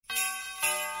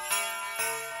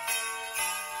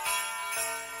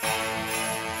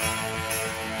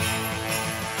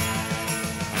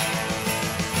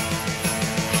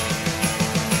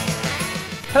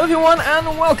Hello everyone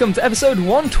and welcome to episode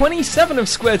 127 of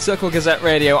Squared Circle Gazette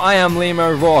Radio. I am Liam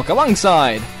O'Rourke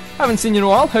alongside, haven't seen you in a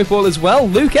while, hope all is well,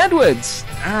 Luke Edwards.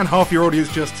 And half your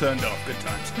audience just turned off, good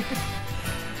times.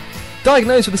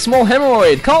 Diagnosed with a small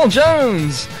hemorrhoid, Carl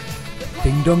Jones.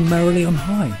 Ding dong merrily on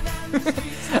high.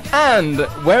 And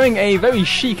wearing a very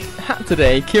chic hat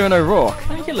today, Kieran O'Rourke.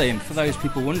 Thank you, Liam. For those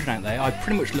people wondering out there, I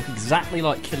pretty much look exactly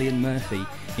like Cillian Murphy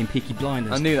in Peaky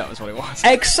Blinders. I knew that was what it was.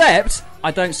 Except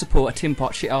I don't support a tin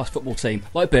pot shit-ass football team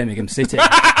like Birmingham City.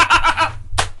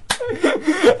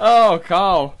 Oh,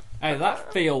 Carl. Hey,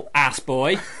 that feel, ass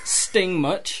boy. Sting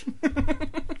much.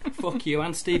 Fuck you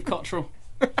and Steve Cottrell.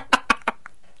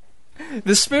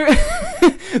 The spirit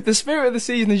of the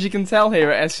season, as you can tell here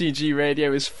at SCG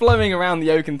Radio, is flowing around the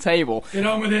oaken table. Get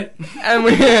on with it. And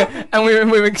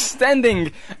we're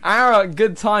extending our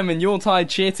good time and Yuletide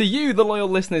cheer to you, the loyal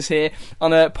listeners, here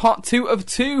on part 2 of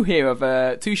 2 here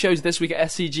of 2 shows this week at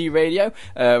SCG Radio.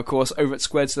 Of course, over at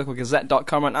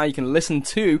SquaredCircleGazette.com right now you can listen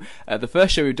to the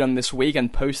first show we've done this week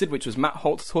and posted, which was Matt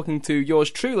Holt talking to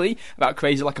yours truly about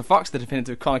Crazy Like a Fox, the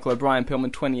definitive chronicle of Brian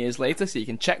Pillman 20 years later, so you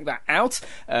can check that out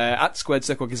at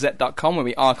SquaredCircleGazette.com, where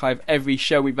we archive every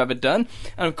show we've ever done.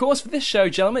 And of course, for this show,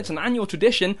 gentlemen, it's an annual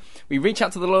tradition. We reach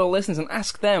out to the loyal listeners and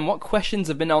ask them what questions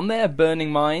have been on their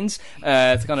burning minds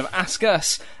to kind of ask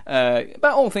us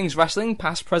about all things wrestling,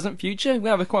 past, present, future. We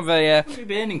have a quite a... Would be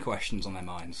burning questions on their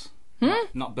minds.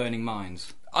 Not burning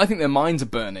minds. I think their minds are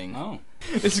burning. Oh.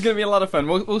 This is going to be a lot of fun.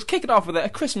 We'll kick it off with a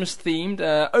Christmas-themed,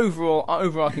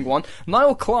 overarching one.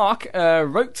 Niall Clark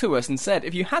wrote to us and said,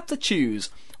 if you had to choose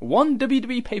one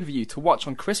WWE pay-per-view to watch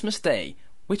on Christmas Day,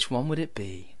 which one would it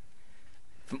be?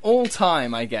 From all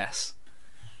time, I guess.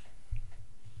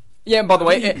 Yeah, and by the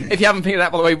way, if you haven't figured it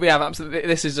out, by the way, we have absolutely...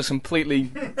 This is just completely...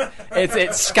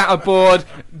 It's scatterboard,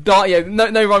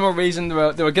 no rhyme or reason. There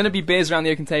are going to be beers around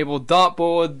the oaken table,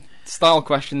 dartboard... style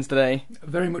questions today.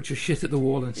 Very much a shit at the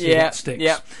wall and see what sticks.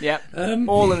 Yeah.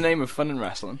 All in the name of fun and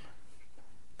wrestling.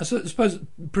 I suppose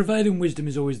prevailing wisdom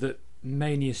is always that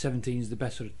Mania 17 is the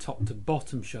best sort of top to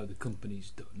bottom show the company's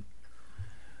done.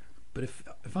 But if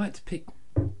I had to pick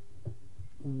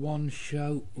one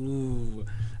show,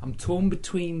 I'm torn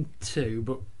between two,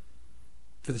 but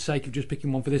for the sake of just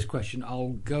picking one for this question,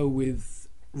 I'll go with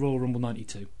Royal Rumble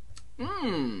 92.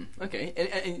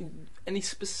 Okay. Any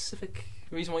specific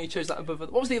reason why you chose that above?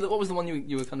 What was the one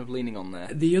you were kind of leaning on there?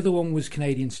 The other one was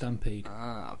Canadian Stampede.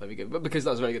 Ah, very good. But because that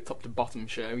was a very good top to bottom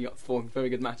show, you got 4 very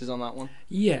good matches on that one.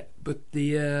 Yeah, but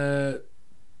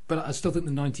but I still think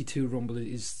the 92 Rumble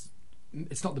is...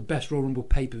 It's not the best Royal Rumble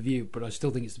pay-per-view, but I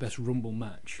still think it's the best Rumble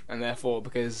match. And therefore,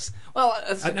 because... Well...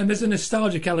 And there's a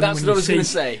nostalgic element that's when what I was you going to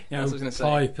see... say. You know, that's what I was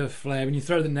Piper, going to say. Flair, when you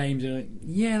throw the names in, like,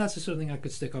 yeah, that's the sort of thing I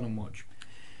could stick on and watch.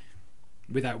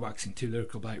 Without waxing too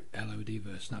lyrical about LOD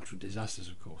versus Natural Disasters,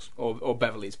 of course. Or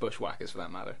Beverly's Bushwhackers, for that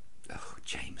matter. Oh,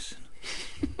 Jameson.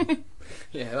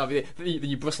 Yeah, that'll be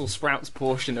the Brussels sprouts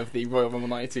portion of the Royal Rumble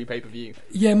 92 pay-per-view.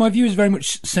 Yeah, my view is very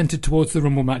much centred towards the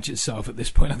Rumble match itself at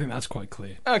this point. I think that's quite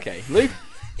clear. Okay, Luke?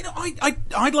 You know,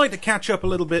 I'd like to catch up a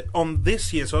little bit on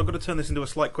this year, so I've got to turn this into a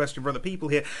slight question for other people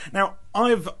here. Now,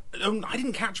 I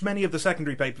didn't catch many of the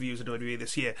secondary pay-per-views of WWE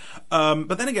this year,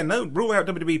 but then again, no, rule out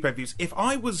WWE pay-per-views. If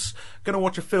I was going to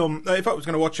watch a film, if I was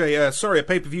going to watch a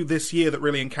pay-per-view this year that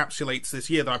really encapsulates this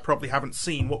year that I probably haven't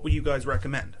seen, what would you guys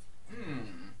recommend?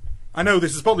 I know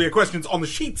this is probably a question on the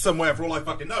sheet somewhere for all I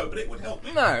fucking know, but it would help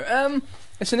me. No,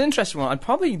 it's an interesting one. I'd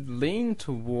probably lean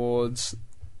towards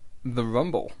the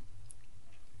Rumble.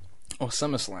 Or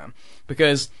SummerSlam,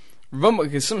 because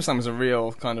SummerSlam was a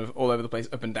real kind of all over the place,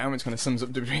 up and down, which kind of sums up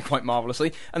WWE quite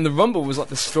marvellously. And the Rumble was like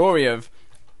the story of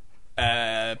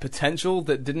potential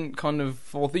that didn't kind of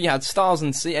fall through. You had Styles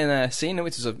and Cena,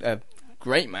 which was a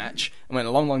great match and went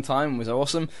a long, long time and was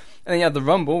awesome. And then you had the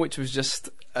Rumble, which was just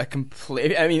a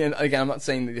complete... I mean, again, I'm not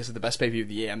saying that this is the best pay-per-view of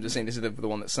the year. I'm just saying this is the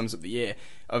one that sums up the year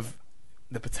of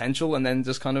the potential, and then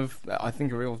just kind of, I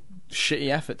think, a real shitty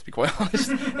effort, to be quite honest,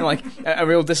 and like a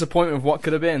real disappointment of what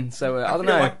could have been. So I don't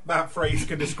know. Like that phrase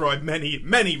can describe many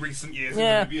recent years.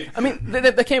 Yeah, in the I mean,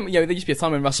 there came, there used to be a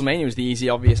time when WrestleMania was the easy,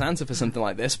 obvious answer for something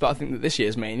like this, but I think that this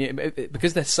year's Mania,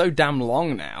 because they're so damn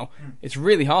long now, it's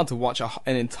really hard to watch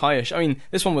an entire show. I mean,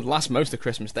 this one would last most of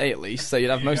Christmas Day at least, so you'd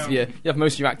have most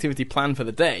of your activity planned for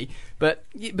the day. But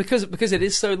because it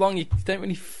is so long, you don't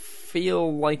really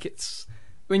feel like it's.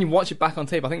 When you watch it back on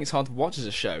tape, I think it's hard to watch as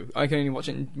a show. I can only watch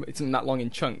it, it's not that long in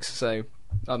chunks, so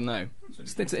I don't know.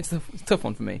 It's a tough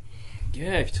one for me.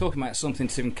 Yeah, if you're talking about something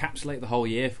to encapsulate the whole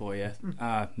year for you,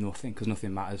 nothing, because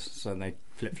nothing matters, so they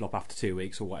flip-flop after 2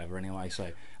 weeks or whatever anyway,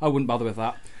 so I wouldn't bother with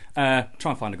that.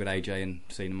 Try and find a good AJ and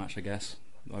Cena match, I guess.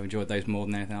 I enjoyed those more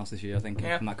than anything else this year, I think,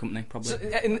 Yeah. from that company, probably. So,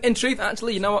 in truth,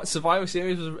 actually, you know what? Survivor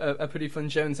Series was a pretty fun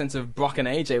show in the sense of Brock and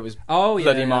AJ was bloody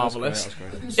that was marvellous.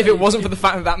 great, that was great. If it wasn't for the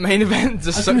fact that main event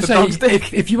just I was sucked the going dog's to say,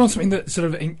 dick. if you want something that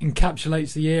sort of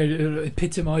encapsulates the year,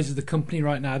 epitomises the company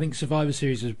right now, I think Survivor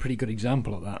Series is a pretty good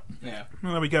example of that. Yeah.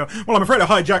 Well, there we go. Well, I'm afraid I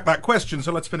hijacked that question,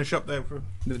 so let's finish up there.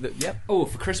 Yep. Oh,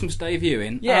 for Christmas Day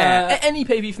viewing? Yeah, any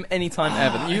pay-per-view from any time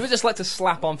ever that you would just like to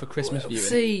slap on for Christmas viewing.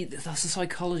 See, that's the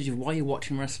psychology of why you're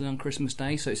watching wrestling on Christmas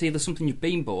Day. So it's either something you've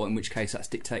been bought, in which case that's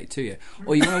dictated to you,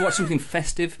 or you want to watch something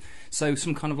festive, so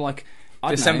some kind of like...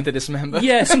 December to Dismember.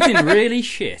 Yeah, something really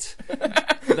shit,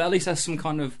 but at least has some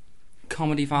kind of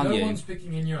comedy value. No one's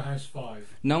picking In Your House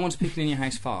 5. No one's picking In Your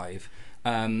House 5.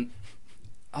 I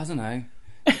don't know.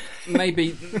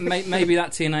 Maybe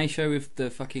that TNA show with the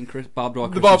fucking barbed wire.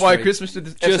 The barbed wire tree. Christmas to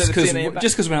Just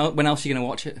because when else are you going to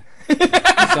watch it? So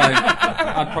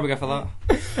I'd probably go for that.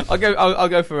 I'll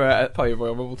go for probably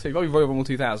Royal Rumble 2. Probably Royal Rumble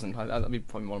 2000. That'll be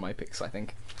probably one of my picks, I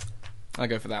think. I'll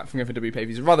go for that. I'm going for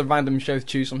WPVs. A rather random show to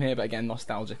choose from here, but again,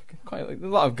 nostalgic. Quite a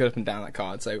lot of good up and down that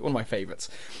card, so one of my favourites.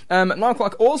 9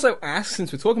 o'clock also asks,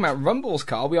 since we're talking about Rumbles,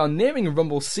 Carl, we are nearing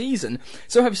Rumble season,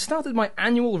 so I've started my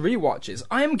annual rewatches.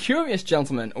 I am curious,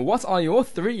 gentlemen, what are your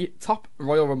 3 top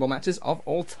Royal Rumble matches of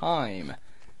all time?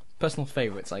 Personal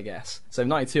favourites, I guess. So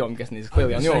 92, I'm guessing, is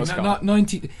clearly on yours, Carl.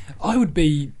 90. I would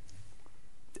be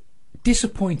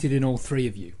disappointed in all 3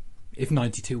 of you if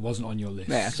 92 wasn't on your list.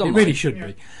 Yeah, it really should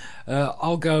be.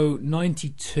 I'll go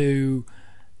 92,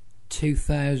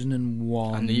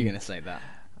 2001. I knew you were going to say that.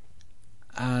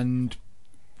 And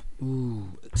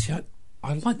see,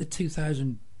 I like the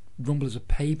 2000 Rumble as a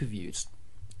pay-per-view. It's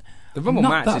The Rumble not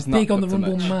match that is not big on the up to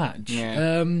Rumble much. match.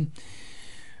 Yeah.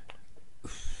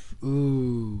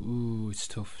 It's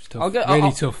tough. I'll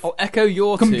Tough. I'll echo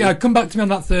your two. Come back to me on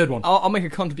that third one. I'll make a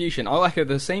contribution. I'll echo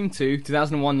the same two,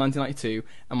 2001, 1992,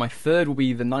 and my third will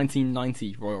be the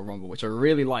 1990 Royal Rumble, which I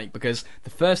really like because the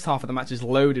first half of the match is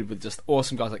loaded with just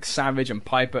awesome guys like Savage and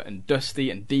Piper and Dusty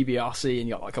and DiBiase, and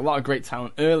you got like a lot of great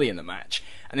talent early in the match,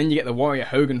 and then you get the Warrior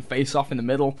Hogan face off in the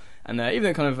middle, and even though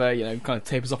it kind of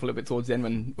tapers off a little bit towards the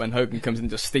end when Hogan comes in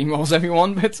and just steamrolls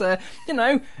everyone, but it's a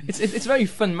very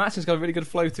fun match. It's got a really good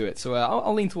flow to it, so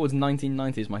I'll lean towards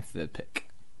 1990 as my third pick.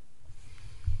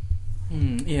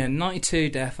 Yeah,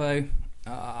 92 defo.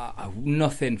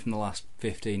 Nothing from the last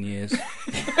 15 years.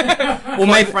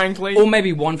 Frankly. Or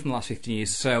maybe one from the last 15 years,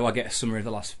 so I get a summary of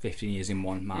the last 15 years in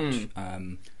one match.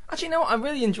 Actually, no, I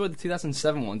really enjoyed the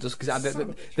 2007 one just because it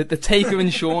had the Taker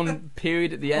and Shawn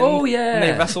period at the end. Oh, yeah. And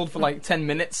they wrestled for like 10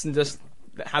 minutes and just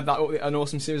had an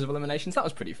awesome series of eliminations. That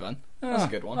was pretty fun. That was a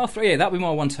good one. That'll be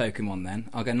my one token one then.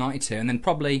 I'll go 92, and then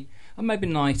probably maybe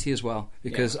 90 as well,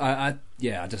 because I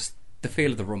just the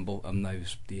feel of the Rumble and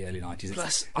the early 90s.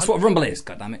 That's what Rumble is,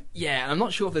 goddammit. Yeah, and I'm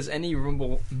not sure if there's any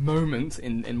Rumble moment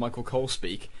in Michael Cole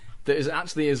speak that is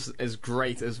actually as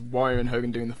great as Warrior and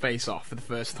Hogan doing the face-off for the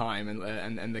first time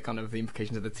and the kind of the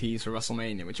implications of the tease for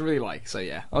WrestleMania, which I really like. So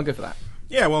yeah, I'll go for that.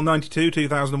 Yeah, well, 92,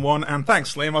 2001, and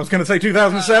thanks, Liam. I was going to say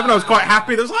 2007. I was quite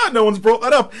happy. There's no one's brought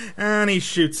that up. And he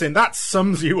shoots in. That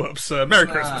sums you up, sir. Merry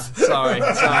Christmas.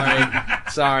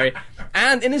 Sorry.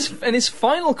 And in his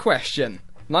final question,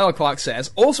 Niall Clark says,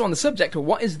 also on the subject,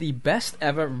 what is the best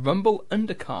ever Rumble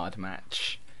undercard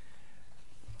match?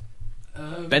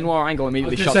 Benoit Angle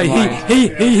immediately shot the line.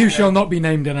 He who shall not be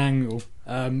named an Angle.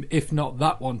 If not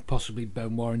that one, possibly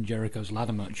Benoit and Jericho's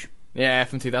ladder match. Yeah,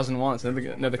 from 2001. It's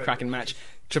another cracking match.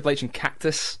 Triple H and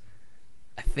Cactus,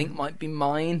 I think, might be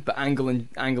mine, but Angle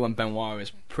and Benoit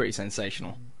is pretty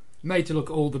sensational. Made to look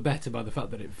all the better by the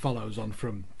fact that it follows on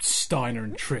from Steiner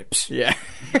and Trips. Yeah.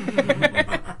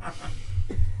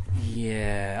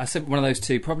 Yeah, I said one of those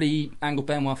two. Probably Angle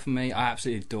Benoit for me. I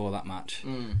absolutely adore that match.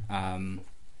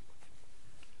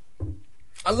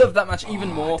 I love that match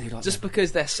even more, like just that.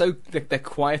 because they're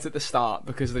quiet at the start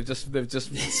because they've just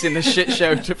seen the shit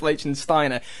show of Triple H and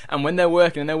Steiner, and when they're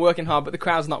working hard, but the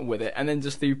crowd's not with it, and then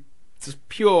just through just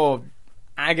pure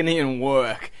agony and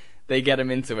work, they get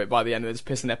them into it by the end. They're just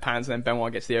pissing their pants, and then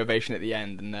Benoit gets the ovation at the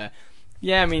end, and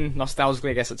yeah, I mean, nostalgically,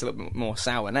 I guess it's a little bit more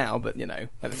sour now, but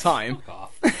at the time. Now,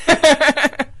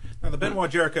 the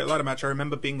Benoit Jericho ladder match, I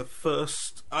remember being the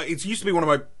first. It used to be one of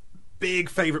my big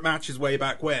favourite matches way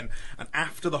back when, and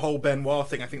after the whole Benoit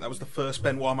thing, I think that was the first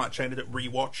Benoit match I ended up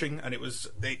rewatching, and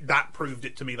that proved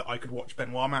it to me that I could watch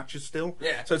Benoit matches still.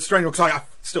 Yeah. So it's strange because I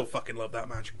still fucking love that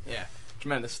match. Yeah,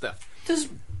 tremendous stuff. Does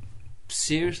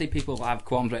seriously people have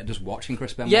qualms about just watching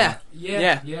Chris Benoit? Yeah.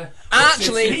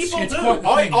 Actually, People it's do. quite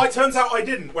the thing. I turns out I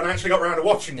didn't when I actually got around to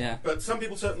watching Yeah. it, but some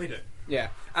people certainly do. yeah.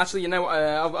 Actually,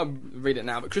 I'll read it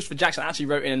now. But Christopher Jackson actually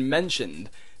wrote in and mentioned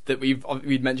that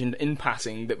we'd mentioned in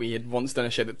passing that we had once done a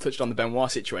show that touched on the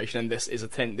Benoit situation, and this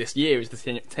year is the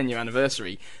 10-year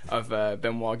anniversary of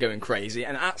Benoit going crazy,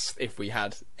 and asked if we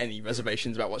had any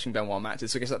reservations about watching Benoit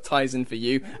matches. So I guess that ties in for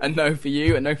you, a no for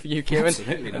you, a no for you, Kieran,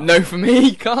 Absolutely not. a no for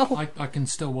me, Carl. I can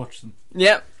still watch them.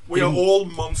 Yep. We are all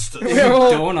monsters. We're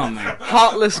all Dawn on me.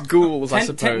 heartless ghouls, I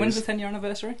suppose. When's the 10-year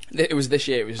anniversary? It was this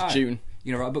year. It was June.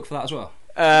 You gonna write a book for that as well?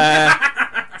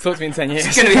 Talk to me in 10 years.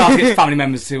 It's going to be hard to get family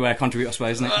members to contribute, I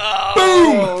suppose, isn't it?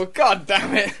 Oh, God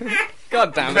damn it.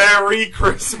 God damn it. Merry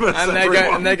Christmas, And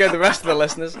everyone. there go the rest of the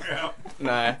listeners.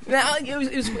 Yeah. No,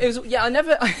 it was. Yeah, I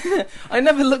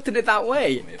never looked at it that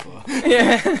way.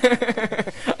 Yeah,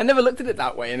 I never looked at it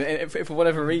that way, and for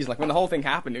whatever reason, like when the whole thing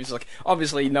happened, it was like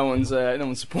obviously no one's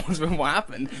supportive of what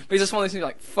happened, but it's just one of those things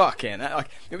like fucking like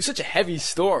it was such a heavy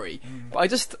story, but I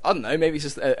don't know, maybe it's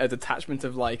just a detachment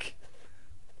of like.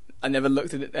 I never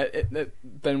looked at it at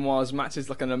Benoit's matches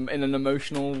like in an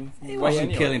emotional He way. wasn't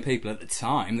Anyway. killing people at the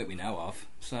time that we know of,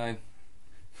 so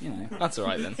you know. That's all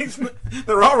right then.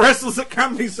 There are wrestlers that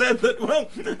can be said that, well...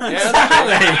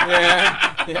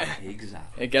 Yeah.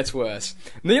 Exactly. It gets worse.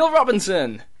 Neil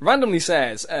Robinson randomly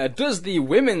says, does the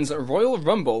Women's Royal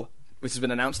Rumble, which has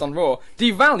been announced on Raw,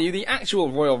 devalue the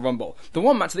actual Royal Rumble, the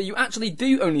one match that you actually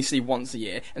do only see once a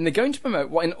year, and they're going to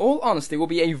promote what in all honesty will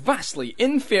be a vastly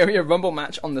inferior Rumble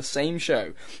match on the same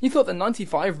show? You thought the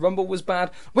 95 Rumble was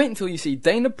bad? Wait until you see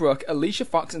Dana Brooke, Alicia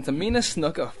Fox and Tamina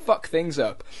Snuka fuck things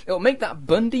up. It'll make that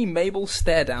Bundy Mabel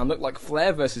stare down look like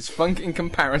Flair versus Funk in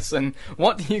comparison.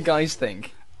 What do you guys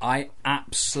think? I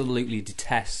absolutely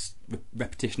detest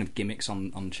repetition of gimmicks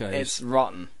on shows. It's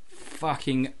rotten.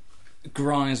 Fucking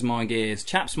grinds my gears,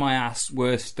 chaps my ass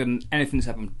worse than anything that's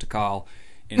happened to Carl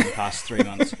in the past 3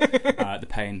 months. The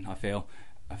pain I feel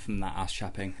from that ass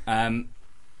chapping.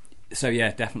 So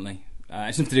yeah, definitely.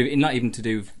 It's nothing to do, not even to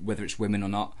do with whether it's women or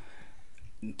not.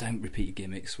 Don't repeat your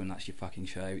gimmicks when that's your fucking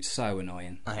show. It's so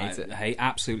annoying. I hate it.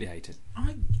 Absolutely hate it.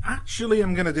 I actually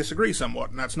am going to disagree somewhat,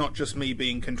 and that's not just me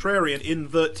being contrarian, in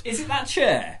that... Is it that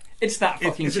chair? It's that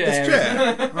fucking Is it chair.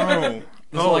 this chair? Oh.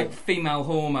 There's like female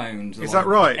hormones. Is that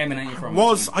right? Emanating from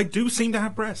I do seem to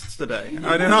have breasts today.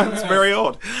 I don't know. It's very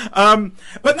odd.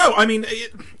 But no, I mean,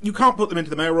 you can't put them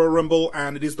into the male Royal Rumble,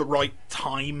 and it is the right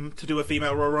time to do a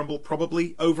female Royal Rumble,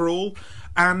 probably overall.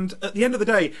 And at the end of the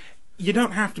day, you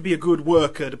don't have to be a good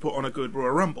worker to put on a good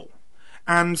Royal Rumble.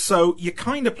 And so you're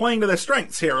kind of playing to their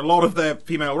strengths here, a lot of their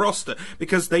female roster,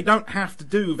 because they don't have to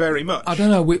do very much. I don't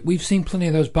know. We've seen plenty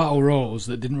of those battle royals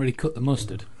that didn't really cut the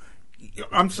mustard.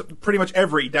 Pretty much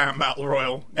every damn battle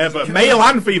royal ever, male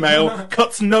and female,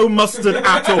 cuts no mustard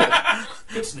at all.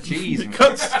 Cuts the cheese.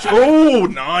 Oh,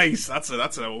 nice. That's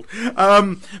old.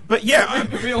 But yeah,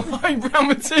 Real highbrow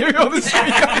material this week.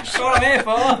 That's what I'm here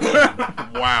for.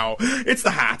 wow, it's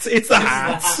the hat. It's the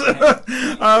hats.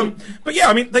 But yeah,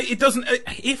 I mean, it doesn't.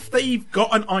 If they've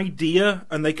got an idea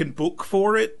and they can book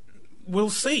for it, we'll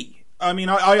see. I mean,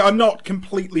 I'm not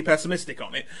completely pessimistic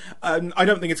on it. I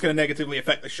don't think it's going to negatively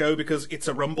affect the show because it's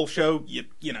a Rumble show.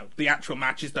 You know, the actual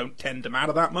matches don't tend to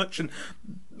matter that much, and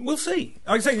we'll see.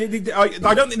 Like I say, I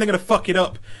don't think they're going to fuck it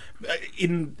up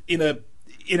the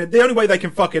only way they can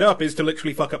fuck it up is to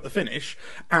literally fuck up the finish,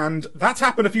 and that's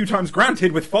happened a few times,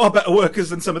 granted, with far better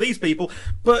workers than some of these people,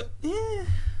 but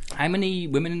How many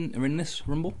women are in this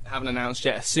Rumble? Haven't announced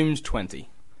yet. Assumed 20.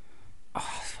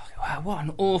 Wow, what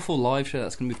an awful live show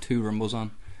that's going to be 2 Rumbles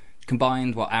on.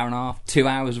 Combined, hour and a half? 2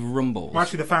 hours of Rumbles.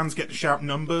 Actually, the fans get to shout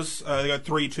numbers. They go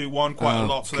 3, 2, 1, quite a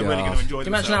lot, so they're really God. going to enjoy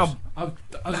Can you imagine themselves. I was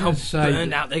how going to say,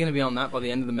 burned out they're going to be on that by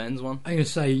the end of the men's one? I'm going to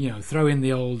say, throw in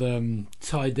the old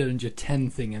Ty Dillinger 10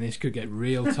 thing, and this could get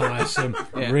real tiresome,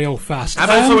 Yeah. real fast. And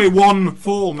also a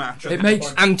 1-fall match. It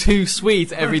makes. And too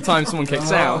sweet every time someone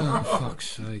kicks out. Oh, fuck's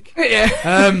sake. Yeah.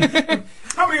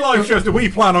 How many live shows do we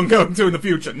plan on going to in the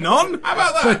future? None? How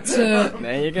about that? But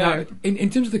There you go. now, in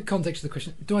terms of the context of the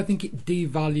question, do I think it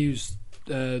devalues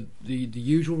the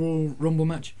usual Royal Rumble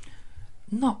match?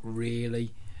 Not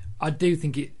really. I do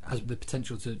think it has the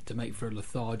potential to make for a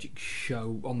lethargic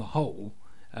show on the whole.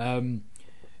 On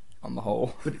the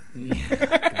whole. But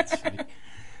that's silly.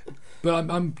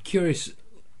 But I'm curious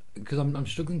because I'm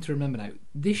struggling to remember now.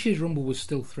 This year's Rumble was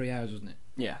still 3 hours, wasn't it?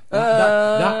 Yeah.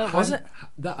 Was it?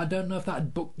 That I don't know if that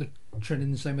had booked the trend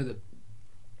in the same way that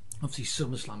obviously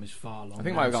SummerSlam is far longer. I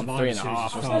think it might have gone Survivor 3.5 Series or is far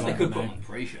something. They could longer put now. on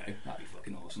pre-show. That'd be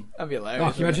fucking awesome. That'd be Oh,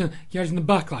 hilarious. can you imagine the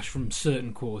backlash from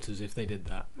certain quarters if they did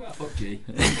that? Well, fuck G.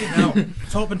 Now,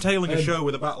 top and tailing a show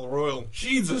with a battle royal.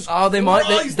 Jesus. Oh, they might.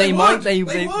 Christ, They might. would. They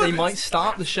would. might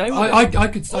start the show. With I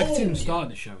it. could see them starting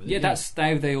the show with it. Yeah, that's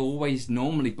how they always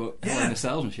normally book Yeah.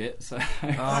 themselves and shit. So Oh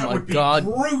That my would be god.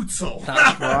 brutal.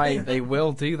 That's right. They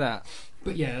will do that.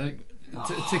 But yeah,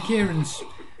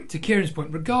 to Kieran's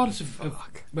point, regardless of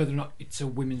whether or not it's a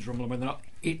women's rumble and whether or not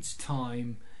it's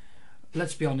time,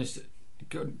 let's be honest.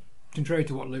 Contrary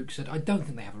to what Luke said, I don't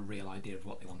think they have a real idea of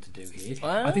what they want to do here.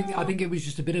 Well, I think it was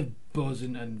just a bit of buzz,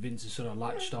 and Vince has sort of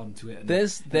latched onto it. And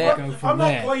I'm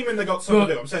not claiming they got something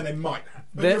to do. I'm saying they might.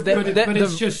 But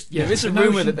it's just there is a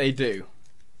rumour that they do.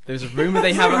 There's a rumour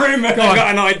they have. Rumour, got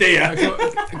an idea.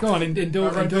 Go on,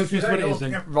 indulge me what it is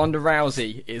then. Ronda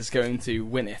Rousey is going to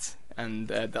win it, and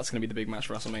that's going to be the big match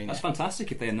for WrestleMania. That's fantastic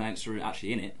if they announce her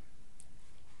actually in it.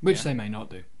 Which they may not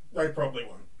do. They probably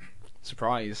won't.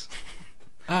 Surprise.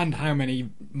 And how many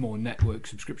more network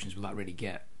subscriptions will that really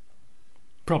get?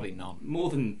 Probably none. More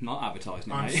than not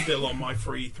advertising. I'm mate. still on my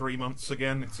free 3 months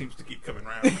again. It seems to keep coming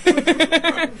round.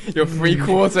 Your free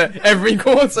quarter every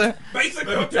quarter.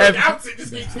 Basically, I'm doing outs. It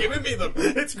just keeps giving me them.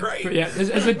 It's great. But yeah,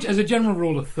 as a general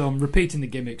rule of thumb, repeating the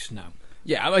gimmicks, no.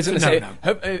 Yeah, I was going to say, no.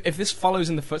 if this follows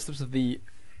in the footsteps of the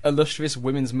illustrious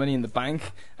women's Money in the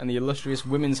Bank and the illustrious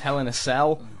women's Hell in a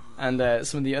Cell, and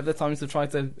some of the other times they've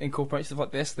tried to incorporate stuff like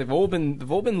this, they've all been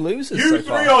losers. You so three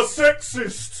far. are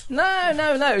sexist. No.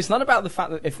 It's not about the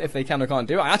fact that if they can or can't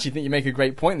do it. I actually think you make a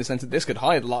great point in the sense that this could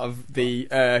hide a lot of the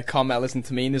Carmelas and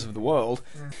Taminas of the world.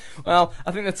 Well,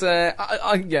 I think that's I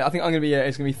think I'm going to be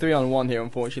it's going to be 3-on-1 here.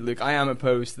 Unfortunately, Luke, I am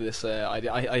opposed to this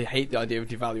idea. I hate the idea of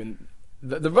devaluing.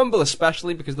 The Rumble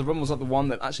especially, because the Rumble's not the one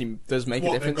that actually does make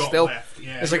a difference still.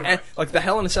 Yeah, it's like the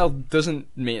Hell in a Cell doesn't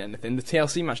mean anything, the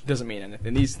TLC match doesn't mean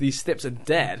anything, these steps are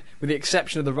dead, with the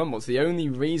exception of the Rumble. It's the only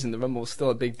reason the Rumble is still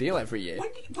a big deal every year.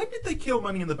 When did they kill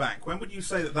Money in the Bank? When would you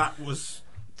say that was...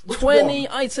 20,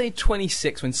 I'd say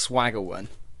 26 when Swagger won.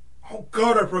 Oh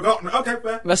god, I've forgotten. Okay,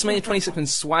 fair. WrestleMania 26 when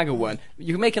Swagger won.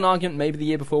 You can make an argument maybe the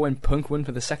year before when Punk won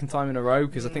for the second time in a row,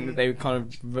 because I think that they were kind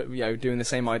of doing the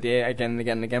same idea again and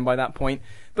again and again by that point.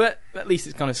 But at least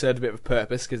it's kind of served a bit of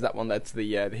purpose, because that one led to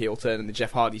the heel turn and the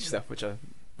Jeff Hardy stuff, which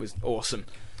was awesome.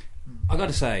 I got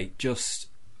to say, just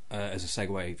as a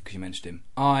segue, because you mentioned him,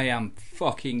 I am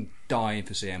fucking dying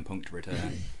for CM Punk to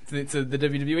return. To the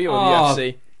WWE or the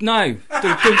UFC? No,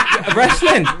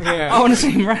 wrestling. Yeah. I want to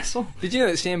see him wrestle. Did you know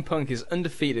that CM Punk is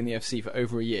undefeated in the UFC for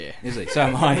over a year? Is he? So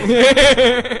am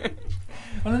I.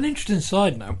 On an interesting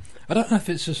side note, I don't know if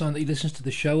it's a sign that he listens to the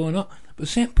show or not, but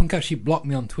CM Punk actually blocked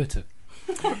me on Twitter.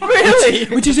 Really?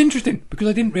 Which is interesting, because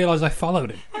I didn't realise I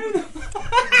followed him.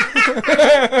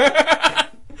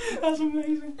 That's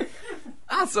amazing.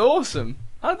 That's awesome.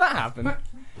 How did that happen?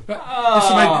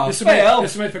 This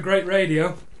will make for great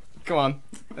radio. Come on.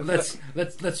 Let's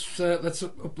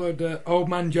upload Old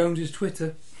Man Jones's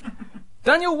Twitter.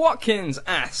 Daniel Watkins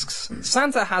asks,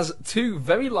 Santa has two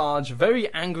very large,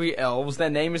 very angry elves. Their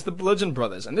name is the Bludgeon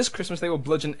Brothers, and this Christmas they will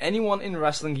bludgeon anyone in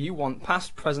wrestling you want,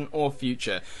 past, present, or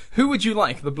future. Who would you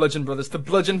like the Bludgeon Brothers to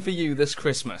bludgeon for you this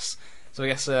Christmas? So I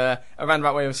guess a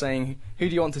roundabout way of saying, who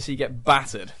do you want to see get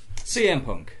battered? CM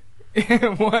Punk.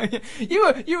 Why?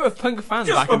 You were a Punk fan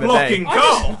Just back for in the day. blocking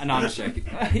Carl. And I'm just joking.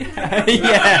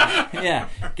 yeah.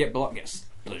 Get blocked, gets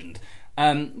bludgeoned.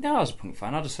 No, I was a Punk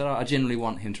fan. I just said I genuinely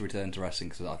want him to return to wrestling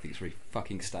because I think it's really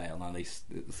fucking stale. And at least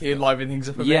He'd liven things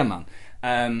up a bit. yeah, man.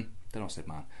 Don't know what I said,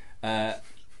 man.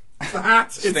 It's the hat.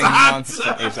 It's Sting the hat.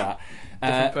 Monster. Who's that?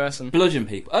 Different person. Bludgeon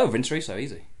people. Oh, Vince Russo,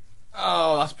 easy.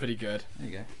 Oh, that's pretty good. There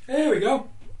you go. Here we go.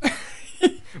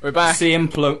 We're back.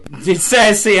 CM Punk. It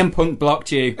says CM Punk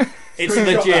blocked you. It's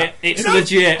legit. It's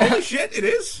legit. Holy shit, it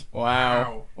is.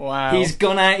 Wow. He's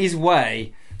gone out his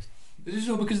way. Is this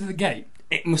all because of the gate?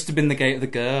 It must have been the gate of the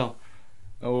girl.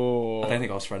 Oh. I don't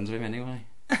think I was friends with him anyway.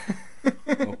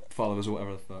 Or followers or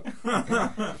whatever the fuck.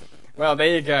 Well,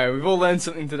 there you go. We've all learned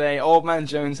something today. Old Man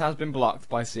Jones has been blocked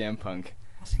by CM Punk.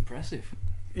 That's impressive.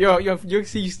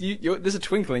 There's a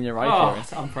twinkle in your eye,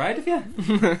 I'm proud of you.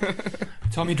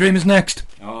 Tommy Dreamer's next.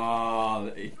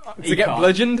 Oh, to get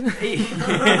bludgeoned? There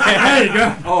you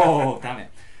go. Oh, damn it.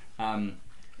 I'm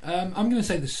going to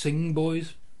say the Sing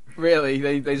Boys.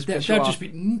 Really? They just piss you off?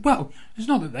 Well, it's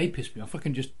not that they piss me off. I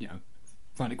can just,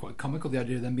 find it quite comical, the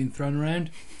idea of them being thrown around.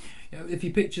 If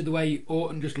you picture the way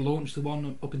Orton just launched the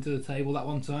one up into the table that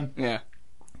one time. Yeah.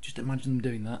 Just imagine them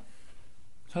doing that.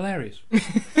 It's hilarious.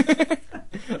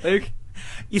 Luke?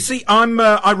 You see,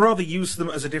 I'd rather use them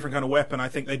as a different kind of weapon. I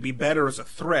think they'd be better as a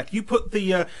threat. You put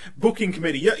the booking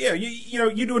committee,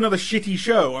 you do another shitty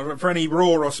show for any Raw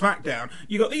or SmackDown.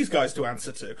 You got these guys to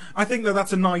answer to. I think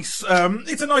that's a nice,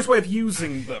 it's a nice way of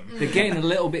using them. They're getting a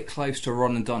little bit close to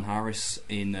Ron and Don Harris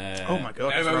in. Oh my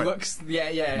god, that's right. I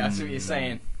see what you're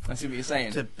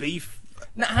saying. To be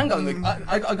Now, hang on, look,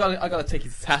 I gotta take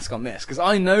you to task on this, because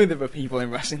I know there are people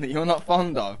in wrestling that you're not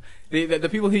fond of. The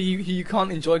people who you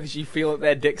can't enjoy because you feel that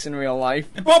they're dicks in real life.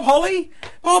 Bob Holly?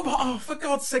 Oh, for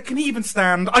God's sake, can he even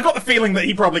stand? I got the feeling that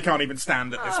he probably can't even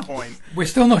stand at this point. We're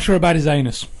still not sure about his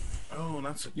anus. Oh,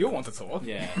 that's You'll want to talk.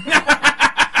 Yeah.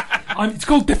 It's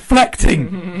called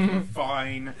deflecting.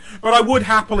 fine. But I would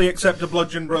happily accept a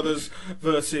Bludgeon Brothers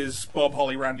versus Bob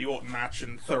Holly Randy Orton match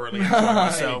and thoroughly enjoy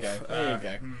myself. There you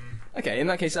go. Okay, in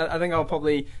that case, I think I'll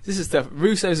probably... This is tough.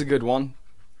 Russo's a good one,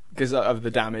 because of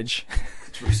the damage.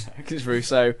 It's Russo. Because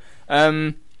Russo.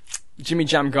 Jimmy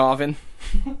Jam Garvin.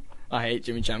 I hate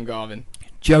Jimmy Jam Garvin.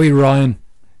 Joey Ryan.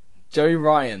 Joey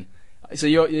Ryan. So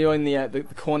you're in the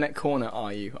Cornet corner,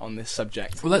 are you, on this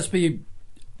subject? Well, let's be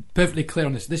perfectly clear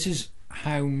on this. This is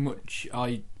how much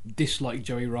I dislike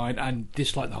Joey Ryan and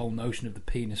dislike the whole notion of the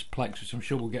penis plex, which I'm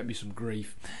sure will get me some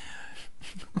grief.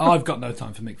 I've got no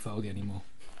time for Mick Foley anymore.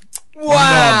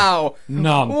 Wow!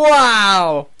 None.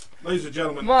 Wow! Ladies and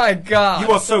gentlemen, My God!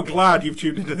 you are so glad you've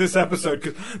tuned into this episode,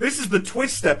 because this is the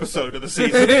twist episode of the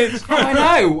season. I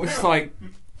know. It's like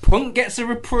Punk gets a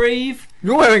reprieve.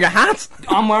 You're wearing a hat?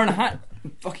 I'm wearing a hat.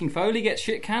 Fucking Foley gets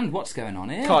shit canned. What's going on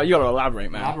here? Carl, you gotta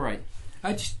elaborate, man. Elaborate.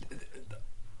 I just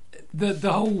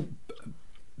the whole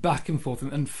back and forth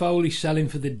and Foley selling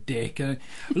for the dick.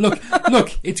 Look,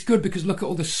 it's good because look at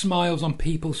all the smiles on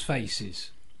people's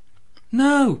faces.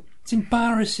 No, it's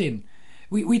embarrassing.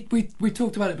 We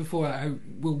talked about it before. How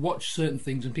we'll watch certain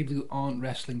things and people who aren't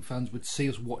wrestling fans would see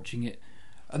us watching it,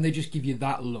 and they just give you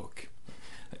that look.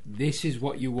 This is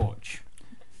what you watch.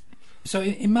 So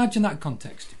imagine that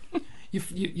context.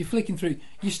 You're flicking through.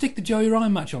 You stick the Joey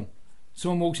Ryan match on.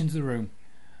 Someone walks into the room.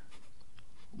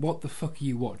 What the fuck are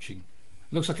you watching?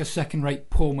 Looks like a second-rate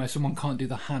porn where someone can't do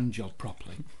the hand job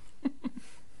properly.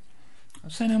 I'll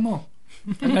say no more.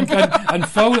 And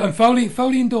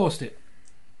Foley endorsed it,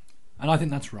 and I think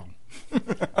that's wrong.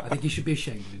 I think he should be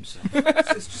ashamed of himself.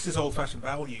 It's just his old-fashioned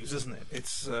values, isn't it?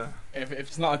 It's If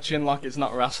it's not a chin lock, it's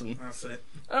not wrestling. that's it.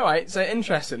 Alright, so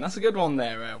interesting. That's a good one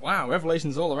there. Wow,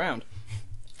 revelations all around.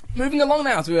 Moving along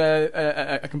now to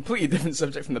a completely different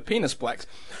subject from the penis plex.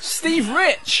 Steve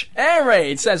Rich, Air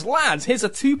Raid, says, lads, here's a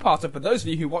two-parter for those of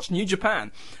you who watch New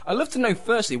Japan. I'd love to know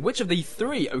firstly which of the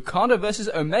 3 Okada versus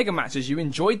Omega matches you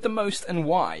enjoyed the most and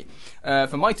why.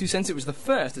 For my 2 cents, it was the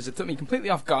first, as it took me completely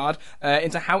off guard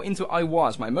into how into it I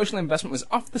was. My emotional investment was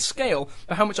off the scale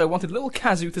for how much I wanted little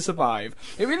Kazu to survive.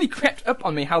 It really crept up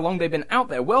on me how long they'd been out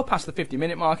there, well past the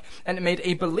 50-minute mark, and it made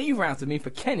a believer out of me for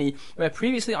Kenny, where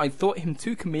previously I thought him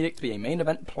too comedic to be a main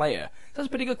event player. That's a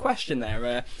pretty good question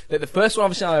there. The first one,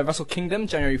 obviously, Wrestle Kingdom,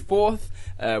 January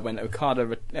 4th, when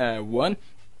Okada won.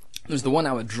 There was the 1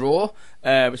 hour draw,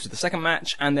 which was the second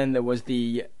match, and then there was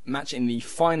the match in the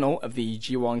final of the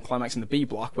G1 Climax in the B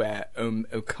block where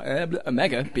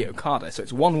Omega beat Okada. So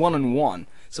it's 1-1-1.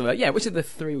 So yeah, which of the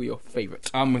 3 were your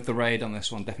favourite? I'm with the Raid on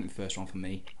this one. Definitely the first one for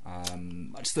me. I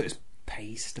just thought it was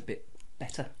paced a bit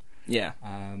better. Yeah.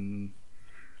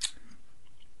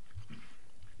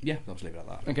 Yeah, I'll just leave it at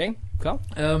that. Okay, Carl?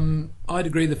 I'd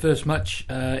agree the first match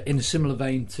in a similar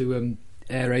vein to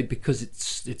Air Raid because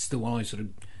it's the one I sort of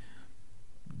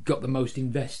got the most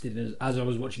invested in as I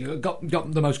was watching it.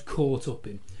 Got the most caught up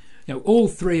in. You know, all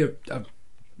 3 are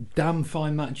damn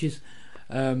fine matches.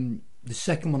 The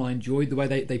second one I enjoyed the way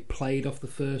they played off the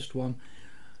first one.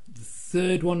 The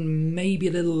third one maybe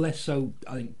a little less so.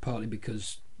 I think partly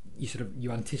because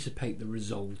you anticipate the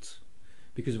result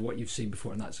because of what you've seen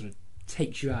before, and that sort of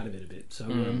takes you out of it a bit. So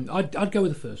I'd go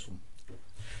with the first one.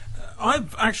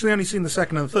 I've actually only seen the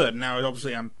second and the third. Now,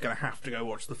 obviously, I'm going to have to go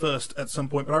watch the first at some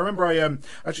point. But I remember I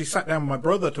actually sat down with my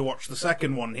brother to watch the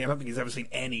second one. I don't think he's ever seen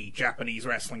any Japanese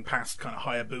wrestling past kind of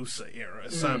Hayabusa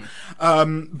era. So,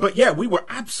 but yeah, we were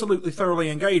absolutely thoroughly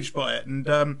engaged by it. And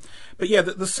but yeah,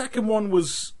 the second one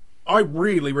was. I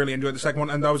really, really enjoyed the second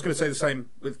one, and I was going to say the same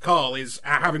with Carl, is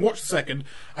having watched the second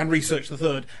and researched the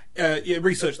third,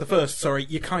 researched the first, sorry,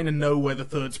 you kind of know where the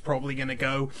third's probably going to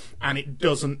go, and it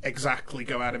doesn't exactly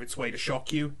go out of its way to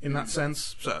shock you in that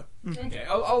sense, so. Okay,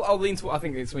 I'll lean to what I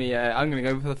think it's me. I'm going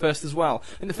to go for the first as well.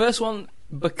 And the first one,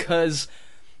 because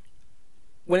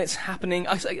when it's happening,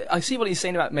 I see what he's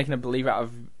saying about making a believer out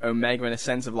of Omega in a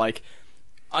sense of like,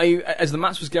 as the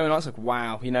match was going on, it's like,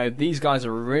 wow, these guys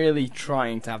are really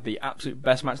trying to have the absolute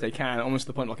best match they can, almost to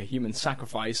the point of like a human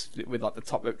sacrifice with like the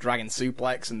top rope dragon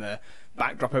suplex and the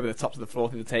backdrop over the top of the floor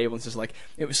through the table. It's just like,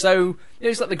 it's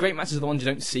like the great matches are the ones you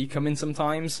don't see coming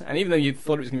sometimes, and even though you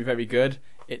thought it was going to be very good,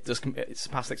 it's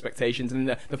past expectations, and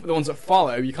the ones that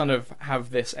follow, you kind of have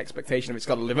this expectation of it's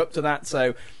got to live up to that,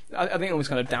 so I think it almost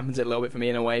kind of dampens it a little bit for me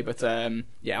in a way, but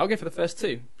yeah, I'll go for the first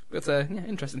 2. But yeah,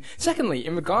 interesting. Secondly,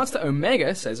 in regards to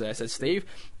Omega, says Steve,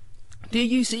 do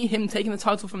you see him taking the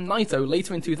title from Naito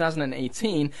later in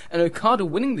 2018 and Okada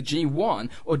winning the G1,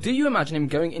 or do you imagine him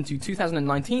going into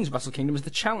 2019's Wrestle Kingdom as the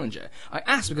challenger? I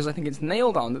ask because I think it's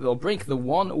nailed on that they'll break the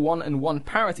 1-1-1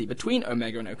 parity between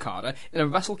Omega and Okada in a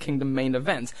Wrestle Kingdom main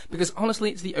event, because honestly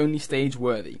it's the only stage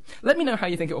worthy. Let me know how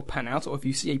you think it will pan out, or if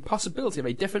you see a possibility of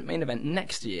a different main event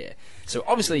next year. So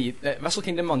obviously, Wrestle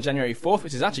Kingdom on January 4th,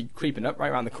 which is actually creeping up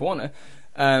right around the corner.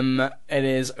 It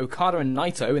is Okada and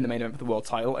Naito in the main event for the world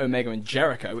title, Omega and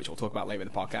Jericho, which we'll talk about later in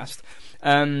the podcast.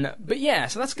 But yeah,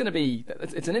 so that's going to be,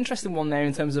 it's an interesting one there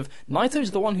in terms of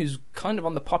Naito's the one who's kind of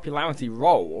on the popularity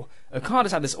roll.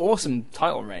 Okada's had this awesome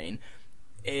title reign.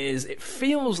 It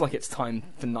feels like it's time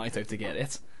for Naito to get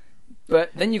it.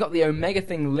 But then you've got the Omega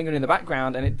thing lingering in the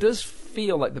background, and it does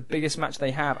feel like the biggest match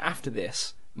they have after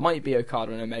this might be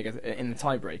Okada and Omega in the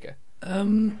tiebreaker.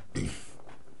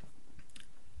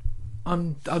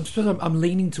 I'm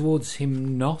leaning towards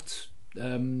him not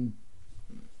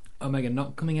Omega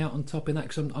not coming out on top in that,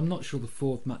 because I'm not sure the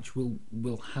fourth match will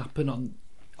happen on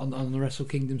the Wrestle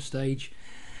Kingdom stage.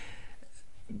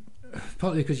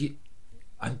 Partly because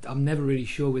I'm never really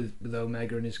sure with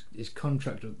Omega and his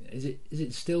contract. Is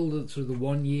it still the sort of the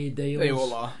 1 year deal? They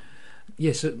all are.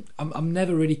 Yeah, so I'm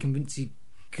never really convinced he's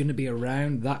going to be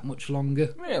around that much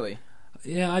longer. Really?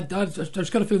 Yeah, I've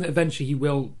just got a feeling that eventually he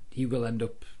will end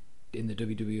up in the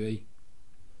WWE,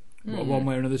 one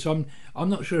way or another. So I'm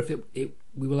not sure if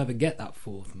we will ever get that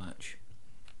fourth match.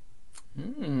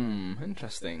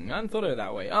 Interesting. I hadn't thought of it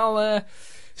that way. So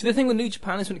the thing with New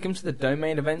Japan is when it comes to the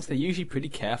domain events, they're usually pretty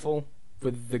careful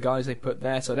with the guys they put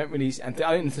there. So I don't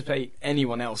anticipate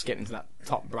anyone else getting into that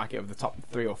top bracket of the top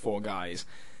 3 or 4 guys.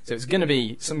 So it's going to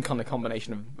be some kind of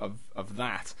combination of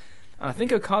that. And I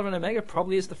think Okada and Omega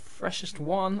probably is the freshest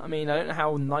one. I mean, I don't know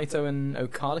how Naito and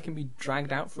Okada can be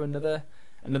dragged out for another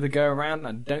go around.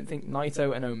 I don't think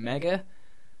Naito and Omega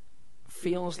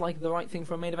feels like the right thing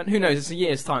for a main event. Who knows? It's a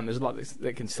year's time. There's a lot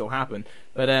that can still happen.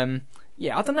 But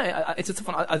yeah, I don't know. It's a tough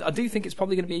one. I do think it's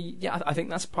probably going to be. Yeah, I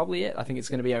think that's probably it. I think it's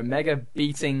going to be Omega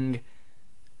beating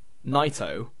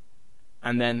Naito,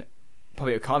 and then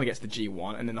probably Okada gets the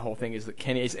G1, and then the whole thing is that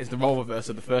Kenny is the role reverse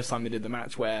of the first time they did the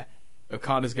match where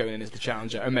Okada's going in as the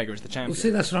challenger, Omega is the champion. Well, see,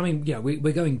 that's what I mean. Yeah,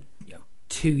 we're going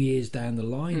 2 years down the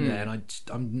line there,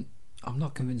 and I'm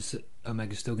not convinced that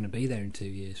Omega's still going to be there in 2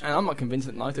 years. And I'm not convinced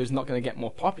that Naito's not going to get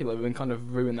more popular and kind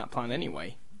of ruin that plan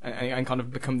anyway, and kind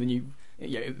of become the new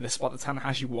the spot that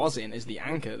Tanahashi was in as the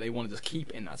anchor. They wanted to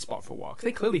keep in that spot for a while because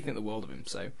they clearly think the world of him.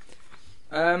 So,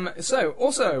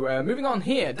 moving on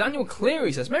here, Daniel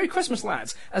Cleary says, Merry Christmas,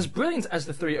 lads. As brilliant as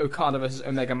the 3 Okada vs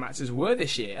Omega matches were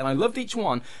this year, and I loved each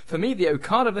one, for me, the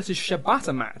Okada vs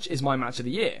Shibata match is my match of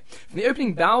the year. From the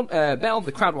opening bell,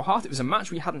 the crowd were hot. It was a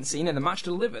match we hadn't seen, and the match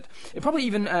delivered. It probably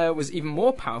was even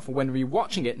more powerful when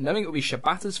rewatching it, knowing it would be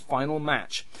Shibata's final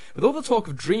match. With all the talk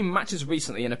of dream matches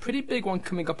recently, and a pretty big one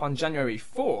coming up on January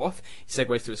 4th, he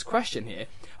segues to his question here,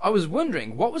 I was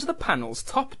wondering, what was the panel's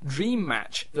top dream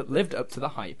match that lived up to the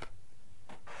hype?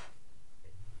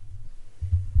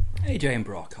 AJ and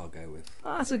Brock, I'll go with.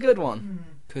 That's a good one.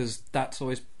 Because that's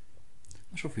always... I'm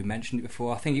not sure if we mentioned it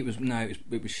before. I think it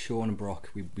was Shawn and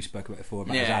Brock. We spoke about it before.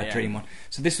 About our dream one.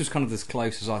 So this was kind of as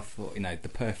close as I thought. The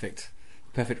perfect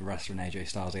wrestler in AJ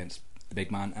Styles against the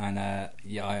big man. And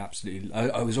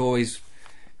I was always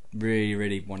really,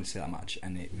 really wanted to see that match.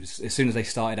 And it was as soon as they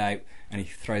started out and he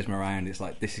throws him around, it's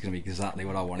like this is going to be exactly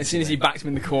what I wanted. As soon as he backs him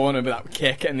in the corner with that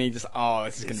kick, and he just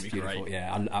this is going to be beautiful. Great.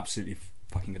 Yeah, I absolutely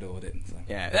fucking adored it. So.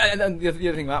 Yeah, and the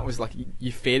other thing that was like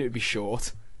you feared it would be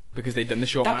short because they'd done the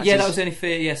short matches. Yeah, that was the only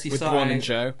fear. Yes, he with started Braun and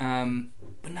Joe.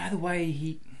 But now the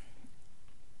way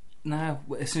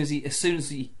as soon as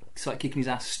he started kicking his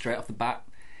ass straight off the bat,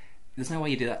 there's no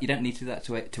way you do that. You don't need to do that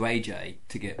to AJ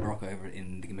to get Brock over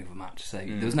in the gimmick of a match. So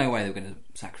there was no way they were going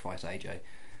to sacrifice AJ.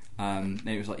 And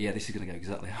it was like, this is going to go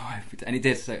exactly how I hoped, and it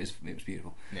did. So it was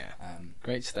beautiful. Yeah,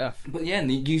 great stuff. But yeah,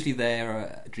 and usually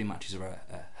their dream matches are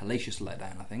a hellacious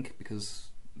letdown, I think, because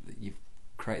you've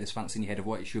created this fantasy in your head of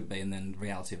what it should be, and then the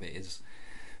reality of it is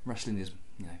wrestling is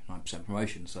 9%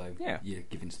 promotion. So you're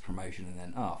giving to the promotion, and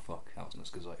then fuck, that wasn't as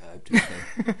good as I hoped.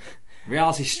 So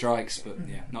reality strikes, but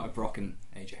not a Brock and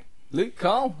AJ. Luke,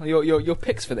 Carl, your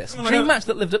picks for this dream match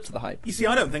that lived up to the hype. You see,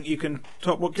 I don't think you can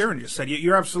top what Kieran just said.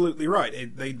 You're absolutely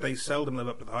right. They seldom live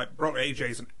up to the hype. Brock AJ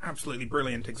is an absolutely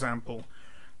brilliant example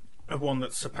of one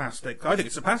that surpassed it. I think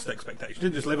it surpassed expectations. It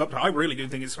didn't just live up to. I really do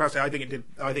think it surpassed it. I think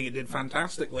it did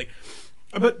fantastically.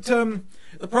 But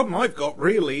the problem I've got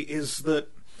really is that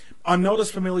I'm not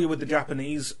as familiar with the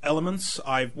Japanese elements.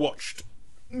 I've watched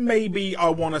maybe I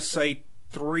want to say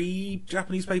 3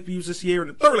 Japanese pay-per-views this year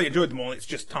and thoroughly enjoyed them all. It's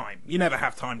just time. You never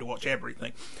have time to watch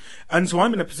everything. And so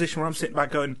I'm in a position where I'm sitting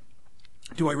back going,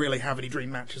 do I really have any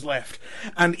dream matches left?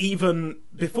 And even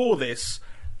before this,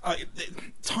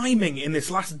 timing in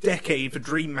this last decade for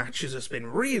dream matches has been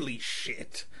really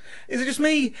shit. Is it just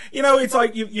me? You know, it's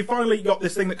like you finally got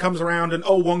this thing that comes around and,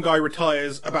 one guy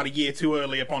retires about a year too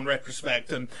early upon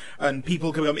retrospect and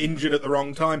people become injured at the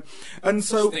wrong time. And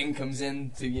so... Sting comes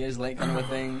in 2 years late kind of a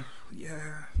thing.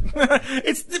 Yeah. But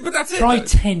that's it. Try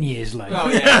 10 years later. Oh,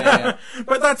 yeah.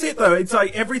 But that's it, though. It's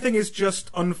like everything is just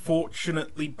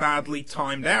unfortunately badly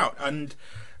timed out. And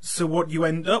so what you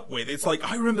end up with, it's like,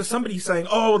 I remember somebody saying,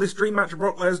 this dream match of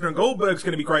Brock Lesnar and Goldberg's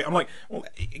going to be great. I'm like, well,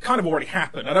 it kind of already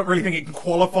happened. I don't really think it can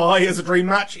qualify as a dream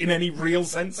match in any real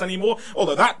sense anymore.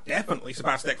 Although that definitely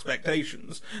surpassed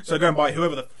expectations. So going by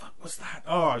whoever the fuck was that?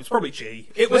 Oh, it was probably G.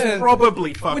 It was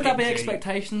probably fucking Would that be G.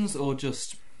 expectations or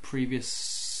just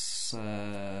previous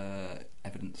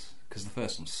evidence? Because the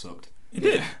first one sucked. It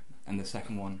did. And the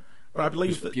second one... But I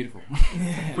believe that beautiful.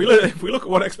 if we look at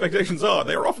what expectations are,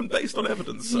 they are often based on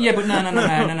evidence. So. Yeah, but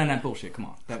no, bullshit. Come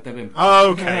on, they've been.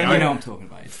 Okay, you know what I'm talking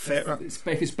about. Fair.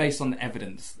 It's based on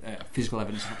evidence, physical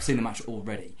evidence. I've seen the match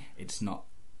already. It's not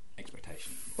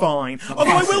expectation. Fine. Although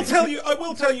I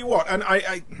will tell you what, and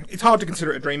I it's hard to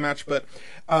consider it a dream match, but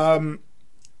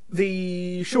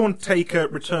the Shawn Taker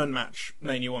return match,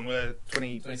 Mania 1, were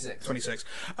 26.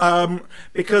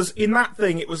 Because in that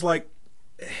thing, it was like.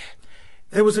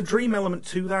 There was a dream element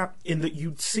to that, in that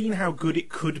you'd seen how good it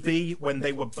could be when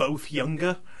they were both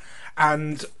younger,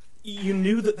 and you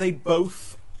knew that they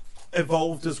both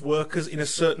evolved as workers in a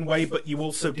certain way, but you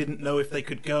also didn't know if they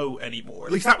could go anymore.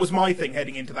 At least that was my thing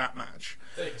heading into that match.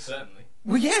 Taker, certainly.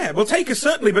 Well, yeah, Taker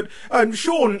certainly, but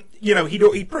Shawn,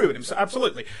 he'd proven himself,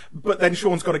 absolutely. But then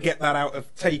Shawn's got to get that out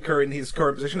of Taker in his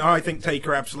current position. I think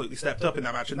Taker absolutely stepped up in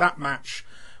that match, and that match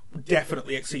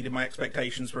definitely exceeded my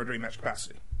expectations for a dream match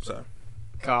capacity. So...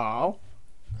 Carl?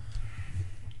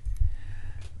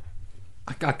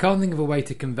 I can't think of a way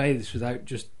to convey this without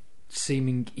just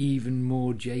seeming even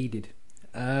more jaded.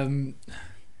 Jade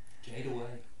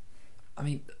away. I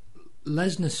mean,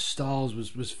 Lesnar's Styles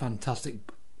was fantastic,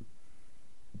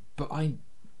 but I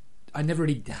never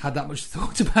really had that much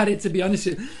thought about it, to be honest.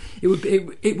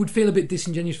 It would feel a bit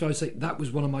disingenuous if I would say that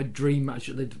was one of my dream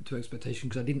matches that led up to expectation,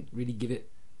 because I didn't really give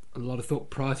it a lot of thought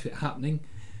prior to it happening.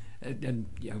 And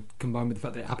combined with the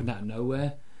fact that it happened out of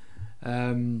nowhere,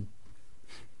 8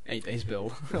 days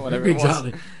build, whatever it was.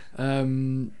 Exactly.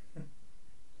 And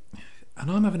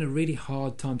I'm having a really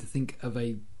hard time to think of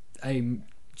a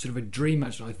sort of a dream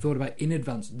match that I thought about in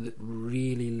advance that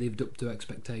really lived up to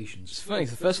expectations. It's funny,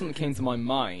 the first one that came to my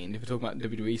mind, if we're talking about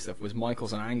WWE stuff, was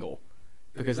Michaels and Angle.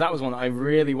 Because that was one that I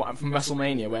really wanted from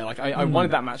WrestleMania, where I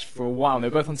wanted that match for a while, and they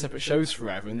were both on separate shows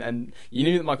forever, and you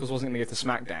knew that Michaels wasn't going to go to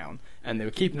SmackDown, and they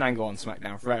were keeping Angle on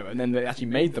SmackDown forever, and then they actually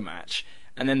made the match,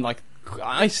 and then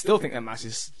I still think that match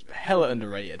is hella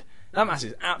underrated. That match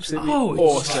is absolutely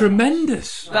awesome. It's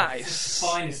tremendous. That is the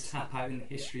finest tap out in the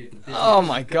history of the business. Oh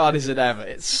my god, is it ever?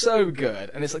 It's so good,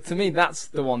 and it's to me that's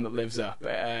the one that lives up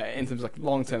in terms of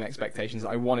long-term expectations that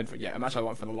I wanted for a match I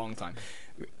wanted for a long time.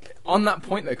 On that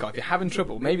point though, Carl, if you're having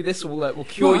trouble, maybe this will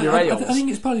cure your ails. I think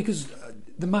it's probably because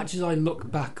the matches I look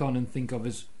back on and think of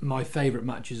as my favourite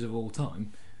matches of all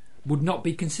time would not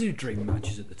be considered dream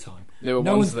matches at the time. There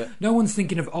were no one's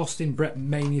thinking of Austin Brett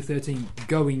Mania 13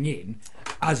 going in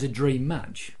as a dream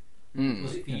match.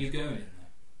 Was it for you going in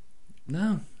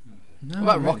there? No. What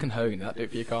about Rock and Hogan? Did that do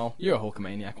it for you, Carl? You're a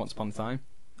Hulkamaniac once upon a time.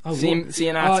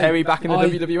 Seeing our Terry back in the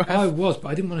WWF? I was, but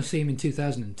I didn't want to see him in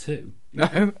 2002.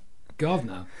 No? God,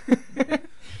 no.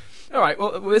 Alright,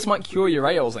 well, this might cure your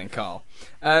ails then, Carl.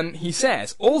 He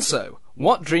says, also,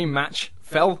 what dream match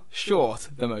fell short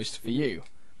the most for you?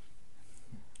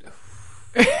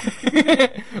 Look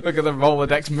at the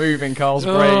Rolodex moving Carl's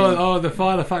brain. Oh, the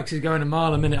Filofax is going a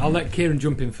mile a minute. I'll let Kieran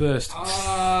jump in first.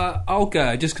 I'll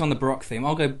go, just on the Brock theme.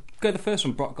 I'll go the first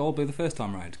one, Brock Goldberg, the first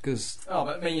time round.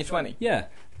 But Mania 20? Yeah.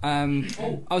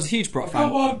 I was a huge Brock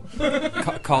fan.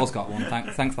 Carl's got one.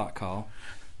 Thanks that, Carl.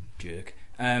 Jerk.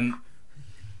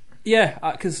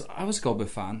 Because I was a Goldberg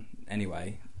fan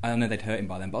anyway. I know they'd hurt him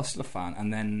by then, but I was still a fan.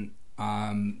 And then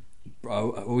I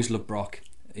always loved Brock,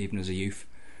 even as a youth.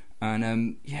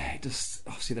 And just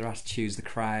obviously their attitudes, the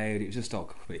crowd, it was just all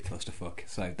complete clusterfuck.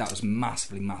 So that was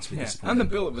massively disappointing. And the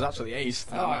build was actually ace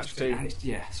that match too.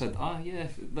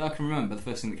 I can remember the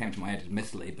first thing that came to my head,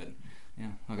 admittedly, but yeah,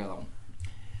 I got that one.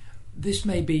 This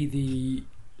may be the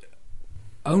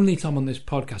only time on this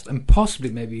podcast, and possibly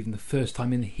maybe even the first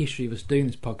time in the history of us doing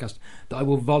this podcast, that I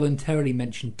will voluntarily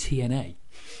mention TNA.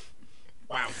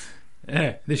 Wow.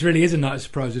 Yeah, this really is a night of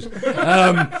surprises.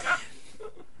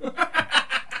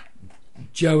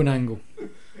 Joe and Angle.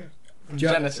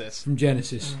 Genesis. From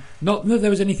Genesis. Not that there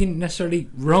was anything necessarily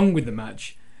wrong with the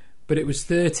match, but it was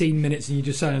 13 minutes and you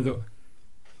just sat and thought,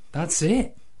 that's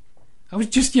it. I was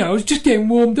just getting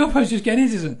warmed up. I was just getting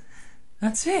into it.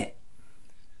 That's it.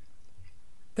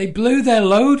 They blew their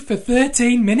load for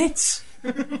 13 minutes.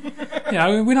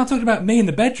 We're not talking about me in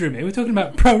the bedroom here. We're talking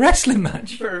about pro wrestling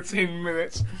match. 13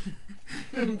 minutes.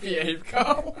 Behave,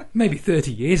 Carl. Maybe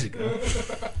 30 years ago.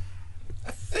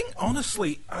 I think,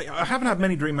 honestly, I haven't had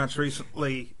many dream matches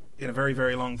recently in a very,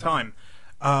 very long time.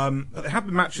 But there have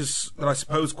been matches that I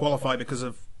suppose qualify because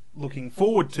of looking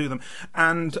forward to them.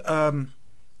 And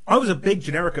I was a big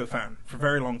Generico fan for a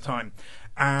very long time.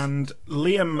 And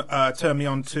Liam turned me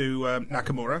on to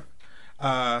Nakamura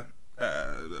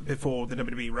before the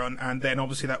WWE run. And then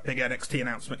obviously that big NXT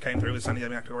announcement came through with Sandy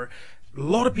Nakamura. A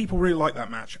lot of people really liked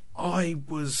that match. I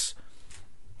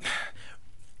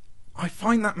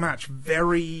find that match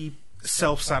very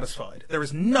self-satisfied. There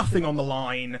is nothing on the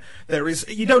line.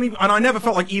 And I never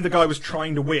felt like either guy was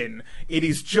trying to win. It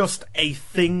is just a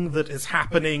thing that is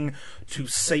happening to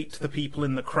sate the people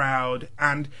in the crowd,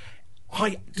 and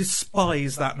I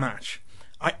despise that match.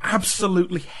 I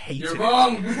absolutely hate it. You're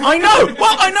wrong. I know.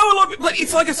 Well, I know a lot, but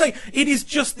it's like I say, it is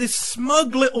just this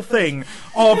smug little thing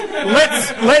of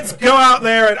let's go out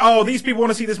there and these people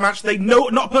want to see this match. They know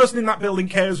not a person in that building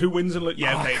cares who wins and okay.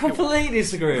 I completely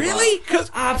disagree. Really? Because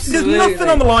absolutely, there's nothing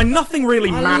on the line. Nothing really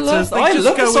matters. I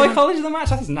love the psychology of the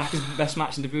match. I think Naka's the best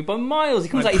match in WWE by miles. He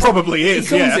comes out. Probably is.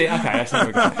 He comes in. Okay, that's not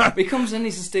good. But he comes in.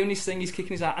 He's just doing his thing. He's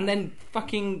kicking his ass, and then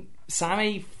fucking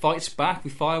Sammy fights back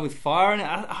with fire, and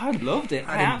I loved it.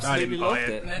 I absolutely loved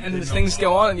it. And as things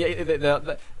go on,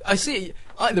 I see.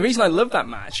 The reason I love that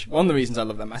match, one of the reasons I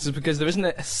love that match, is because there isn't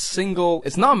a single.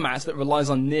 It's not a match that relies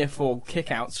on near fall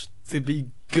kickouts to be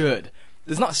good.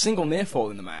 There's not a single near fall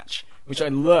in the match, which I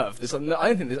love. I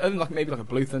don't think there's only maybe a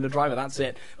Blue Thunder driver. That's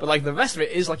it. But the rest of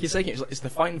it is like you're saying. It's the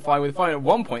fight and fire with fire. At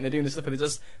one point, they're doing this stuff where they're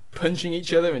just punching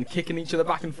each other and kicking each other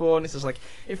back and forth. And it's just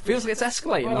it feels like it's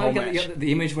escalating. Well, the whole you match. get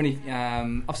the image when he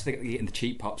obviously they're getting the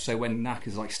cheap pops. So when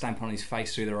Naka's stamping on his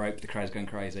face through the rope, the crowd's going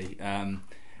crazy.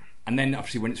 And then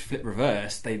obviously when it's flip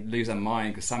reverse, they lose their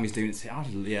mind because Sammy's doing it.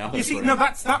 You see, no,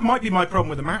 that might be my problem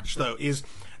with the match though. Is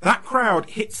that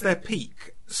crowd hits their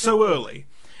peak so early,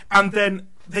 and then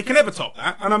they can never top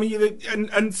that. And I mean,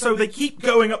 and so they keep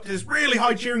going up to this really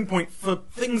high cheering point for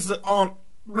things that aren't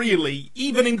really,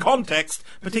 even in context,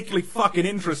 particularly fucking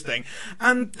interesting.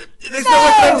 And there's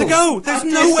nowhere for them to go. There's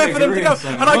nowhere for them to go.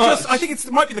 And I think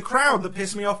it might be the crowd that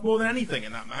pissed me off more than anything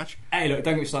in that match. Hey, look,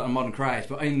 don't get me started on Modern Crash,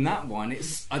 but in that one,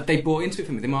 they bought into it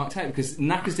for me. They marked out because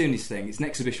Naka's doing his thing. It's an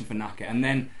exhibition for Naka, and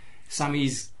then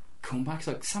Sammy's comeback.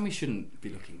 It's Sammy shouldn't be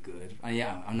looking good.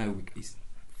 Yeah, I know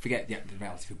forget the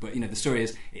reality, but the story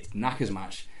is it's Naka's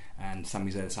match and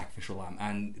Sammy's there, the sacrificial lamb,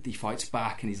 and he fights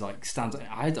back and he's stands.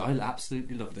 I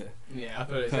absolutely loved it. Yeah, I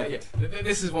thought it was,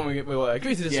 this is one we'll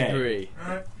agree to disagree.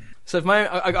 Yeah. Right. So if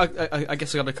I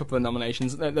guess I got a couple of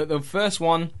nominations. The first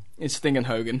one is Sting and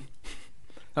Hogan.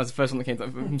 That was the first one that came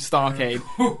from Starrcade.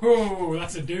 Oh,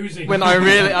 that's a doozy. When I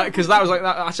really, because that was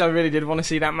actually I really did want to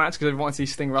see that match because I wanted to see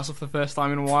Sting wrestle for the first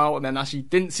time in a while, and then actually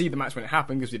didn't see the match when it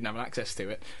happened because we didn't have access to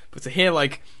it. But to hear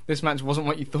this match wasn't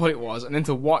what you thought it was, and then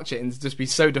to watch it and just be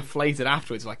so deflated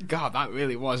afterwards, God, that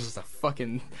really was just a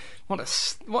fucking what a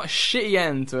shitty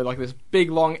end to this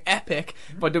big long epic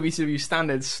by WCW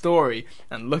standards story,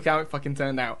 and look how it fucking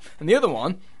turned out. And the other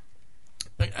one.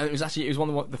 And it was one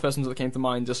of the first ones that came to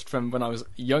mind just from when I was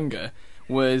younger,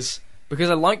 was because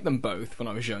I liked them both when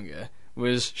I was younger,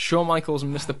 was Shawn Michaels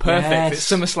and Mr. Perfect at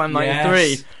SummerSlam 93.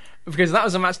 Yes. Because that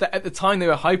was a match that at the time they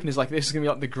were hyping as this is going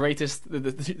to be the greatest,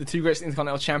 the two greatest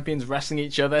Intercontinental Champions wrestling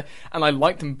each other, and I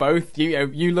liked them both.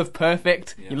 You loved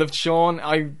Perfect, you loved Shawn.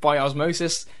 I, by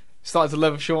osmosis, started to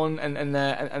love Shawn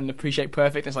and appreciate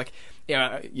Perfect. And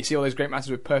it's you see all those great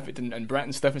matches with Perfect and Brett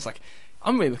and stuff, and it's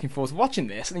I'm really looking forward to watching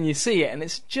this, and then you see it, and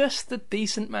it's just a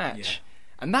decent match.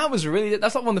 Yeah. And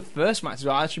that's one of the first matches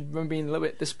I actually remember being a little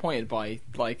bit disappointed by.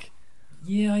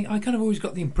 Yeah, I kind of always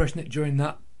got the impression that during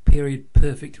that period,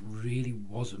 Perfect really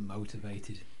wasn't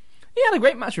motivated. He had a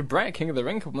great match with Brett, King of the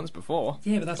Ring, a couple months before.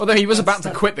 Yeah, but although he was about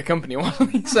to quit the company,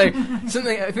 wasn't he? So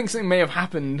I think something may have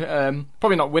happened.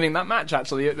 Probably not winning that match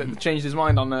actually. That changed his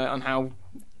mind on how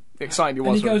excited he was.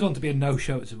 And he goes on to be a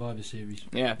no-show at Survivor Series.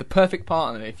 Yeah, the perfect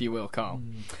partner, if you will, Carl.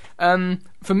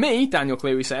 For me, Daniel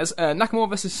Cleary says, Nakamura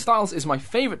vs Styles is my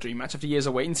favourite dream match after years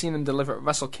of waiting. Seeing them deliver at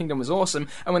Wrestle Kingdom was awesome,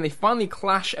 and when they finally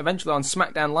clash eventually on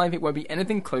SmackDown Live, it won't be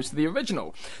anything close to the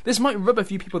original. This might rub a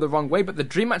few people the wrong way, but the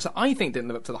dream match that I think didn't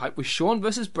live up to the hype was Shawn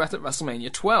vs Brett at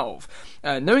WrestleMania 12.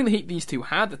 Knowing the heat these two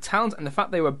had, the talent, and the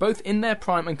fact they were both in their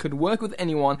prime and could work with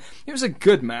anyone, it was a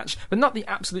good match, but not the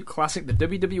absolute classic the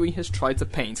WWE has tried to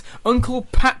paint. Uncle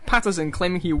Pat Patterson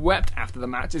claiming he wept after the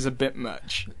match is a bit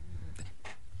much.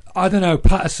 I don't know.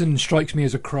 Patterson strikes me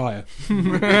as a crier.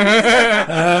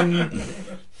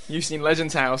 You've seen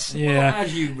Legends House. Yeah. Well,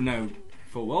 as you know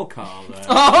full well, Carl.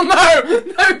 Oh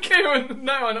no! No, Kieran!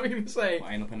 No, I know what you're going to say.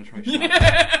 Anal penetration.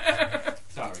 Yeah.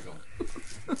 Sorry, go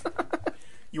on.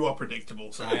 You are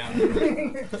predictable, so. I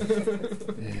am.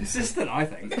 Consistent, I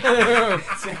think.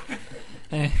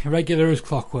 Regular as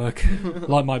clockwork.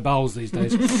 Like my bowels these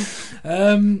days.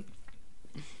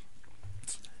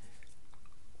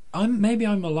 Maybe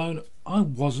I'm alone. I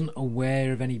wasn't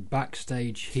aware of any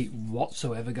backstage heat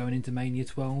whatsoever going into Mania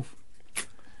 12.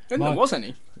 There was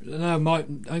any. No,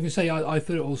 I can say I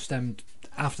thought it all stemmed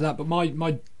after that, but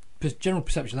my general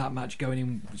perception of that match going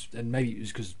in, and maybe it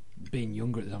was because being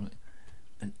younger at the time,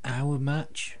 an hour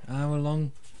match, hour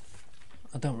long.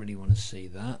 I don't really want to see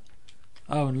that.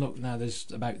 Oh, and look, now there's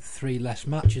about 3 less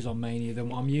matches on Mania than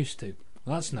what I'm used to.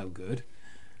 Well, that's no good.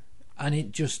 And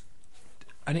it just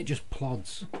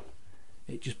plods.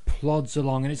 It just plods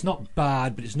along, and it's not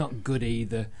bad, but it's not good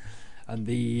either. And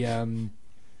the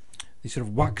sort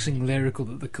of waxing lyrical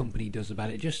that the company does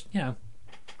about it just,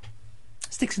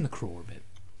 sticks in the craw a bit.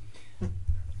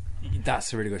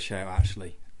 That's a really good show,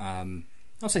 actually.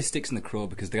 I'll say sticks in the craw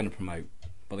because they're going to promote,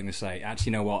 but they're going to say,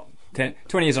 actually, you know what?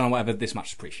 20 years on or whatever, this match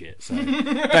is pretty shit. So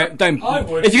don't. I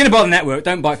would. If you're going to buy the network,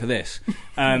 don't bite for this.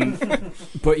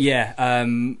 But yeah,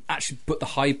 actually, but the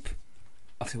hype.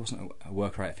 I think it wasn't a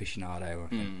work rate aficionado.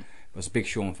 I was a big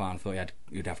Shawn fan. I thought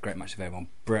he'd have a great match with everyone.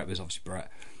 Brett was obviously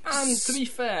Brett. And to be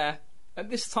fair,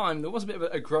 at this time there was a bit of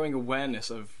a growing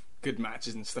awareness of good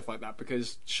matches and stuff like that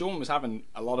because Shawn was having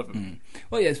a lot of them.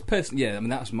 Well, yeah, I mean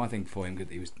that was my thing for him. Good,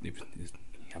 he'd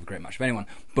have a great match with anyone.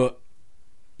 But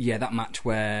yeah, that match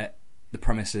where the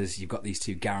premise is you've got these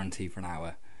two guaranteed for an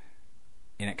hour.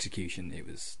 In execution, it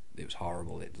was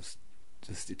horrible. It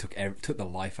just took the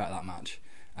life out of that match.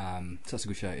 So that's a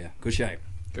good show, yeah. Good show.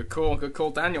 Good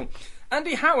call, Daniel.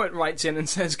 Andy Howard writes in and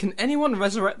says, can anyone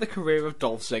resurrect the career of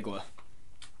Dolph Ziggler?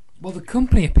 Well, the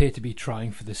company appear to be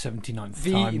trying for the 79th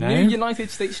The time now. new United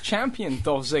States champion,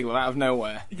 Dolph Ziggler, out of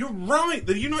nowhere. You're right.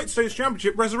 The United States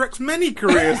Championship resurrects many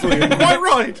careers. Liam. Quite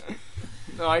right.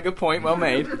 Alright, good point, well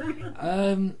made. What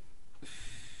do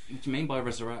you mean by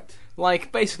resurrect?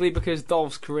 Like, basically because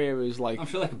Dolph's career is like... I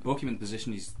feel like a book him in the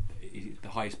position he's the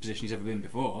highest position he's ever been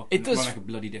before. It does... make a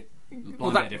bloody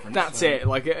difference. That's so. it.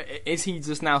 Like, is he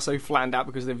just now so flattened out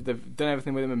because they've done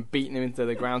everything with him and beaten him into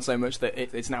the ground so much that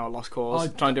it's now a lost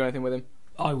cause? Try and do anything with him?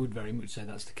 I would very much say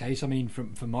that's the case. I mean,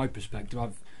 from my perspective,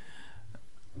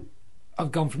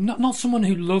 I've gone from not someone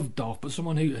who loved Dolph, but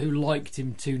someone who liked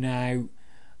him to now.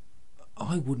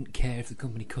 I wouldn't care if the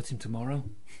company cut him tomorrow.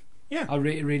 Yeah, I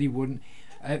really wouldn't.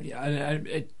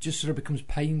 It just sort of becomes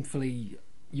painfully.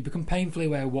 You become painfully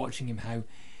aware watching him how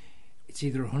it's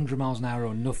either 100 miles an hour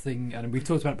or nothing, and we've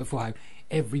talked about it before how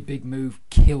every big move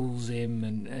kills him,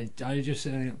 and I just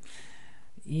I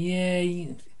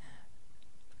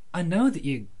know that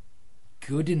you're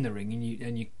good in the ring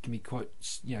and you can be quite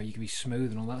you can be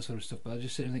smooth and all that sort of stuff, but I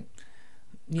just sit and think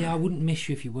I wouldn't miss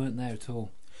you if you weren't there at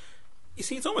all. You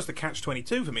see, it's almost a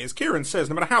catch-22 for me. As Kieran says,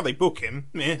 no matter how they book him,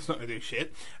 it's not going to do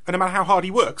shit. And no matter how hard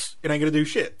he works, it ain't going to do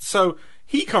shit. So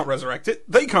he can't resurrect it.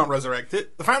 They can't resurrect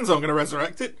it. The fans aren't going to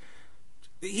resurrect it.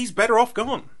 He's better off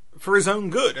gone for his own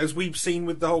good, as we've seen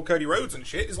with the whole Cody Rhodes and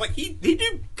shit. It's like he'd do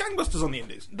gangbusters on the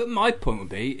Indies. But my point would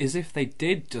be, is if they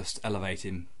did just elevate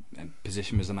him and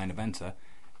position him as the main eventer,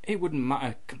 it wouldn't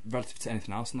matter relative to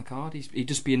anything else on the card. He'd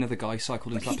just be another guy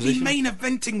cycled into that position. He'd be main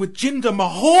eventing with Jinder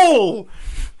Mahal.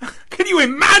 Can you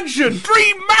imagine?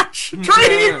 Dream match.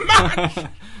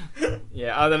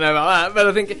 Yeah, I don't know about that, but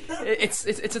I think it's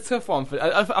a tough one.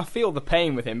 I feel the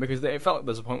pain with him because it felt like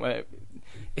there's a point where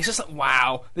it's just like,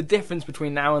 wow, the difference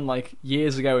between now and like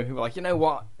years ago when people were like, you know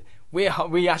what, we're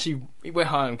home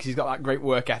because he's got that great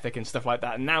work ethic and stuff like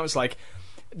that. And now it's like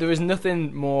there is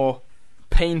nothing more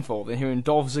painful than hearing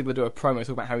Dolph Ziggler do a promo talk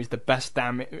about how he's the best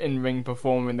damn in-ring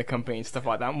performer in the company and stuff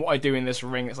like that, and what I do in this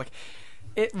ring. It's like,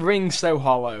 it rings so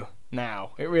hollow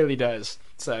now. It really does.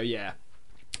 So yeah.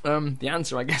 The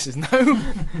answer, I guess, is no.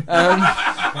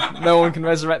 No one can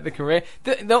resurrect the career.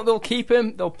 They'll keep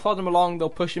him, they'll plod him along, they'll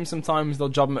push him sometimes, they'll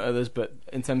job him at others, but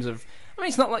in terms of... I mean,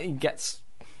 it's not like he gets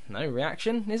no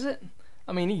reaction, is it?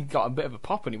 I mean, he got a bit of a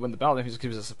pop when he won the belt. It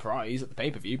was a surprise at the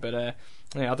pay-per-view, but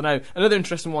yeah, I don't know. Another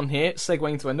interesting one here,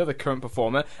 segueing to another current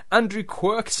performer. Andrew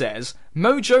Quirk says,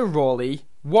 Mojo Rawley,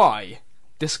 why?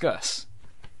 Discuss.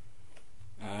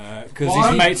 Because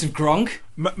he's mates of Gronk.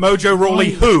 Mojo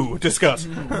Rawley, who? Discuss.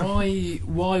 Why?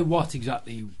 What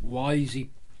exactly? Why is he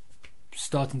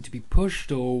starting to be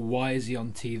pushed, or why is he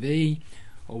on TV,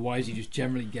 or why is he just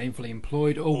generally gainfully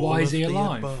employed, or All why is of he the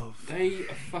alive? above. They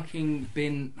have fucking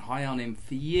been high on him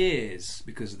for years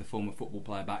because of the former football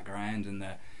player background and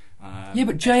the. Yeah,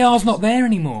 but JR's not there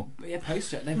anymore. But yeah,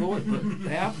 post-it. They've always, but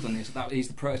they have done this. He's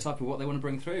the prototype of what they want to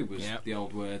bring through. Was the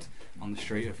old word on the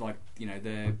street of like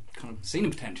they're kind of seeing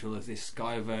the potential of this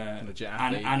guy of a legit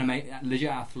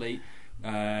athlete,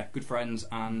 good friends,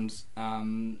 and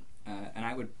an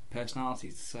outward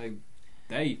personality. So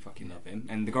they fucking love him,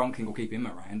 and the Gronk King will keep him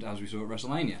around, as we saw at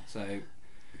WrestleMania. So.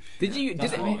 Did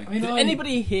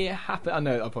anybody here happen? I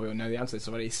know I probably will know the answer to this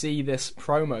already. See this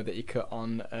promo that he cut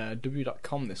on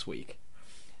W.com this week?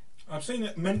 I've seen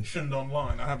it mentioned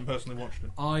online. I haven't personally watched it.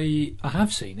 I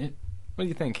have seen it. What do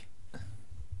you think?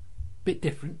 Bit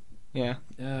different. Yeah.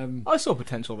 I saw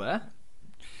potential there.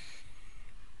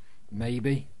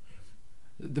 Maybe.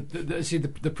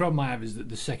 The problem I have is that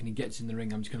the second he gets in the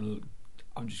ring, I'm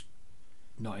just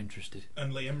not interested.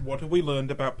 And Liam, what have we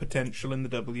learned about potential in the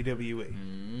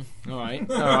WWE? All right.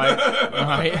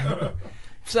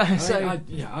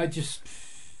 I just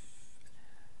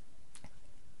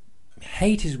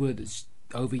hate his word that's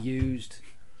overused,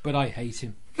 but I hate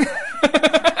him.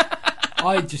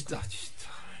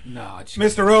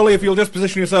 Mr. Rowley, if you'll just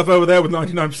position yourself over there with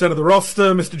 99% of the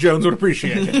roster, Mr. Jones would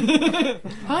appreciate it.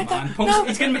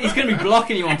 He's going to be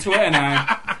blocking you on Twitter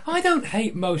now. I don't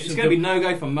hate most It's of going to be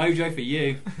no-go for Mojo for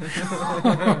you.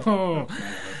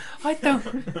 I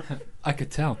don't. I could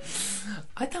tell.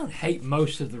 I don't hate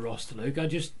most of the roster, Luke.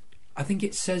 I think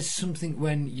it says something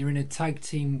when you're in a tag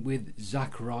team with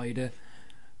Zack Ryder,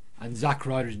 and Zack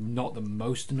Ryder is not the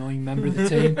most annoying member of the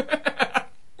team.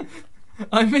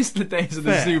 I miss the days of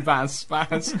the Zubaz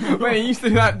Spaz when he used to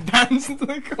do that dance into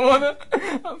the corner.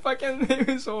 It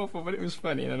was awful, but it was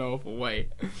funny in an awful way.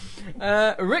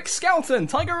 Rick Skelton,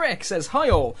 Tiger Rick, says, Hi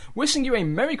all, wishing you a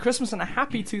Merry Christmas and a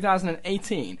happy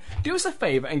 2018. Do us a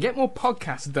favour and get more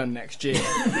podcasts done next year.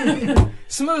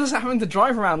 Some of us are having to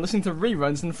drive around listening to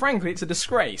reruns, and frankly, it's a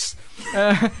disgrace.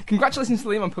 Congratulations to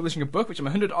Liam on publishing a book, which I'm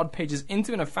 100 odd pages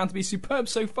into and have found to be superb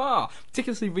so far.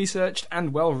 Meticulously researched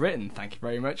and well written. Thank you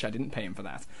very much. I didn't pay him for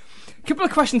that. Couple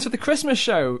of questions for the Christmas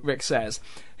show, Rick says.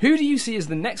 Who do you see as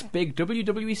the next big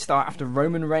WWE star after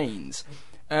Roman Reigns?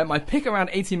 My pick around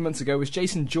 18 months ago was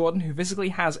Jason Jordan, who physically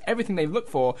has everything they look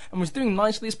for and was doing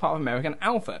nicely as part of American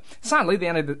Alpha. Sadly, they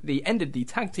ended the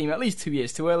tag team at least 2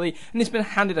 years too early, and he's been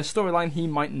handed a storyline he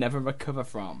might never recover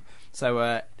from.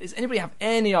 So, does anybody have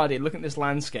any idea, looking at this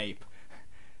landscape,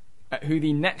 who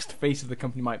the next face of the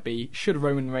company might be, should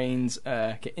Roman Reigns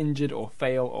get injured or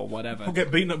fail or whatever? Or get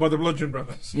beaten up by the Bludgeon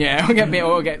Brothers. Yeah,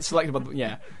 or get selected by the...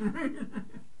 Yeah.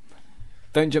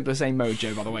 Don't jump to the same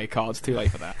Mojo, by the way, Carl. It's too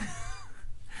late for that.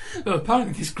 Well,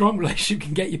 apparently this Gronk relationship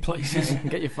can get you places. Can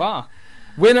get you far.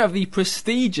 Winner of the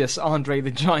prestigious Andre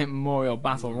the Giant Memorial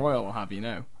Battle Royal, I'll have you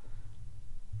know.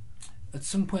 At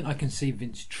some point I can see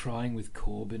Vince trying with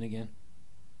Corbin again.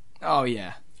 Oh,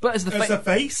 yeah. But as the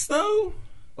face, though?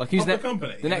 Like who's the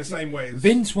company the next in the same way as...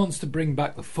 Vince wants to bring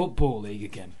back the Football League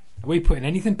again. Are we putting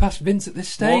anything past Vince at this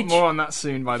stage? More on that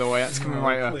soon, by the way. That's coming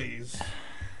right up. Please.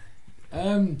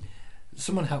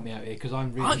 Someone help me out here because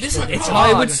I'm really. It's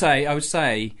hard. I would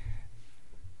say,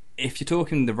 if you're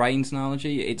talking the Reigns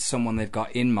analogy, it's someone they've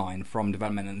got in mind from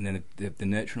development and then the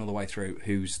nurturing all the way through,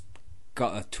 who's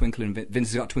got a twinkle in Vince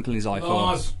has got a twinkle in his eye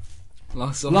for.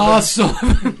 Lars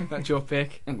Sullivan. That's your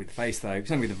pick. And with the face though,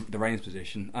 it's only with the Reigns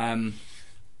position.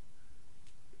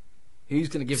 Who's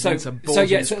going to give Vince a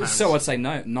ball? So I'd say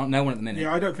no one at the minute.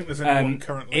 Yeah, I don't think there's anyone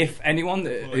currently. If anyone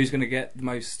who's going to get the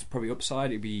most probably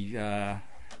upside, it'd be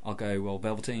I'll go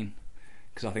Velveteen,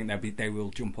 because I think they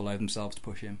will jump all over themselves to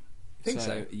push him. Think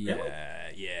so?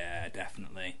 Yeah,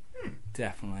 definitely.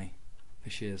 Definitely.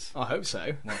 For shiz. I hope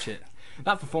so. Watch it.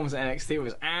 That performance at NXT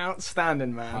was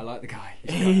outstanding, man. I like the guy.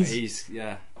 He's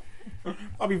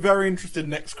I'll be very interested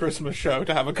next Christmas show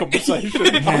to have a conversation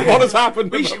on what has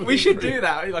happened. We should do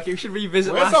that. Like, we should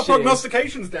revisit Where's last our year.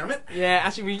 prognostications, damn it? Yeah,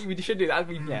 actually, we should do that.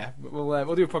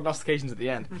 We'll do prognostications at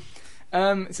the end.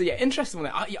 So yeah, interesting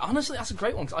one. Honestly, that's a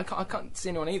great one, because I can't see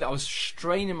anyone either. I was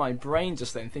straining my brain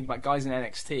just then thinking about guys in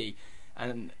NXT,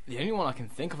 And the only one I can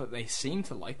think of that they seem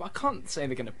to like, but I can't say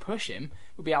they're going to push him,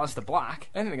 would be Aleister Black.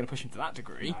 I don't think they're going to push him to that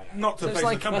degree. Not to So it's face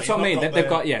like- the company. That's what I Not mean. got They've their-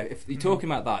 got If you're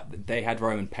talking about that, they had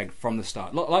Roman pegged from the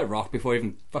start, like Rock before he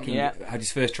even fucking Yeah. had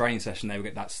his first training session. They were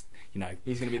that's He's going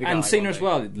to be the guy. and Cena one as day.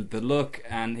 well. The look,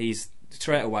 and he's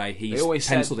straight away he's always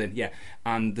penciled in. Yeah,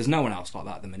 and there's no one else like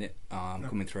that at the minute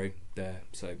coming through there.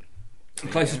 So the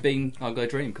closest being I'll Go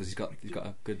Dream because he's got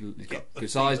a good the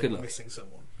size, good feeling look. Missing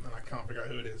someone, and I can't figure out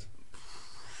who it is.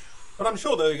 But I'm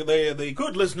sure the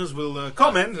good listeners will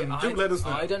comment and do let us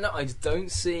know. I don't know. I just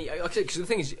don't see. Because the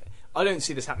thing is, I don't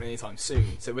see this happening anytime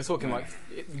soon. So we're talking like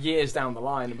years down the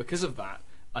line, and because of that,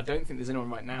 I don't think there's anyone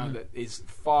right now that is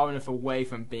far enough away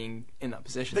from being in that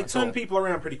position. They that's turn all. people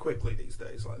around pretty quickly these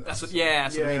days. Like that. That's what,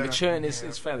 that's what I mean. The churn is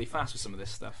yeah. fairly fast with some of this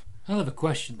stuff. I'll have a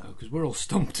question though, because we're all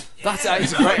stumped. That's I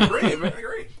great.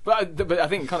 agree. But I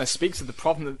think it kind of speaks to the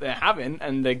problem that they're having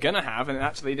and they're going to have, and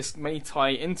actually this may tie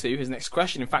into his next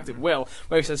question. In fact, it will,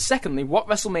 where he says, secondly, what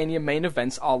WrestleMania main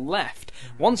events are left?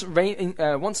 Once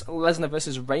Lesnar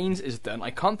versus Reigns is done, I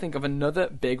can't think of another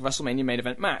big WrestleMania main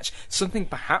event match. Something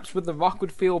perhaps with The Rock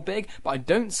would feel big, but I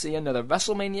don't see another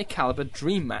WrestleMania caliber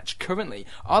dream match currently.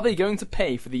 Are they going to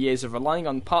pay for the years of relying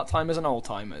on part-timers and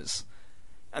old-timers?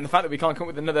 And the fact that we can't come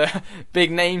up with another big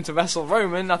name to wrestle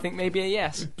Roman, I think maybe a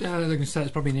yes. I was going to say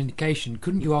it's probably an indication.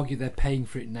 Couldn't you argue they're paying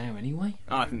for it now anyway?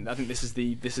 I think this is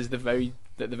the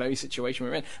very situation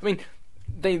we're in. I mean,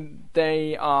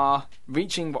 they are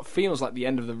reaching what feels like the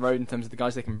end of the road in terms of the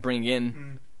guys they can bring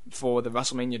in for the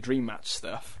WrestleMania Dream Match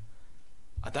stuff.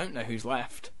 I don't know who's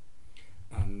left.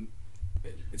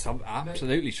 It's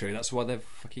absolutely true. That's why they're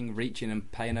fucking reaching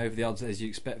and paying over the odds as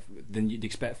you'd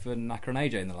expect for Naka and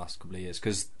AJ in the last couple of years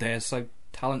because they're so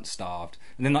talent starved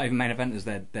and they're not even main eventers.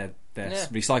 They're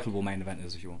recyclable main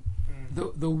eventers if you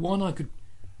want. The one I could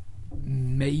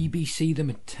maybe see them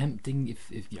attempting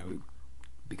if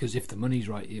because if the money's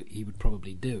right, he would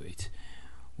probably do it.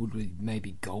 Would we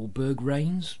maybe Goldberg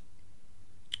Reigns?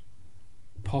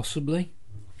 Possibly.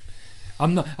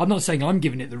 I'm not saying I'm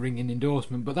giving it the ringing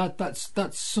endorsement, but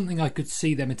that's something I could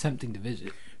see them attempting to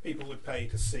visit. People would pay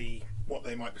to see what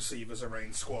they might perceive as a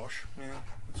Reigns squash.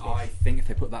 Yeah. I think if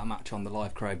they put that match on, the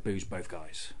live crowd boos both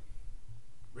guys.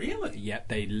 Really? Yep,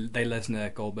 they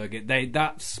Lesnar Goldberg.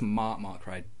 That smart Mark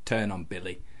crowd turn on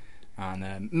Billy,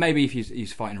 and maybe if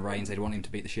he's fighting Reigns, they'd want him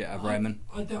to beat the shit out of Roman.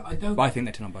 I don't. But I think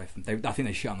they turn on both of them. I think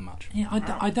they shit on the match. Yeah,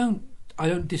 I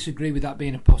don't disagree with that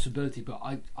being a possibility, but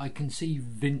I can see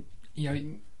Vince.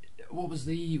 What was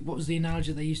the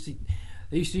analogy they used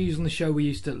to use on the show we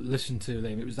used to listen to,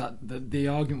 Liam? It was that the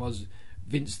argument was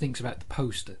Vince thinks about the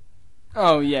poster.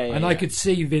 Oh yeah, and I could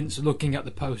see Vince looking at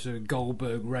the poster of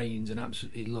Goldberg Reigns and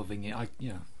absolutely loving it.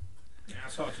 Yeah,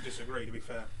 it's hard to disagree. To be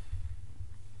fair,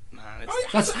 man,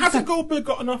 hasn't Goldberg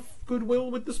got enough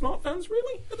goodwill with the smart fans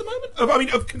really at the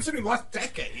moment? Considering the last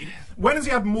decade, when has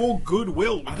he had more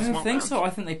goodwill with the I smart don't think fans? so. I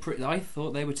think I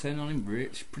thought they were turning on him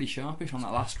pretty sharpish on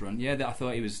that last run. Yeah, I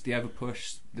thought he was the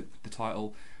overpush, the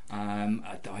title.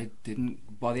 I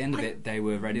didn't. By the end of it, they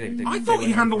were ready. I thought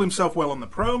he handled himself well on the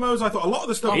promos. I thought a lot of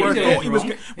the stuff He where did. I thought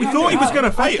he was going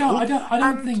to fail. I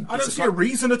don't think. I don't see a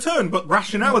reason to turn, but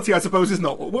rationality, I suppose, is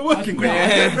not what we're working with.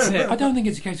 that's it. I don't think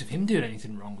it's a case of him doing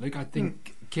anything wrong, Luke. I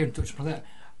think Kieran touched upon that.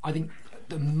 I think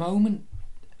the moment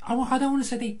I don't want to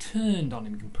say they turned on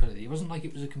him completely. It wasn't like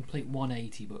it was a complete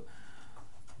 180, but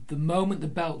the moment the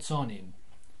belt's on him,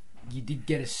 you did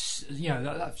get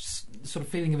that sort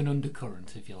of feeling of an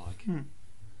undercurrent, if you like.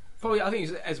 Probably, I think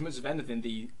it's, as much as anything,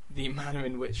 the manner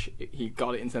in which he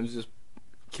got it in terms of just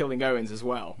killing Owens as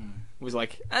well was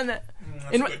like. And That's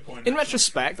a good point, in actually.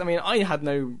 retrospect, I mean, I had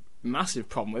no massive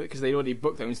problem with it because they'd already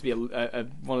booked Owens to be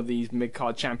one of these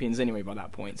mid-card champions anyway by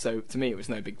that point. So to me, it was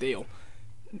no big deal.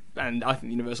 And I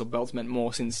think the Universal Belt's meant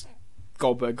more since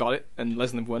Goldberg got it and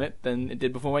Lesnar won it than it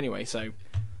did before anyway. So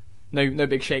no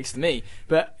big shakes to me.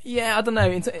 But yeah, I don't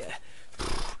know.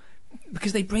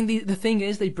 Because they bring the thing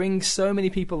is they bring so many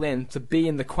people in to be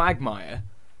in the quagmire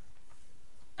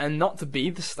and not to be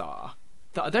the star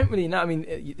that I don't really know. I mean,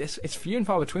 it's few and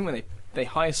far between when they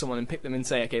hire someone and pick them and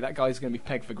say, okay, that guy's going to be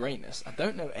pegged for greatness. I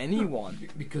don't know anyone.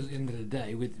 Because at the end of the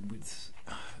day, with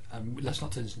let's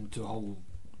not turn this into a whole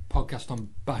podcast on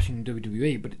bashing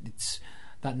WWE, but it's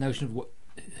that notion of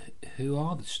who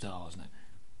are the stars now?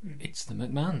 It's the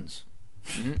McMahons.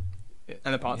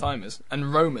 And the part-timers.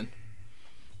 And Roman.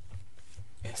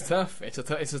 It's tough. It's a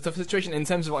tough situation in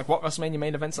terms of like what WrestleMania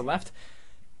main events are left.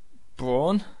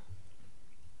 Braun's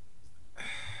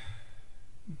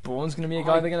going to be a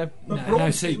guy they're going to...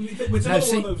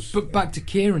 But back to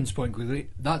Kieran's point quickly,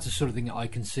 that's the sort of thing that I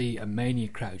can see a Mania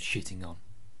crowd shitting on.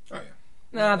 Oh, yeah.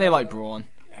 Nah, they like Braun.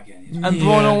 again. And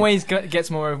Braun always gets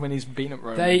more over when he's beaten up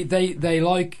Roman. They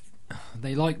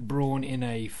like Braun in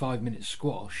a 5-minute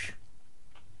squash.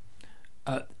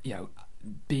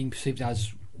 Being perceived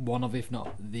as one of, if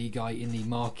not the guy in the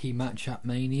marquee match at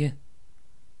Mania,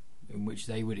 in which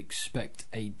they would expect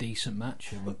a decent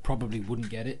match and probably wouldn't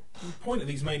get it. The point of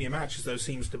these Mania matches, though,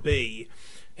 seems to be,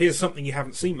 here's something you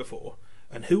haven't seen before.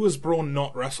 And who has Braun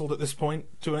not wrestled at this point?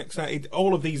 To an extent,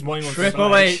 all of these main ones.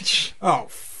 Triple H. Oh,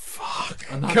 fuck.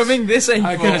 Coming this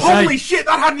April. Holy shit,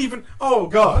 that hadn't even... Oh,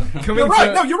 God. You're right,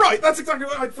 to- no, you're right. That's exactly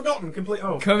what I'd forgotten.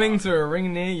 Coming to a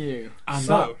ring near you. And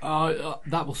So-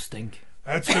 that will stink.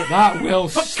 That's good. That will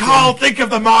But stink. Carl, think of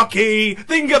the marquee.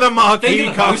 Think of the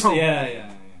marquee, Carl.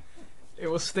 Yeah. It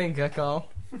will stink, Carl.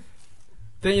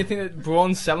 Don't you think that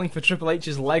Braun selling for Triple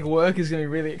H's leg work is going to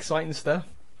be really exciting stuff?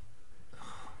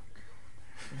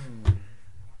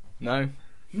 No.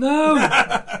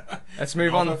 Let's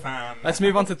move Not a on. fan. Let's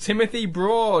move on to Timothy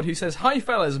Broad, who says, "Hi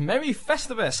fellas, Merry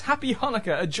Festivus, Happy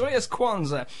Hanukkah, a joyous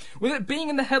Kwanzaa. With it being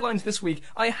in the headlines this week,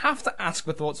 I have to ask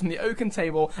for thoughts from the Oaken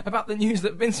table about the news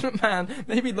that Vince McMahon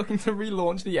may be looking to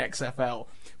relaunch the XFL.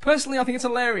 Personally, I think it's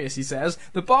hilarious," he says.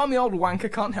 "The balmy old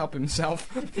wanker can't help himself.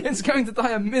 It's going to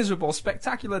die a miserable,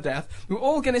 spectacular death. We're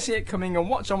all going to see it coming and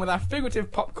watch on with our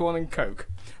figurative popcorn and coke.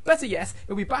 Better yet,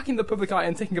 he'll be back in the public eye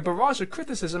and taking a barrage of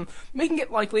criticism, making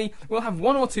it likely we'll have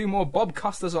one or two more Bob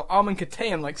Costas or Armin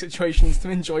Katayan-like situations to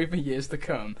enjoy for years to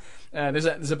come."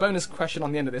 There's a bonus question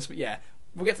on the end of this, but yeah,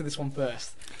 we'll get to this one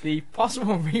first. The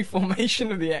possible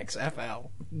reformation of the XFL.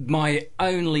 My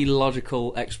only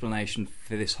logical explanation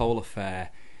for this whole affair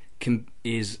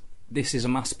is this is a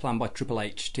master plan by Triple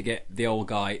H to get the old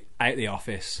guy out of the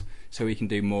office so he can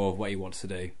do more of what he wants to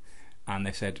do. And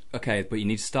they said, okay, but you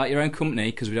need to start your own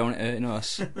company because we don't want it hurting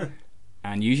us,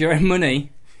 and use your own money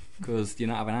because you're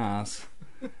not having ours.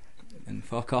 And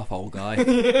fuck off, old guy.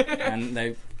 And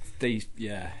they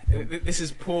yeah. This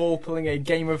is Paul pulling a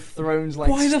Game of Thrones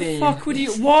like Why the scheme. fuck would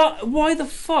you? What? Why the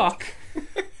fuck?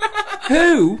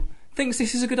 Who thinks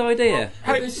this is a good idea?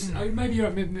 Maybe you're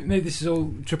right. Maybe this is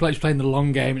all Triple H playing the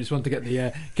long game and just want to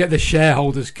get the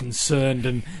shareholders concerned,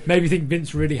 and maybe think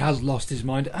Vince really has lost his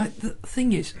mind. The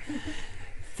thing is,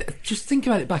 just think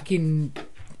about it. Back in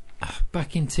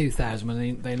 2000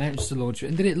 when they announced the launch,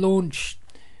 and did it launch?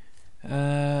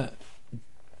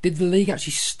 Did the league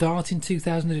actually start in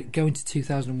 2000? Did it go into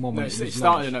 2001? No, it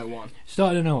started in 01.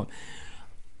 Started in 01.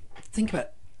 Think about,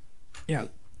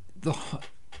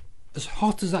 as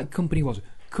hot as that company was,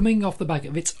 coming off the back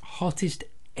of its hottest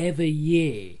ever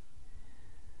year,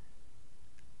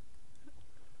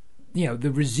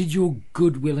 the residual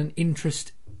goodwill and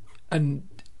interest, and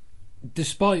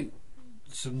despite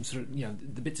some sort of,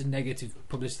 the bits of negative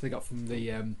publicity they got from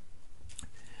the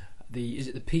is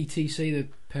it the PTC, the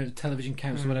Parent Television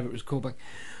Council, whatever it was called back,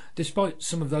 despite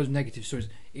some of those negative stories,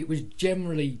 it was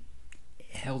generally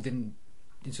held in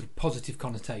sort of positive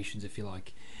connotations, if you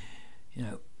like.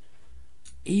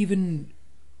 Even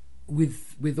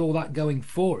with all that going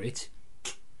for it,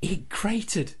 it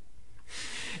cratered,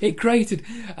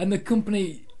 and the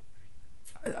company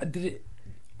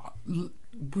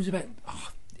was about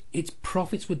its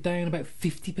profits were down about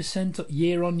 50%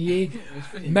 year on year,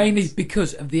 mainly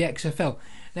because of the XFL.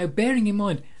 Now, bearing in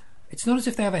mind, it's not as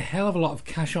if they have a hell of a lot of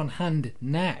cash on hand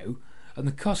now, and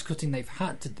the cost cutting they've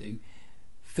had to do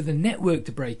for the network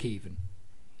to break even.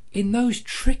 In those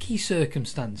tricky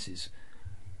circumstances,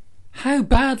 how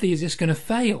badly is this going to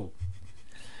fail?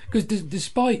 Because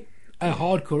despite a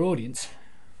hardcore audience,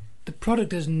 the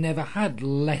product has never had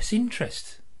less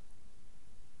interest.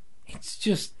 It's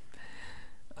just...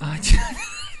 I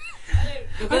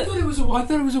thought it was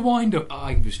a wind-up.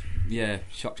 I was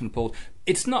shocked and appalled.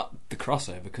 It's not the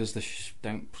crossover because there's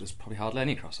probably hardly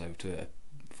any crossover to a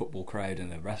football crowd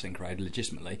and a wrestling crowd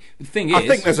legitimately. The thing is, I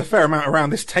think there's a fair amount around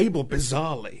this table,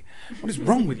 bizarrely. What is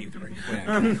wrong with you three?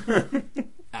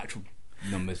 Actual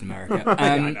numbers in America.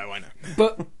 I know.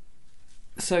 But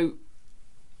so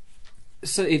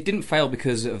it didn't fail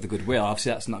because of the goodwill.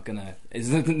 Obviously, that's not going to.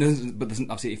 But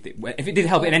obviously, if it did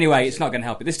help it in any way, it's not going to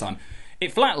help it this time.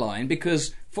 It flatlined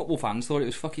because football fans thought it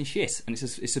was fucking shit, and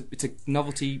it's a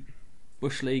novelty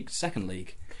Bush League second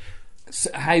league. So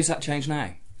how's that changed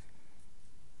now?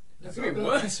 It's going to be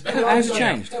worse. How's it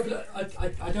changed?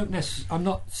 I don't necessarily. I'm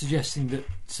not suggesting that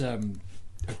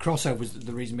a crossover was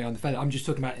the reason behind the failure. I'm just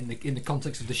talking about in the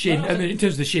context of the sheer, in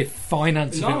terms of the sheer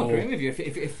finance of it No, all. I'm agreeing with you.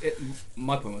 If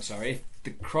my point was, if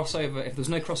there was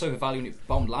no crossover value and it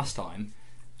bombed last time,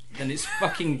 then it's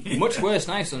fucking much worse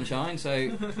now, Sunshine. So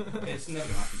it's never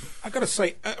gonna happen. I gotta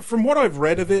say, from what I've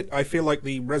read of it, I feel like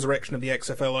the resurrection of the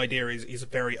XFL idea is a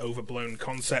very overblown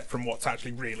concept from what's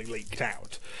actually really leaked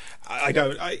out.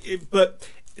 But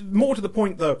more to the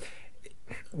point though,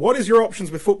 what is your options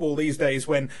with football these days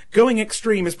when going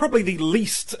extreme is probably the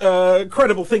least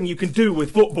credible thing you can do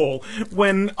with football?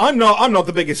 When I'm not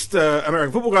the biggest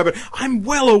American football guy, but I'm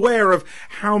well aware of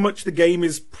how much the game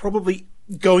is probably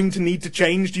going to need to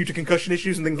change due to concussion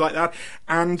issues and things like that,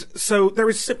 and so there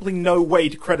is simply no way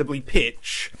to credibly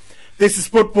pitch. This is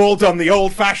football done the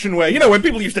old-fashioned way. You know, when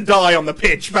people used to die on the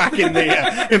pitch back in the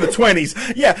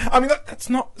 20s. Yeah, I mean, that's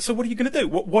not... So what are you going to do?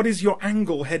 What is your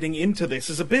angle heading into this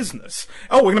as a business?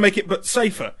 Oh, we're going to make it but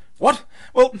safer. What?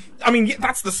 Well, I mean, yeah,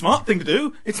 that's the smart thing to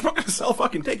do. It's not going to sell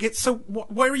fucking tickets, so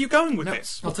where are you going with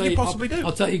this? What can you possibly do?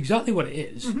 I'll tell you exactly what it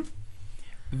is. Mm-hmm.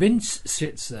 Vince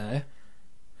sits there,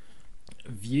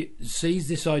 sees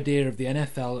this idea of the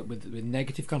NFL with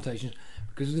negative connotations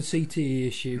because of the CTE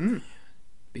issue,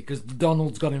 because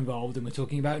Donald's got involved and we're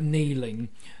talking about kneeling.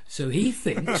 So he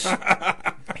thinks,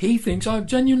 I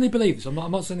genuinely believe this, I'm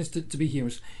not saying this to be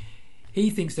humorous, he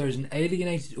thinks there is an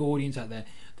alienated audience out there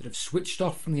that have switched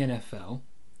off from the NFL,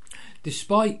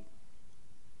 despite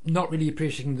not really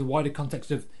appreciating the wider context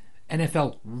of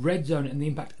NFL Red Zone and the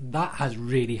impact that has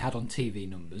really had on TV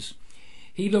numbers.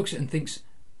 He looks at it and thinks,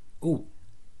 oh,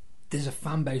 there's a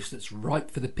fan base that's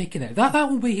ripe for the picking there. That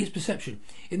will be his perception.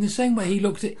 In the same way he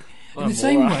looked at...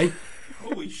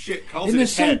 Holy shit, Carl's in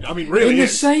his head. I mean, really in the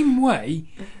same way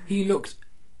he looked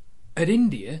at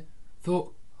India,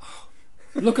 thought, oh,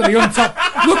 look at the untapped...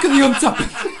 look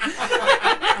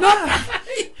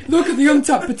at the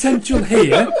untapped potential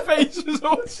here. Face was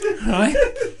awesome. Right?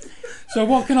 So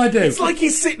what can I do? It's like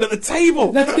he's sitting at the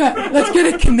table. Let's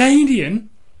get a Canadian.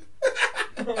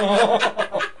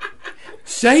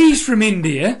 Say he's from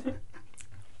India,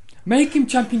 make him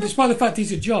champion despite the fact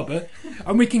he's a jobber,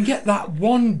 and we can get that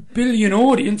 1 billion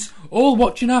audience all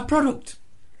watching our product.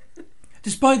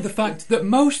 Despite the fact that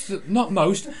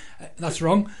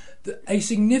that a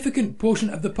significant portion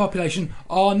of the population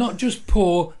are not just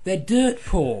poor, they're dirt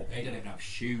poor. They don't even have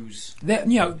shoes.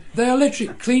 They are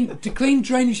literally to clean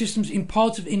drainage systems in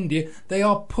parts of India, they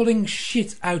are pulling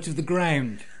shit out of the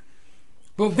ground.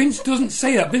 But Vince doesn't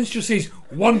say that. Vince just says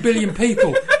 1 billion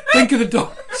people. Think of the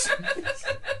dots.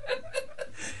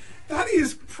 That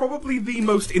is probably the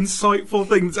most insightful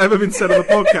thing that's ever been said on the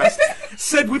podcast.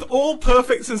 Said with all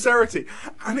perfect sincerity.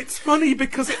 And it's funny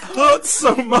because it hurts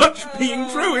so much being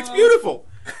true. It's beautiful.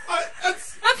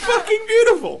 That's fucking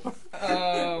beautiful.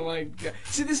 Oh my god.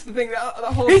 See, this is the thing.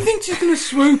 That whole... He thinks he's going to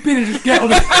swoop in and just get on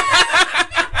the...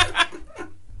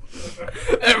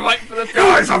 right for the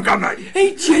guys, I've got that.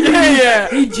 He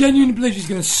genuinely believes he's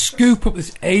going to scoop up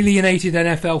this alienated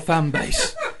NFL fan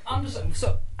base.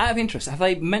 So, out of interest, have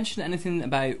they mentioned anything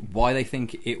about why they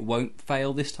think it won't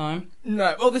fail this time?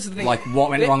 No. Well, this is the thing. Like what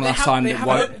went wrong last time that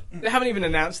won't... They haven't even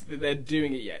announced that they're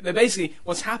doing it yet. They're basically,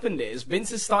 what's happened is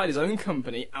Vince has started his own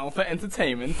company, Alpha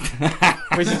Entertainment,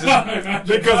 which is just...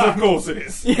 Because of course it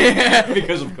is. Yeah.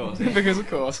 Because of course. Because of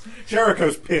course.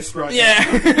 Jericho's pissed right now.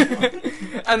 Yeah.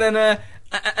 And then...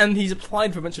 and he's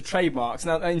applied for a bunch of trademarks.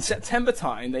 Now, in September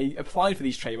time, they applied for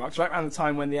these trademarks right around the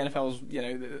time when the NFL's,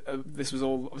 this was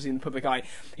all obviously in the public eye.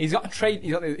 He's got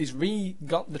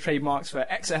the trademarks for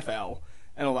XFL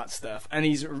and all that stuff, and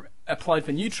he's applied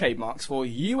for new trademarks for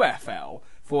UFL,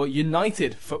 for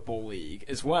United Football League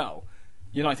as well.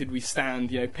 United We Stand,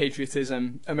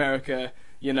 patriotism, America.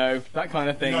 That kind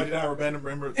of thing. United Arab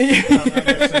Emirates. It's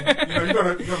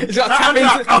got to tap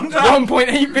into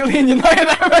 1.8 billion United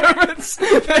Arab Emirates.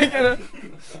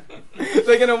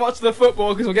 They're gonna watch the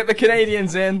football because we'll get the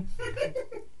Canadians in.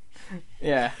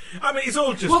 Yeah. I mean, it's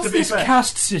all just. What's to be this fair.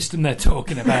 caste system they're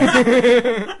talking about?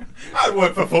 I'd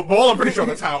work for football. I'm pretty sure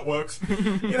that's how it works.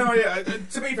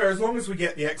 To be fair, as long as we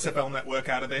get the XFL network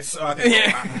out of this, I think.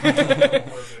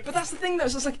 But that's the thing, though.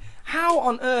 It's just like, how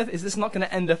on earth is this not going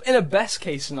to end up in a best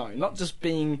case scenario? Not just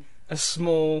being a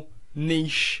small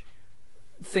niche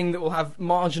thing that will have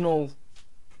marginal,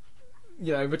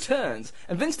 returns.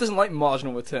 And Vince doesn't like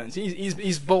marginal returns.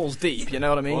 He's balls deep. You know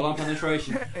what I mean? All on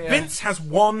penetration. Yeah. Vince has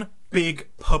one big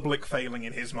public failing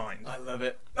in his mind. I love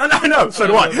it. I know, so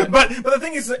do I. But the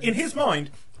thing is that in his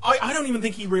mind, I don't even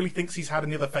think he really thinks he's had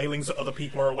any other failings that other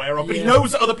people are aware of, but he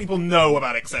knows that other people know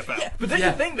about XFL. Yeah, but that's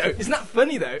the thing, though. Isn't that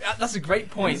funny, though? That's a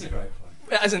great point. That's a great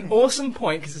point. As an awesome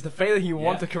point, because it's the failure you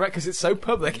want to correct because it's so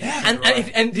public. Yeah,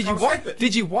 and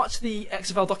did you watch the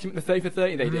XFL document, the 30 for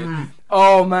 30 they did?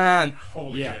 Oh man!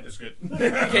 Holy shit, it's good.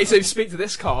 Okay, so speak to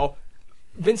this, Carl.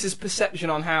 Vince's perception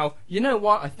on how,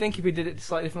 I think if we did it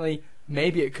slightly differently,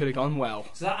 maybe it could have gone well.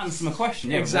 So that answers my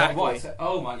question. Yeah, Exactly.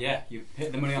 Oh my, yeah, you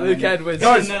hit the money on Luke the Edwards.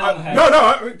 Guys, Nail on the head.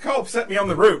 no, Carl set me on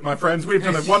the route, my friends. We've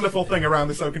done a wonderful thing around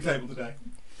this oaken table today.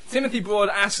 Timothy Broad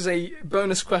asks a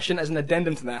bonus question as an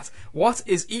addendum to that. What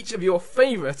is each of your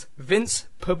favourite Vince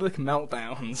public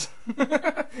meltdowns?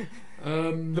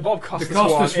 The Bob Costas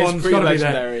one one's is pretty gotta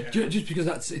legendary. be there. Just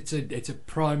because it's a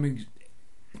prime,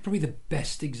 probably the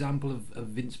best example of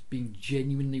Vince being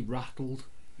genuinely rattled,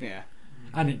 Yeah.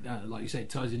 and it, like you say, it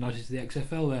ties in nicely to the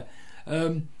XFL there.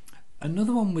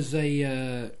 Another one was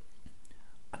I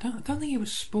don't think it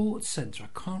was Sports Centre. I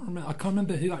can't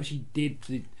remember who actually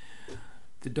did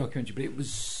the documentary, but it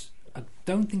was. I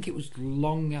don't think it was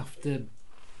long after.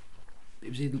 It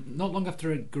was either not long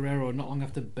after Guerrero or not long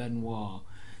after Benoit,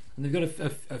 and they've got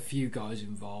a few guys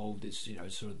involved. It's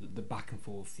sort of the back and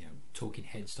forth, talking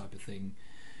heads type of thing.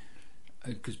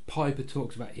 Because Piper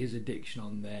talks about his addiction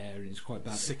on there, and it's quite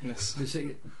bad. Sickness.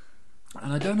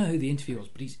 And I don't know who the interview was,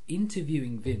 but he's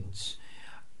interviewing Vince,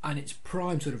 and it's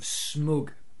prime sort of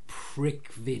smug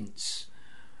prick Vince.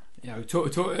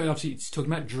 Obviously he's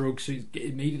talking about drugs, so he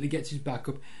immediately gets his back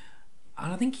up.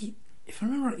 And I think if I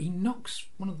remember right, he knocks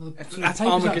one of the That's papers out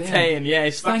of the Armageddon, hand. yeah.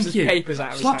 He slaps his papers out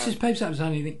of his Slaps hand. his papers out of his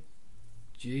hand, and you think,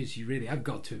 jeez, you really have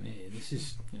got to him here. This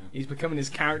is... He's becoming his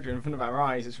character in front of our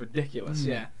eyes. It's ridiculous,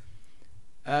 yeah.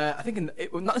 I think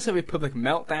it was not necessarily a public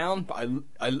meltdown, but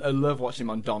I love watching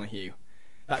him on Donahue.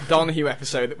 That Donahue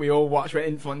episode that we all watched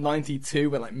in from '92,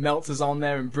 when like Meltzer's on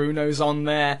there and Bruno's on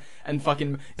there, and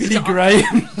fucking Billy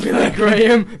Graham. Billy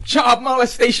Graham, child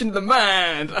molestation of the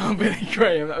man. Oh, Billy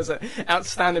Graham, that was an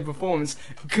outstanding performance,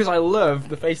 because I love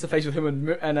the face-to-face with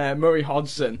him and Murray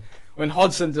Hodgson. When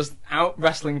Hodgson just out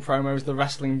wrestling promos the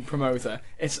wrestling promoter,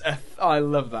 I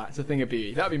love that. It's a thing of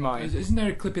beauty. That'd be mine. Isn't there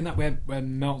a clip in that where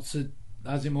Meltzer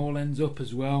as him all ends up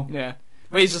as well? Yeah.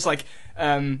 Where he's just like,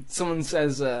 someone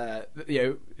says,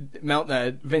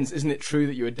 Vince, isn't it true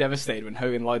that you were devastated when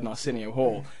Hogan lied in Arsenio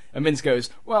Hall? And Vince goes,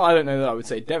 well, I don't know that I would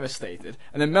say devastated.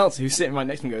 And then Meltzer, who's sitting right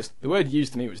next to him, goes, the word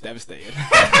used to me was devastated.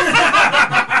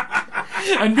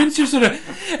 And Vince just sort of,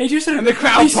 and the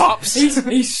crowd pops.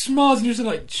 He smiles and just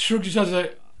sort of like shrugs his shoulders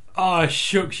like, oh,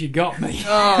 shucks, you got me.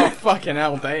 Oh, fucking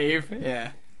hell, Dave.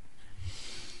 Yeah.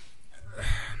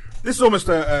 This is almost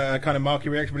a kind of marquee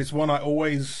reaction, but it's one I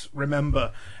always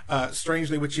remember,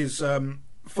 strangely, which is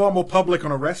far more public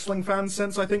on a wrestling fan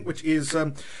sense, I think, which is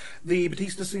the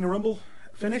Batista Cena Rumble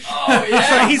finish. Oh, yeah.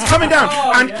 So he's coming down,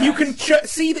 and you can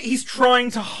see that he's trying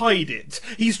to hide it.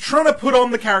 He's trying to put on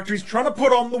the character, he's trying to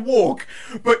put on the walk,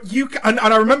 but and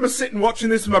I remember sitting watching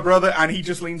this with my brother, and he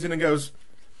just leans in and goes,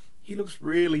 he looks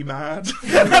really mad.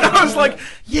 And I was like,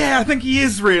 yeah, I think he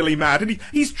is really mad. And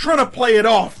he's trying to play it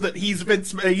off that he's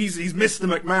Mr.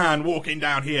 McMahon walking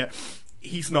down here.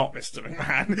 He's not Mr.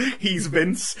 McMahon. He's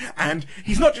Vince, and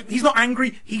he's not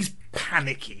angry, he's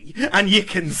panicky, and you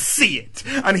can see it.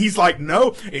 And he's like,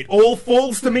 no, it all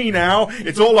falls to me now.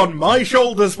 It's all on my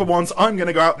shoulders for once. I'm going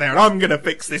to go out there and I'm going to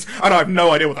fix this, and I have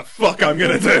no idea what the fuck I'm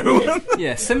going to do.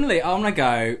 Yeah, similarly, I'm going to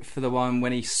go for the one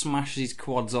when he smashes his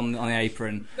quads on the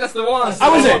apron. That's the one.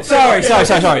 Oh, was it? Sorry.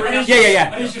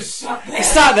 Yeah. He's just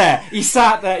sat there. He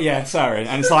sat there, yeah, sorry.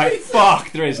 And it's like,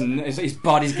 fuck, there isn't. His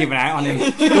body's giving out on him.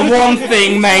 The one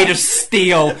thing made of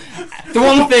steel, the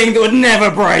one thing that would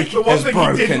never break, The one has thing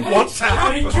broken. he didn't want to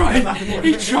happen.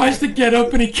 He tries to get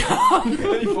up and he can't.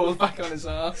 He falls back on his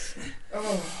ass.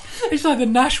 It's like the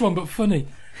Nash one, but funny.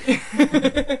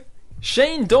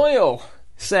 Shane Doyle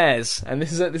says, and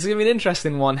this is going to be an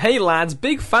interesting one. Hey lads,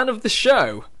 big fan of the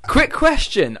show. Quick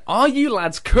question, are you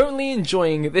lads currently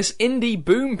enjoying this indie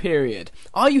boom period?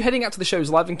 Are you heading out to the shows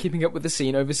live and keeping up with the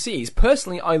scene overseas?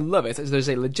 Personally, I love it, as there's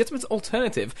a legitimate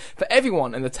alternative for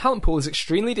everyone and the talent pool is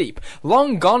extremely deep.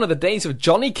 Long gone are the days of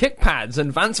Johnny Kickpads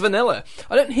and Vance Vanilla.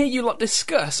 I don't hear you lot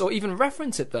discuss or even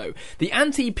reference it though. The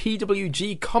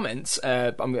anti-PWG comments,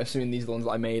 I'm assuming these are the ones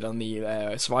that I made on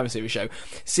the Survivor Series show,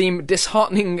 seem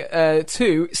disheartening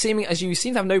too, seeming as you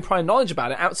seem to have no prior knowledge about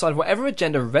it outside of whatever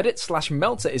agenda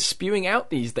Reddit/Meltzer is spewing out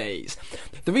these days.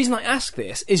 The reason I ask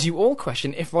this is you all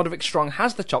question if Roderick Strong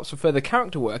has the chops for further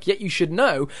character work, yet you should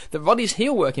know that Roddy's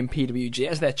heel work in PWG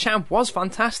as their champ was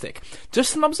fantastic.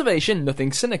 Just an observation,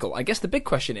 nothing cynical. I guess the big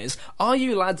question is, are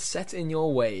you lads set in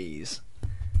your ways?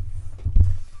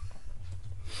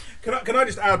 Can I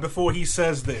just add before he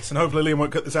says this, and hopefully Liam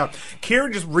won't cut this out,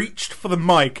 Kieran just reached for the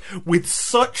mic with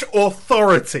such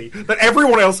authority that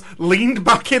everyone else leaned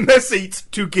back in their seats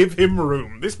to give him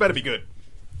room. This better be good.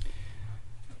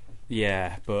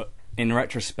 Yeah, but in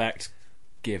retrospect,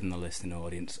 given the listening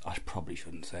audience, I probably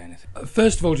shouldn't say anything.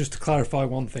 First of all, just to clarify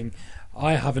one thing,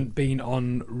 I haven't been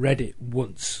on Reddit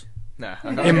once.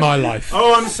 No. in my life.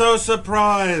 Oh, I'm so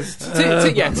surprised.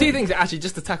 Two things actually,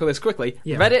 just to tackle this quickly.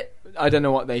 Yeah. Reddit, I don't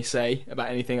know what they say about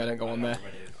anything. I don't go on there.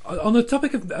 On the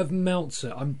topic of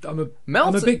Meltzer, I'm a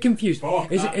Meltzer? bit confused.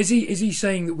 Is he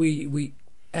saying that we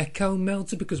echo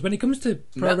Meltzer? Because when it comes to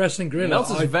Pro Wrestling Guerrilla,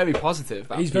 Meltzer's very positive.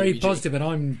 About he's very PWG. positive, and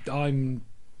I'm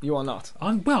You are not.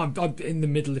 I'm in the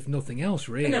middle, if nothing else,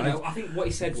 really. No. I think what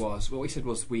he said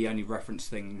was we only reference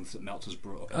things that Meltzer's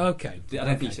brought up. Okay. I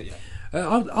don't think he said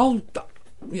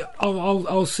yeah.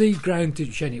 I'll see ground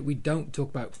to Shane it. We don't talk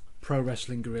about Pro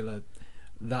Wrestling Guerrilla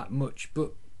that much,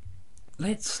 but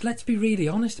let's be really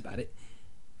honest about it.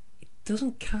 It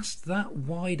doesn't cast that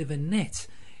wide of a net.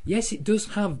 Yes, it does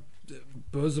have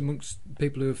buzz amongst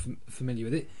people who are familiar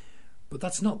with it, but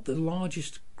that's not the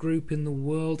largest group in the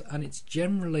world, and it's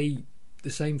generally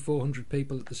the same 400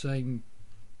 people at the same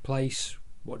place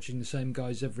watching the same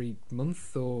guys every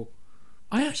month. Or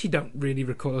I actually don't really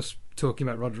recall us talking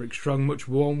about Roderick Strong much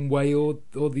one way or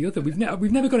the other. We've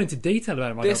never gone into detail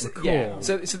about him. I don't recall. Yeah.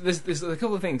 So there's a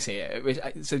couple of things here.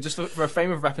 So just for a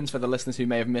frame of reference for the listeners who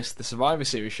may have missed the Survivor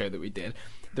Series show that we did,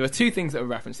 there were two things that were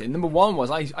referenced in. Number one was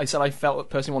I said I felt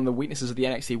that personally one of the weaknesses of the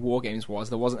NXT War Games was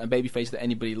there wasn't a babyface that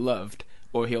anybody loved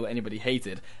or a heel that anybody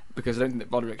hated, because I don't think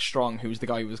that Roderick Strong, who was the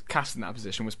guy who was cast in that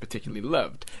position, was particularly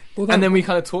loved. And then we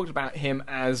kind of talked about him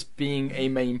as being a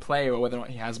main player, or whether or not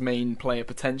he has main player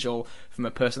potential from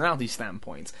a personality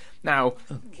standpoint. Now,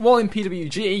 while in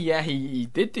PWG, yeah, he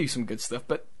did do some good stuff,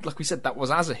 but like we said, that was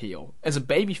as a heel, as a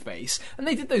babyface, and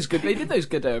they did those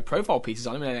good profile pieces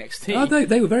on him in NXT. Oh,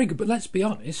 they were very good, but let's be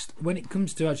honest, when it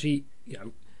comes to actually,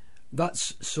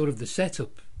 that's sort of the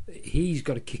setup. He's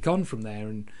got to kick on from there,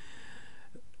 and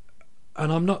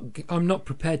I'm not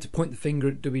prepared to point the finger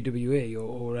at WWE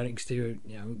or NXT, or,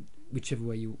 whichever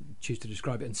way you choose to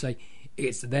describe it, and say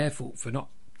it's their fault for not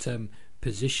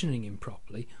positioning him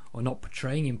properly or not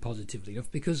portraying him positively enough,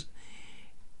 because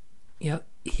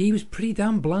he was pretty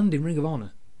damn bland in Ring of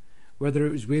Honor, whether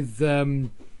it was with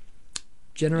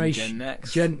Generation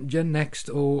Gen Next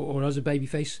or as a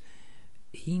babyface.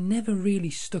 He never really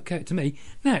stuck out to me.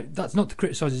 Now, that's not to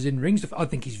criticise his in-ring stuff. I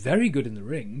think he's very good in the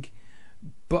ring,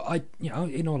 but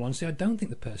in all honesty, I don't think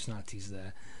the personality's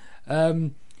there.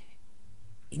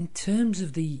 In terms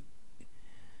of the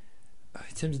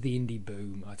indie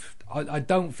boom, I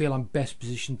don't feel I'm best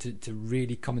positioned to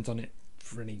really comment on it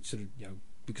for any sort of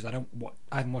because I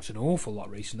haven't watched an awful lot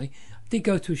recently. I did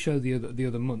go to a show the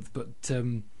other month, but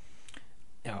I'm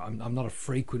not a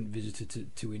frequent visitor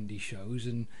to indie shows,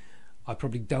 and I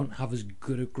probably don't have as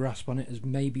good a grasp on it as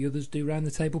maybe others do around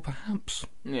the table, perhaps.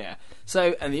 Yeah.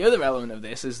 So, and the other element of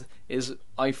this is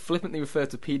I flippantly refer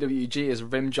to PWG as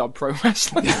Rim Job Pro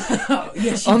Wrestling.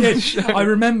 Yes, you did. I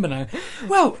remember now.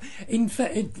 Well, in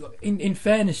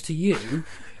fairness to you,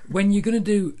 when you're going to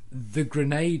do the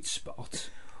grenade spot,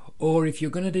 or if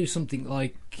you're going to do something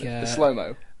like the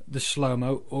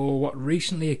slow-mo, or what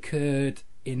recently occurred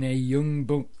in a Young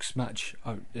Bucks match,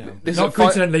 this not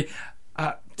coincidentally.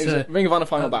 Ring of Honor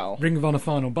Final Battle. Ring of Honor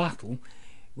Final Battle.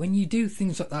 When you do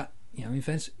things like that, in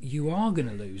fairness, you are going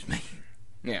to lose me.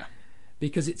 Yeah,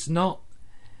 because it's not.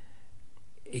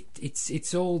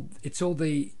 It's all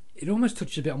the. It almost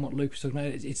touches a bit on what Luke was talking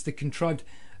about. It's the contrived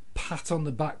pat on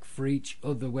the back for each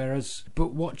other.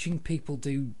 But watching people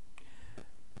do,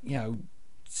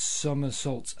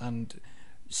 somersaults and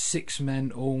 6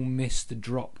 men all miss the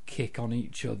drop kick on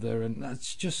each other, and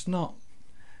that's just not.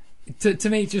 To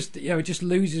me, it just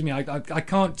loses me. I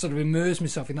can't sort of immerse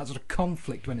myself in that sort of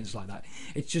conflict when it's like that.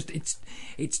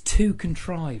 It's too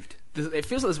contrived. It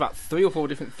feels like there's about 3 or 4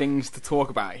 different things to talk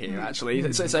about here,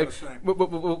 actually. So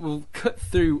we'll cut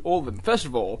through all of them. First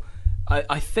of all,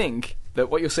 I think that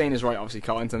what you're saying is right, obviously,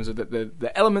 Carl, in terms of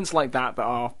the elements like that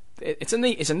are... It's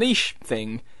a niche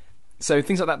thing. So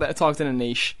things like that are targeted in a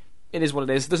niche, it is what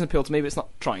it is. It doesn't appeal to me, but it's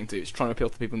not trying to. It's trying to appeal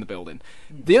to people in the building.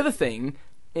 The other thing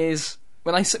is...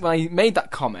 When I made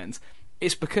that comment,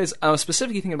 it's because I was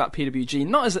specifically thinking about PWG,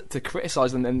 not as to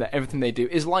criticise them and that everything they do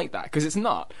is like that, because it's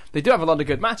not. They do have a lot of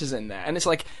good matches in there, and it's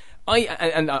like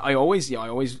I always would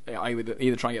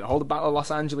either try and get a hold of Battle of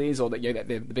Los Angeles or the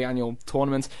big annual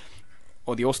tournament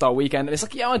or the All-Star Weekend, and it's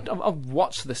like I've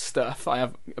watched this stuff. I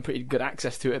have a pretty good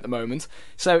access to it at the moment,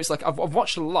 so it's like I've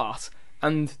watched a lot,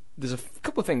 and there's a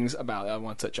couple of things about it I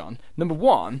want to touch on. Number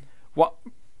one, what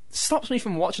stops me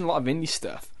from watching a lot of indie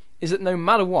stuff is that no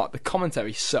matter what, the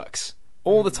commentary sucks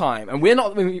all the time. And when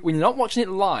you're not watching it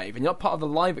live, and you're not part of the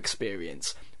live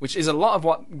experience, which is a lot of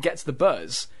what gets the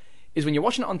buzz, is when you're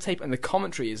watching it on tape and the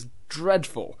commentary is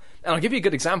dreadful. And I'll give you a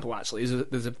good example, actually.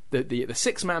 There's the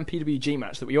 6-man PWG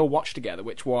match that we all watched together,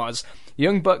 which was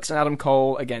Young Bucks and Adam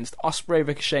Cole against Ospreay,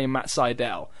 Ricochet, and Matt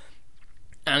Sydal.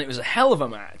 and it was a hell of a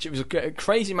match. It was a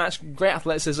crazy match, great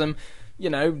athleticism,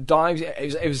 dives.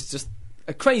 It was just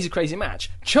a crazy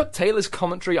match. Chuck Taylor's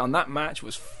commentary on that match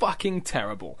was fucking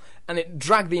terrible, and it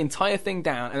dragged the entire thing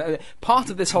down. And part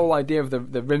of this whole idea of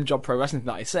the rim job pro wrestling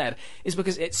that I said is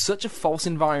because it's such a false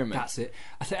environment. That's it.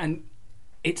 And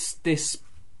it's this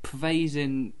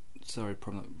pervading. Sorry,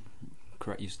 probably not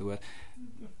correct use of the word.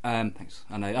 Thanks.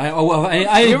 I know.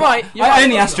 You're right. I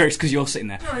only asterisk because you're sitting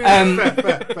there.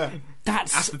 Fair.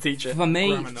 That's the teacher. For me.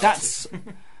 Grammar That's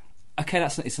okay.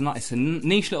 It's a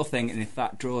niche little thing, and if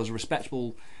that draws a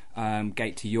respectable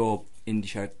gate to your indie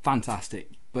show,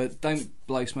 fantastic. But don't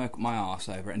blow smoke up my arse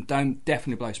over it, and don't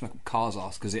definitely blow smoke up Carl's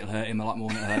arse because it'll hurt him a lot more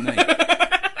than it hurt me.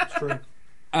 That's true.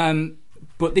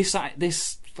 But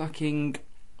this fucking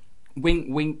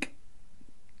wink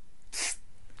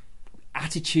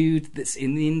attitude that's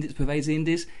in the indies, pervades the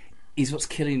indies, is what's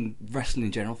killing wrestling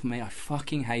in general for me. I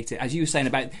fucking hate it. As you were saying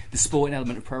about the sporting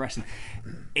element of pro wrestling,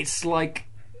 it's like,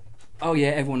 oh yeah,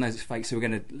 everyone knows it's fake, so we're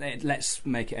gonna let's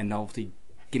make it a novelty,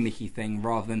 gimmicky thing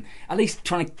rather than at least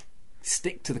trying to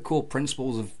stick to the core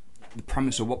principles of the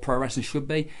premise of what pro wrestling should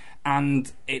be. And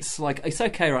it's like, it's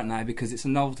okay right now because it's a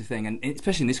novelty thing, and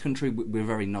especially in this country, we're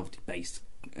very novelty based,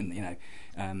 and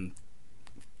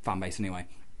fan base anyway.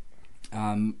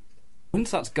 Once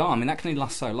that's gone, I mean, that can only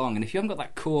last so long, and if you haven't got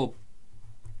that core,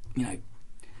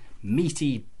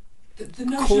 meaty The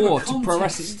notion core of a to pro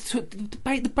contest. wrestling,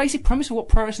 the basic premise of what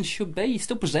pro wrestling should be, you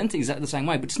still present it exactly the same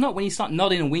way, but it's not. When you start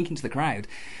nodding and winking to the crowd,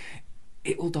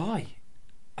 it will die.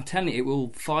 I'm telling you, it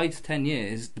will. 5 to 10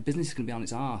 years, the business is going to be on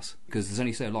its arse because there's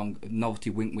only so long. Novelty,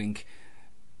 wink.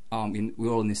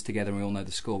 We're all in this together, and we all know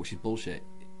the score, which is bullshit.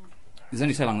 There's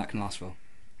only so long that can last for.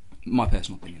 My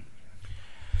personal opinion.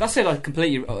 That's it. I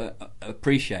completely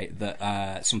appreciate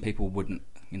that some people wouldn't,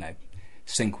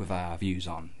 sync with our views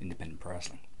on independent pro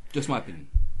wrestling. Just my opinion.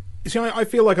 You see, I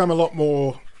feel like I'm a lot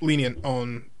more lenient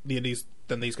on the indies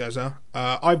than these guys are.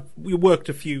 We worked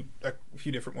a few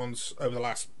different ones over the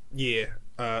last year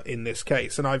in this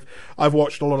case, and I've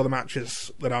watched a lot of the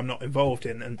matches that I'm not involved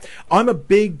in, and I'm a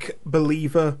big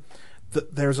believer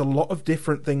that there's a lot of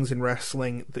different things in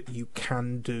wrestling that you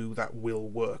can do that will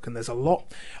work, and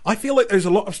I feel like there's a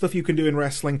lot of stuff you can do in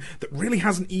wrestling that really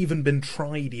hasn't even been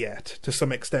tried yet to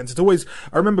some extent.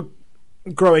 I remember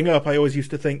growing up, I always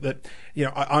used to think that,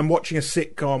 I'm watching a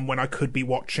sitcom when I could be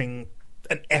watching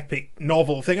an epic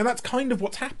novel thing, and that's kind of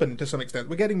what's happened to some extent.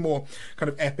 We're getting more kind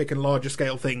of epic and larger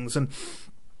scale things, and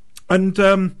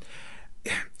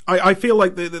I feel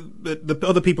like the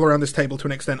other people around this table to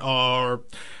an extent are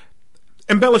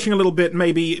embellishing a little bit,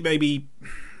 maybe.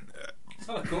 It's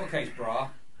not a court case, brah.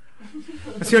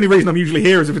 That's the only reason I'm usually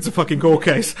here, is if it's a fucking court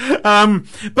case.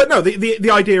 But no,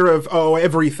 the idea of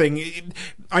everything.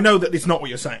 I know that it's not what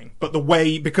you're saying, but the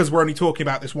way, because we're only talking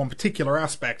about this one particular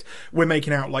aspect, we're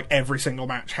making out like every single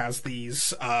match has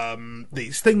these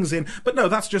things in. But no,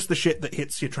 that's just the shit that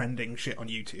hits your trending shit on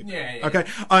YouTube. Yeah. Okay,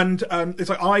 and it's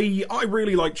like I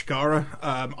really like Chikara.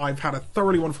 I've had a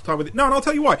thoroughly wonderful time with it. No, and I'll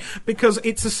tell you why. Because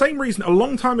it's the same reason. A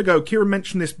long time ago, Kieran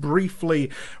mentioned this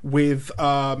briefly with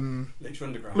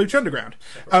Lucha Underground,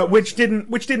 which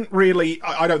didn't really,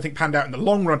 I don't think, panned out in the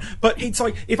long run. But it's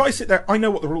like, if I sit there, I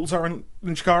know what the rules are in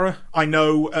Chikara. I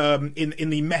know in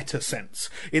the meta sense.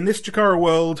 In this Chikara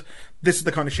world, this is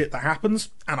the kind of shit that happens,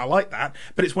 and I like that.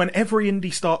 But it's when every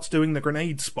indie starts doing the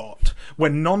grenade spot,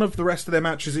 when none of the rest of their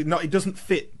matches, it doesn't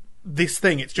fit this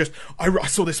thing. It's just, I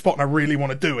saw this spot and I really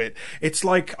want to do it. It's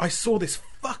like, I saw this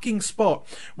fucking spot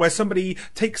where somebody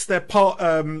takes their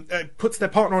puts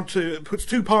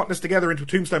two partners together into a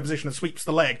tombstone position and sweeps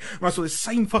the leg. And I saw this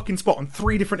same fucking spot on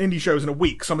 3 different indie shows in a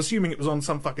week, so I'm assuming it was on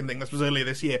some fucking thing. This was earlier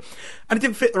this year. And it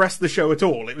didn't fit the rest of the show at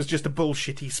all. It was just a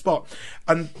bullshitty spot.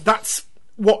 And that's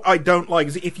what I don't like,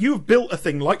 is if you've built a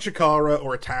thing like Chikara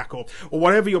or Attack or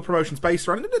whatever your promotion's based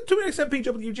around, and to an extent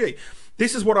PWG,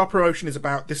 this is what our promotion is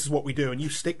about, this is what we do, and you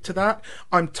stick to that,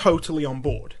 I'm totally on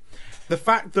board. The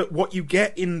fact that what you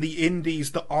get in the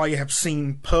indies that I have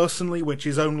seen personally, which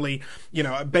is only,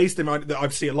 based in that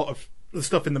I've seen a lot of the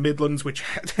stuff in the Midlands, which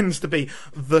tends to be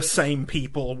the same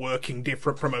people working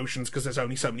different promotions, because there's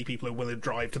only so many people who are willing to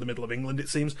drive to the middle of England, it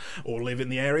seems, or live in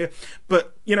the area.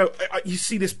 But, you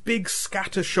see this big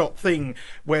scattershot thing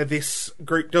where this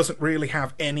group doesn't really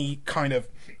have any kind of,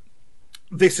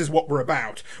 this is what we're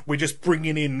about. We're just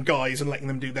bringing in guys and letting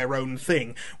them do their own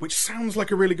thing, which sounds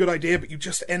like a really good idea, but you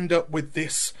just end up with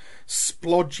this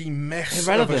splodgy mess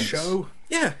of a show.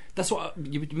 Yeah. That's what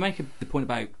you make the point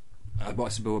about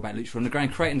what's the bill about Lucha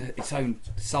Underground creating its own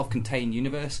self-contained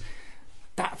universe.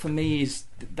 That for me is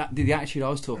the attitude I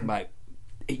was talking about.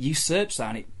 It usurps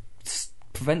that, and it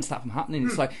prevents that from happening.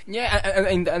 It's like, Yeah,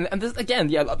 and there's, again,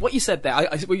 yeah, like what you said there,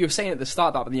 what you were saying at the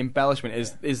start about the embellishment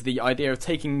is the idea of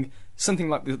taking something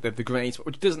like the grenades,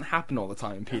 which doesn't happen all the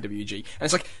time in PWG. And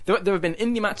it's like, there have been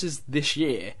indie matches this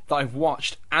year that I've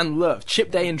watched and loved. Chip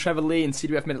Day and Trevor Lee in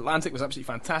CWF Mid-Atlantic was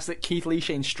absolutely fantastic. Keith Lee,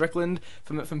 Shane Strickland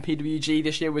from PWG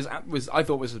this year was I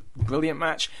thought was a brilliant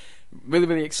match. Really,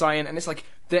 really exciting. And it's like,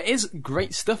 there is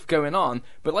great stuff going on,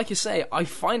 but like you say, I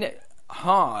find it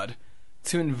hard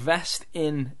to invest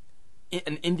in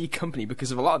an indie company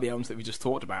because of a lot of the elements that we just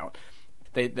talked about.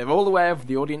 They're all aware of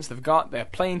the audience they've got, they're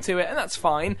playing to it, and that's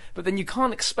fine, but then you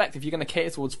can't expect, if you're going to cater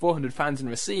towards 400 fans in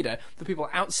Reseda, the people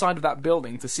outside of that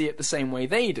building to see it the same way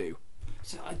they do.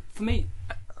 so, for me,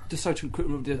 just so to quick,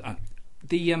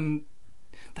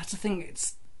 that's the thing.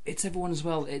 It's everyone as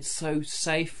well. It's so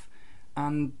safe,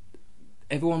 and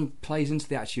everyone plays into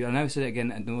the attitude. I know I said it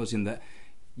again at nauseam that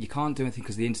you can't do anything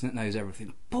because the internet knows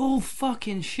everything. Bull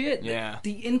fucking shit. Yeah.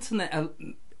 The internet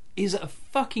is a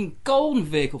fucking golden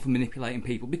vehicle for manipulating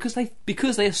people because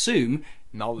they assume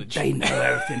Knowledge. they know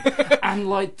everything. And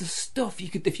like the stuff you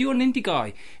could, if you're an indie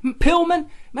guy, Pillman,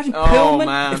 imagine Oh, Pillman.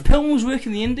 man. If Pillman was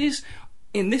working the indies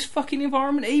in this fucking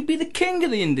environment, he'd be the king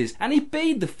of the indies, and he'd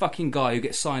be the fucking guy who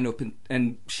gets signed up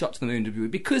and shot to the moon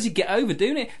WWE because he'd get over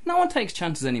doing it. No one takes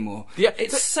chances anymore. Yeah,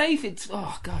 it's safe. It's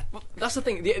oh god. That's the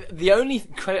thing. The only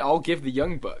credit I'll give the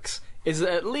Young Bucks is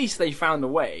that at least they found a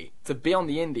way to be on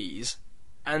the indies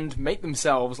and make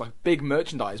themselves like big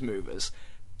merchandise movers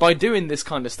by doing this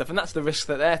kind of stuff, and that's the risk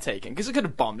that they're taking, because it could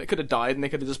have bombed, it could have died, and they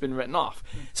could have just been written off.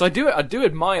 So I do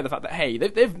admire the fact that, hey,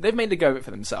 they've made a go of it for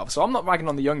themselves. So I'm not ragging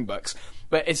on the Young Bucks,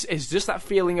 but it's just that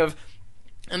feeling of.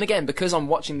 And again, because I'm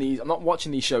not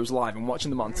watching these shows live, I'm watching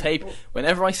them on tape.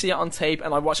 Whenever I see it on tape,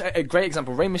 and I watch a great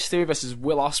example, Rey Mysterio versus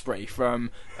Will Ospreay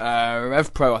from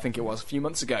Rev Pro, I think it was, a few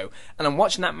months ago. And I'm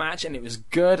watching that match, and it was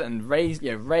good, and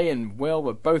Rey and Will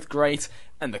were both great,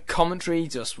 and the commentary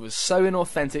just was so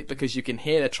inauthentic because you can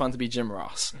hear they're trying to be Jim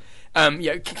Ross.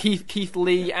 Keith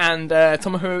Lee and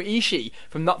Tomohiro Ishii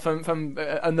from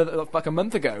another like a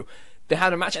month ago. They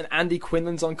had a match, and Andy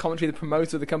Quinlan's on commentary, the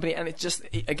promoter of the company, and it just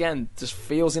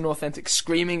feels inauthentic,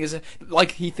 screaming as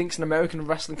like he thinks an American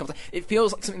wrestling company. It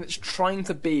feels like something that's trying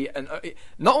to be,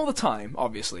 not all the time,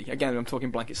 obviously. Again, I'm talking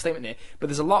blanket statement here, but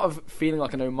there's a lot of feeling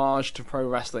like an homage to pro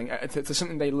wrestling, to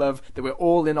something they love, that we're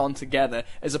all in on together,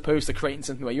 as opposed to creating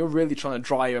something where you're really trying to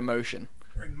draw your emotion.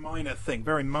 Very minor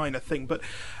thing. But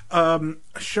a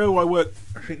show I worked,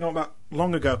 I think not that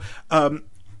long ago, and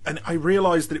I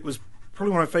realised that it was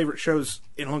probably one of my favourite shows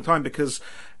in a long time because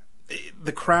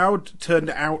the crowd turned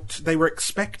out, they were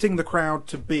expecting the crowd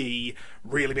to be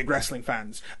really big wrestling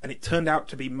fans, and it turned out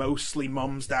to be mostly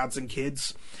mums, dads and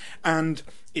kids. And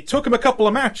it took them a couple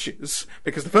of matches,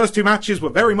 because the first two matches were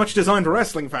very much designed for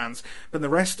wrestling fans, but the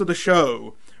rest of the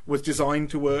show was designed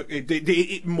to work.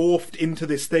 It morphed into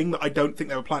this thing that I don't think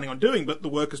they were planning on doing, but the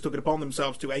workers took it upon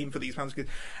themselves to aim for these fans.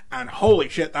 And holy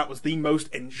shit, that was the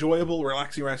most enjoyable,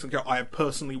 relaxing wrestling show I have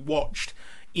personally watched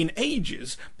in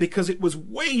ages, because it was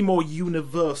way more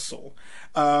universal.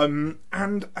 And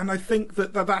I think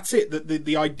that's it. That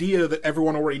the idea that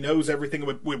everyone already knows everything,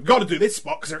 we've got to do this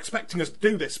spot because they're expecting us to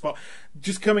do this spot,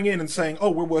 just coming in and saying,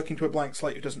 oh, we're working to a blank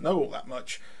slate who doesn't know all that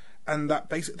much. And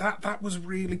that was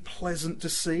really pleasant to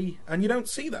see, and you don't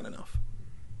see that enough.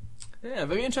 Yeah,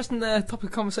 very interesting topic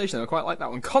of conversation. I quite like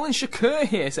that one. Colin Shakur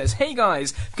here says, hey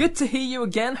guys, good to hear you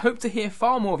again. Hope to hear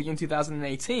far more of you in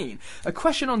 2018. A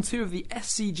question on two of the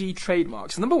SCG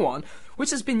trademarks. Number one, which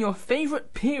has been your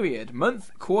favourite period, month,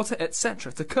 quarter,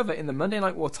 etc. to cover in the Monday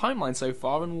Night War timeline so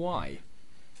far, and why?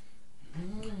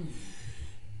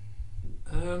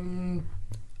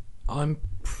 I'm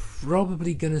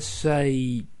probably going to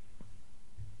say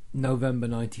November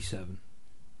 '97.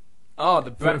 Oh,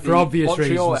 for obvious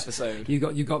Montreal reasons. episode.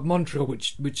 You got Montreal,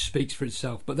 which speaks for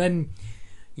itself. But then,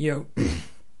 you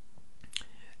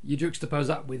juxtapose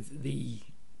that with the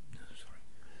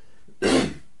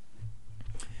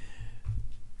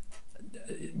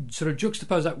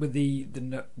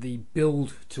the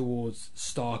build towards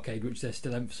Starrcade, which they're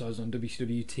still emphasising on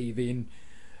WCW TV, and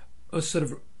us sort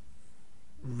of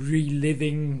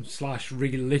reliving /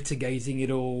 relitigating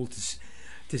it all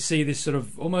to see this sort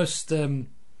of almost like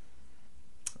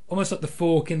the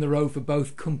fork in the road for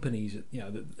both companies, at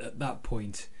that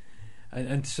point,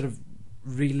 and to sort of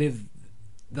relive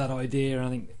that idea. And I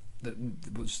think that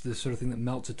was the sort of thing that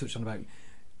Meltzer touched on about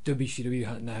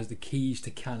WCW now has the keys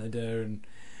to Canada, and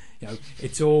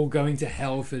it's all going to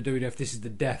hell for WWF. This is the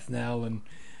death knell, and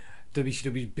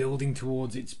WCW is building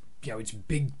towards its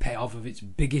big payoff of its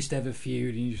biggest ever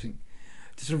feud. And you just think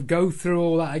to sort of go through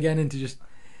all that again and to just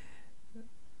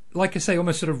like I say,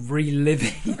 almost sort of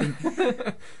reliving.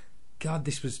 God,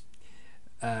 this was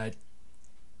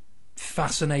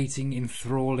fascinating,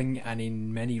 enthralling, and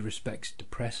in many respects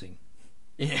depressing.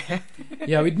 Yeah.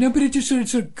 Yeah, but it just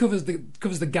sort of covers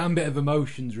the gambit of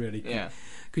emotions, really. Yeah.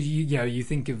 Because you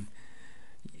think of,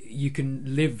 you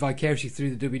can live vicariously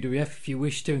through the WWF if you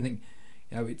wish to, and think,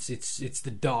 it's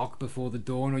the dark before the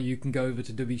dawn, or you can go over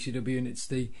to WCW and it's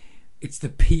the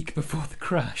peak before the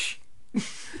crash.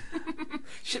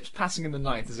 Ships passing in the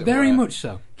night, is it? Very much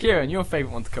so. Kieran, your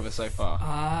favourite one to cover so far?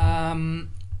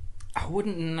 I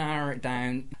wouldn't narrow it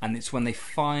down, and it's when they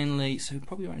finally, so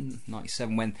probably around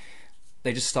 97, when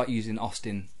they just start using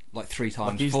Austin like 3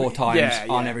 times, 4 times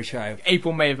on every show.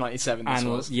 April, May of 97 this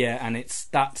was. Yeah, and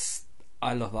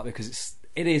I love that because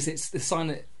it's the sign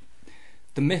that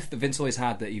the myth that Vince always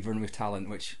had that he'd run with talent,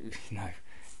 which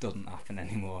doesn't happen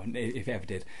anymore, if it ever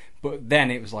did. But then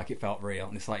it was like it felt real,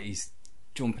 and it's like he's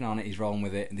jumping on it, he's rolling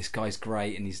with it, and this guy's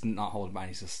great, and he's not holding back,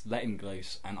 he's just letting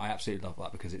loose, and I absolutely love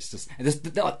that because it's just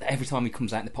every time he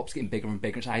comes out, and the pop's getting bigger and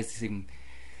bigger. It's how is this even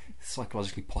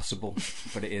psychologically possible?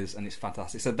 But it is, and it's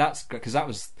fantastic. So that's great because that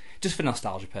was just for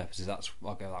nostalgia purposes. I'll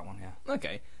go that one. Yeah.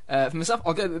 Okay. For myself,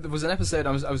 I'll go. There was an episode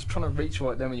I was trying to reach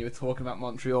for it then when you were talking about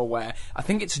Montreal, where I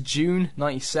think it's June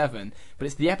 '97, but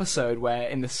it's the episode where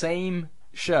in the same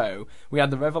show we had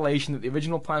the revelation that the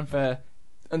original plan for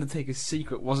Undertaker's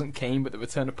secret wasn't Kane, but the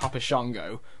return of Papa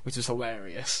Shango, which was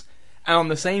hilarious. And on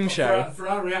the same show, for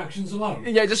our reactions alone.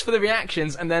 Yeah, just for the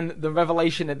reactions, and then the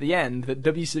revelation at the end that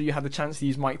WCW had the chance to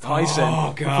use Mike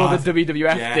Tyson before the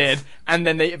WWF did, and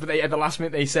then they at the last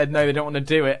minute they said no, they don't want to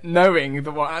do it, knowing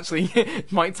that actually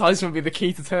Mike Tyson would be the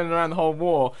key to turning around the whole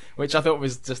war, which I thought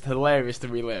was just hilarious to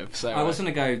relive. So I was going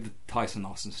to go the Tyson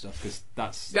Austin stuff because that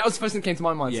was the first thing that came to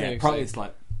my mind too. Probably it's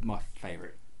like my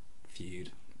favourite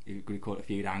feud. You could call it a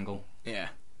feud angle. Yeah,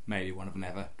 maybe one of them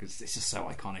ever because it's just so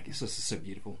iconic. It's just so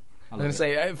beautiful. I'm going to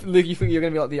say, Luke, you think you're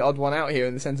going to be like the odd one out here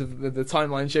in the sense of the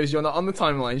timeline shows. You're not on the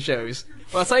timeline shows.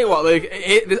 Well, I'll tell you what, Luke,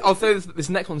 I'll throw this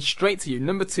next one straight to you.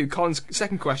 Number 2, Colin's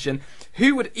second question.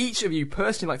 Who would each of you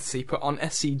personally like to see put on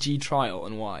SCG trial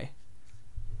and why?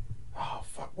 Oh,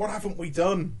 fuck. What haven't we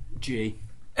done? G.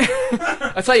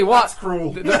 I tell you what, That's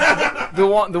cruel.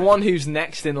 The one who's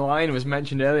next in line was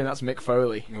mentioned earlier, and that's Mick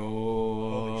Foley.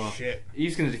 Holy shit.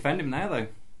 He's going to defend him now, though.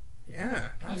 Yeah.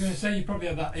 I was going to say you probably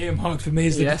had that earmarked for me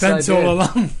as the Yes, defence I did. all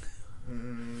along.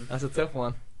 That's a tough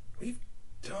one. We've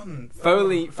done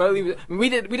Foley. We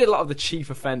did a lot of the chief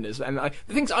offenders, and the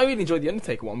things I really enjoyed the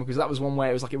Undertaker one because that was one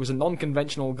where it was a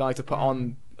non-conventional guy to put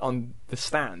on the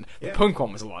stand. The Yeah. Punk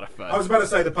one was a lot of fun. I was about to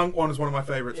say the Punk one is one of my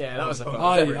favourites. Yeah, that was a fun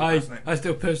I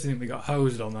still personally think we got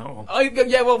hosed on that one.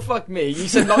 Yeah, well, fuck me. You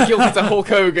said not guilty to Hulk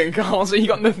Hogan, Carl, so you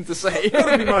got nothing to say.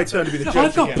 It'll be my turn to be the judge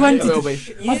I've got again. plenty. It will be.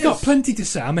 I've got plenty to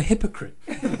say. I'm a hypocrite.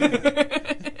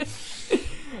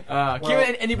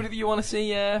 Kieran, anybody that you want to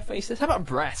see face this? How about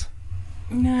Brett?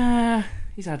 Nah,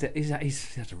 he's had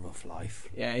a rough life.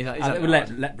 Yeah, he's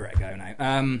Let Brett go now.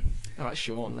 How about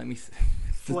Sean? Let me.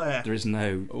 Flair. There is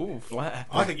no. Oh, Flair.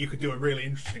 I think you could do a really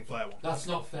interesting Flair one. That's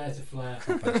not fair to Flair.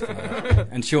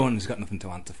 And Sean's got nothing to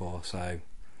answer for, so.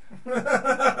 We're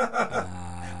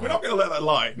not going to let that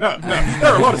lie. No. There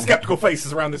are a lot of sceptical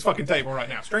faces around this fucking table right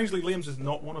now. Strangely, Liam's is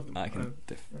not one of them. I can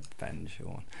defend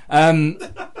Sean.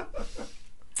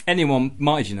 Anyone,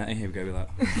 Marty Jannetty, here we go with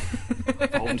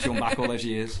that. Holding Sean back all those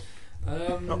years.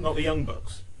 Not the Young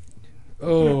Bucks.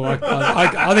 Oh,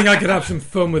 I think I could have some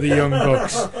fun with the Young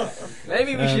Bucks.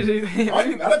 Maybe we should do. I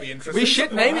think that'd be interesting. We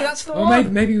should. Maybe that's the Or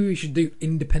one. maybe we should do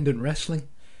independent wrestling.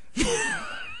 You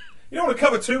don't want to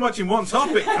cover too much in one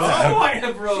topic, Carl. You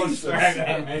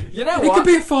know It what? could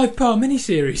be a 5-part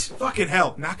miniseries. Fucking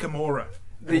hell, Nakamura.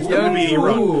 The It's young. WWE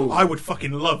run. Ooh. I would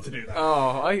fucking love to do that.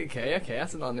 Oh, okay.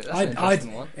 That's an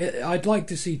interesting one. I'd like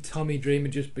to see Tommy Dreamer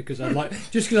just because I'd like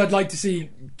to see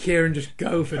Kieran just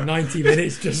go for 90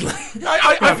 minutes, just like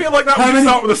I feel like that How would many-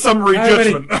 start with a summary how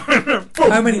many-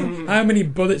 judgment. how many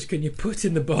bullets can you put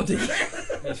in the body?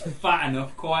 It's fat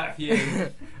enough, quite a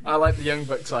few. I like the Young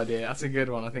Bucks idea. That's a good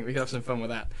one. I think we could have some fun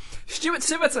with that. Stuart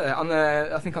Siviter on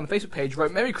the Facebook page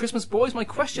wrote, "Merry Christmas, boys. My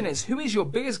question is, who is your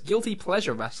biggest guilty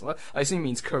pleasure wrestler? I assume he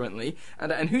means currently.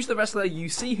 And who's the wrestler you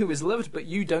see who is loved but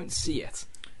you don't see it?"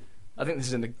 I think this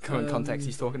is in the current context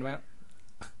he's talking about.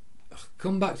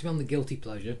 Come back to me on the guilty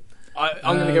pleasure.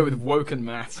 I'm going to go with Woken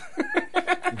Matt.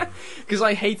 Because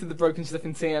I hated the broken stuff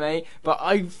in TNA, but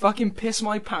I fucking pissed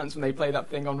my pants when they played that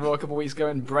thing on Raw a couple of weeks ago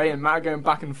and Bray and Matt going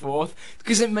back and forth,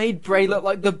 because it made Bray look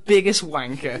like the biggest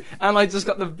wanker, and I just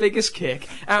got the biggest kick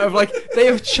out of, they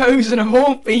have chosen of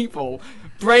all people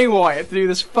Bray Wyatt to do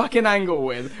this fucking angle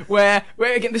with, where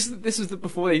again, this was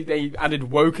before they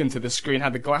added Woken to the screen,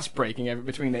 had the glass breaking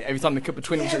every time they cut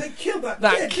between them. Yeah, they killed that.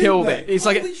 That bit, killed didn't it. they? It's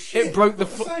like Holy shit, it broke the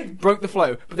that's insane. broke the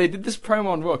flow. But they did this promo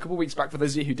on Raw a couple of weeks back for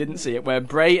those of you who didn't see it, where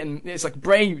it's like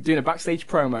Bray doing a backstage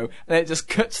promo, and it just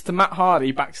cuts to Matt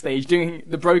Hardy backstage doing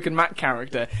the broken Matt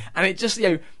character, and it just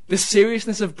the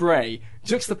seriousness of Bray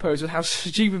juxtaposed with how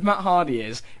stupid Matt Hardy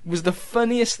is was the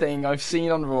funniest thing I've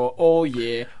seen on Raw all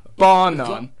year. Bar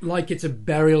none. Like it's a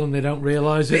burial and they don't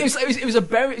realise it. It was a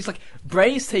burial. It's like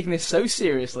Bray is taking this so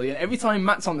seriously, and every time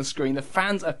Matt's on the screen, the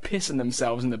fans are pissing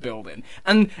themselves in the building.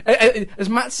 And as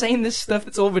Matt's saying this stuff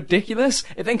that's all ridiculous,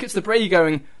 it then cuts to Bray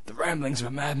going, "The ramblings of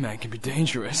a madman can be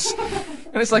dangerous."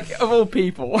 And it's like, of all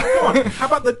people. Come on, how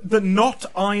about the not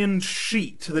ironed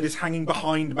sheet that is hanging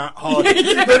behind Matt Hardy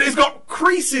that has got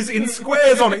creases in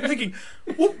squares on it? Thinking,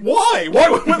 well, why?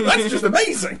 That's just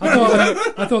amazing.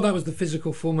 I thought that was the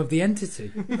physical form of the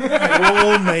entity. It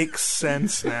all makes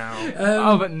sense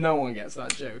now. But no one gets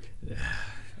that joke.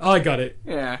 I got it.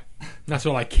 Yeah. That's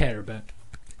all I care about.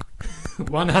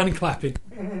 One hand clapping.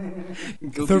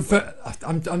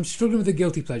 I'm struggling with the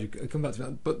guilty pleasure. I'll come back to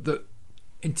that. But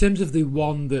in terms of the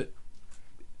one that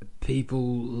people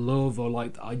love or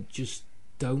like, I just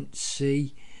don't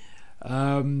see,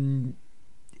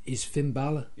 is Finn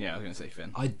Balor. Yeah, I was going to say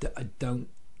Finn. I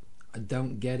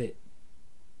don't get it.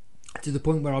 To the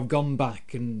point where I've gone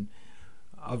back and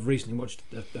I've recently watched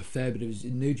a fair bit of his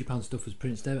New Japan stuff with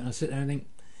Prince Devitt, and I sit there and think,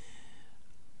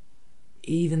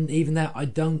 even there, I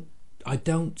don't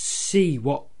see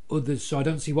what others. So I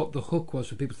don't see what the hook was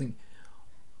for people to think,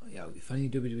 if only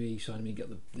WWE signed me, get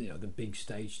the big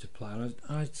stage to play. And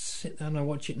I sit there and I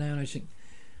watch it now and I just think,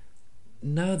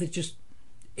 no,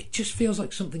 it just feels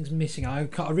like something's missing. I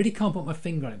really can't put my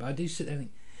finger on it, but I do sit there and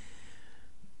think,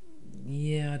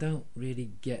 yeah, I don't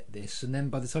really get this. And then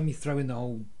by the time you throw in the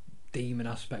whole demon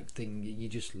aspect thing, you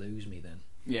just lose me then.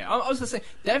 Yeah, I was going to say,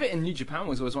 Devitt in New Japan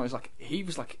was always one. He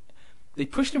was like, they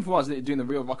pushed him for while doing the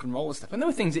real rock and roll stuff, and there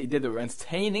were things that he did that were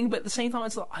entertaining, but at the same time,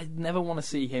 it's like, I never want to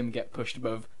see him get pushed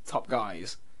above top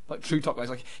guys, like true top guys.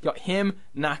 Like, you got him,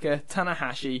 Naka,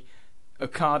 Tanahashi,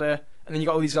 Okada, and then you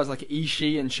got all these guys like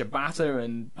Ishii and Shibata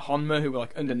and Honma who were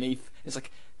like underneath. It's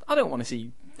like, I don't want to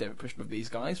see Devitt pushed above these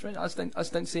guys, right? I just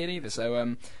don't see it either. So,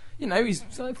 I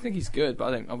think he's good,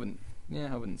 but I wouldn't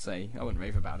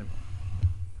rave about him.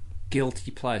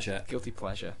 Guilty pleasure. Guilty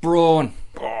pleasure. Braun.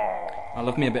 I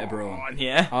love me a bit of Braun.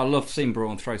 Yeah. I love seeing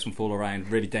Braun throw some fool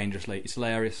around really dangerously. It's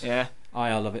hilarious. Yeah.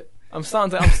 I love it. I'm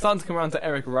starting to come around to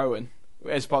Eric Rowan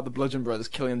as part of the Bludgeon Brothers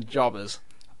killing the jobbers.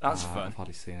 That's fun. I've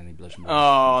hardly seen any Bludgeon Brothers.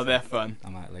 Oh, they're fun. I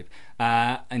might leave.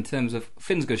 In terms of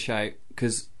Finn's a good show,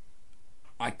 because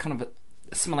I kind of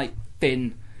assimilate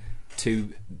Finn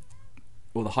to,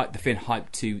 or the Finn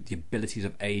hype to the abilities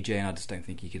of AJ, and I just don't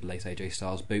think he could lace AJ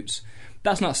Styles' boots.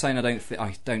 That's not saying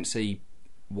I don't see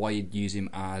why you'd use him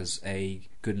as a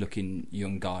good-looking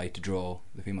young guy to draw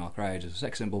the female crowd as a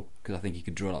sex symbol, because I think he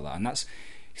could draw like that, and that's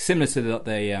similar to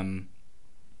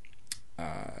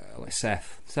like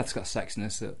Seth. Seth's got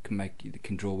sexiness that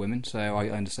can draw women, so I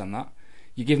understand that.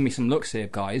 You're giving me some looks here,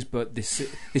 guys, but this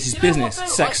is business.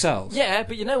 Sex sells. Yeah,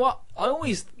 but you know what?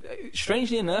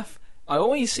 Strangely enough, I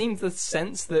always seem to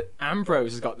sense that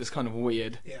Ambrose has got this kind of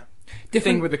weird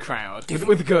thing with the crowd,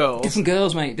 with girls. Different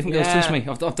girls, mate. Different girls, trust me.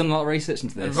 I've done a lot of research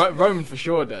into this. Roman for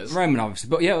sure does. Roman, obviously.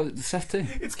 But yeah, Seth too.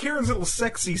 It's Kieran's little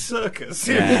sexy circus.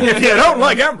 Yeah. If you don't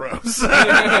like Ambrose.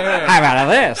 How about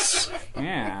this?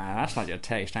 Yeah, that's not your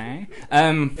taste, eh?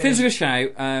 Physical show.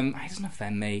 He doesn't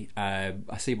offend me. I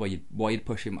see why you'd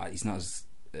push him. He's not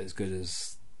as good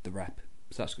as the rep.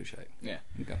 So that's a good show. Yeah.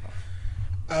 You go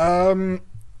back.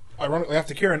 Ironically,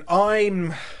 after Kieran,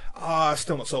 I'm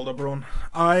still not sold on Braun.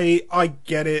 I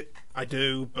get it, I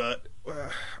do, but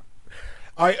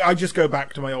I just go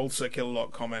back to my old Sir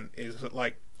Kill-a-Lot comment, is that,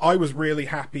 like, I was really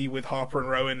happy with Harper and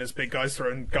Rowan as big guys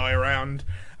throwing Guy around,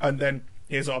 and then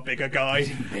here's our bigger guy.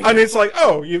 And it's like,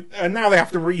 and now they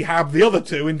have to rehab the other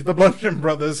two into the Bludgeon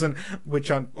Brothers, and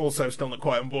which I'm also still not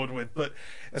quite on board with, but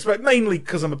mainly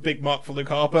because I'm a big mark for Luke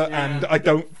Harper, and I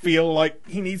don't feel like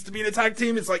he needs to be in a tag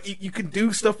team. It's like, you can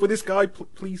do stuff with this guy,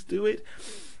 please do it.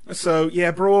 So,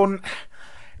 yeah, Braun,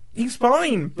 he's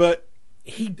fine, but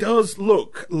he does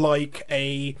look like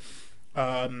a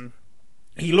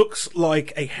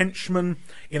henchman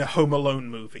in a Home Alone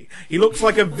movie. He looks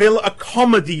like a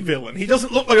comedy villain. He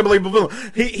doesn't look like a believable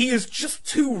villain. He is just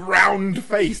too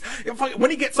round-faced.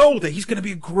 When he gets older, he's going to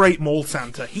be a great mall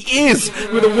Santa. He is!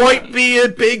 With a white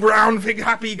beard, big, round, big,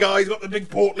 happy guy. He's got the big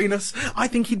portliness. I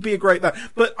think he'd be a great that.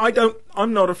 But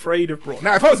I'm not afraid of Braun.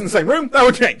 Now, if I was in the same room, that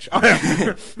would change. I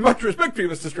have much respect for you,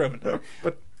 Mr. Strowman.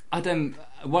 But I don't.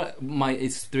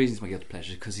 It's the reason it's my guilty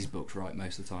pleasure because he's booked right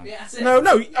most of the time. Yeah, that's it.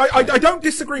 No, I don't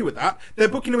disagree with that. They're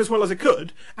booking him as well as they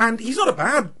could, and he's not a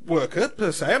bad worker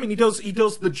per se. I mean, he does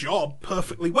the job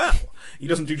perfectly well. He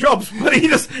doesn't do jobs, but he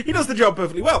does the job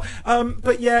perfectly well.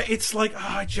 But yeah, it's like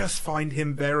I just find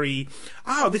him very.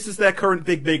 This is their current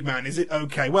big man. Is it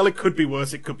okay? Well, it could be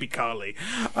worse. It could be Carly.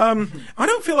 I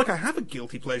don't feel like I have a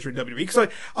guilty pleasure in WWE because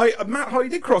Matt Hardy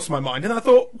did cross my mind, and I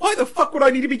thought, why the fuck would I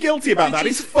need to be guilty about that?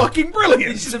 He's fucking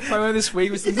brilliant. This is a promo this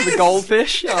week with the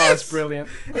goldfish. Oh, that's brilliant.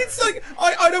 It's like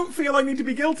I don't feel I need to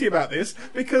be guilty about this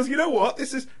because you know what?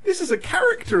 This is a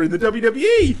character in the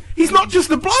WWE. He's not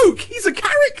just a bloke. He's a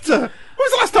character. When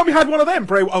was the last time we had one of them?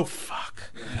 Bray? Oh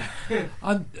fuck.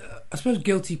 I suppose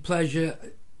guilty pleasure.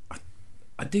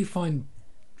 I do find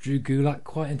Drew Gulak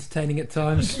quite entertaining at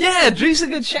times. Yeah, Drew's a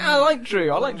good chat. I like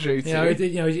Drew. I like Drew too.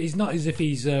 He's not as if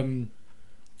he's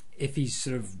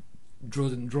sort of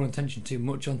drawn attention too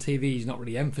much on TV. He's not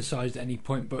really emphasised at any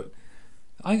point, but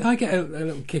I get a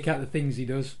little kick out of the things he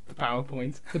does. The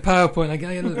PowerPoint. I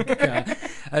get a little kick out.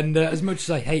 And as much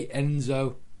as I hate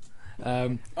Enzo,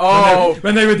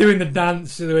 when they were doing the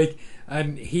dance of the week,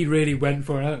 and he really went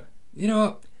for it. You know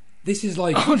what? This is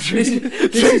like Drew's doing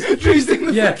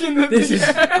the fucking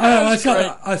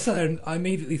I sat there and I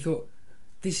immediately thought,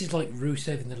 this is like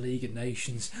Rusev in the League of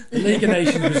Nations. The League of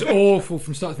Nations was awful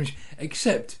from start to finish,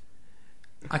 except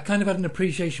I kind of had an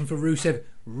appreciation for Rusev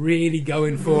really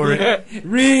going for it.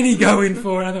 Really going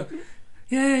for it. I thought,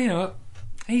 yeah, you know what?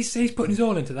 He's putting his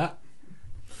all into that.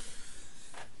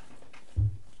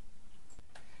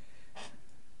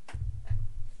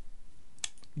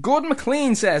 Gordon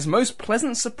McLean says, most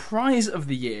pleasant surprise of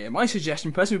the year. My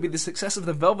suggestion personally would be the success of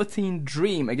the Velveteen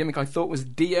Dream, a gimmick I thought was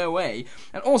DOA.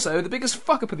 And also, the biggest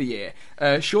fuck-up of the year.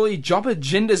 Surely Jobber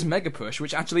Jinder's Mega Push,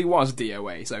 which actually was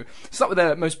DOA. So, start with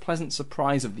the most pleasant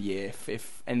surprise of the year,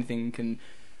 if anything can...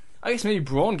 I guess maybe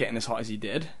Braun getting as hot as he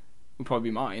did would probably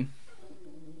be mine.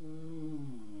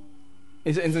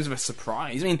 In terms of a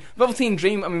surprise. I mean, Velveteen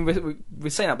Dream, I mean,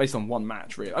 we're saying that based on one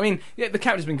match, really. I mean, yeah, the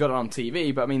character's been good on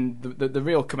TV, but I mean, the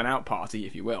real coming out party,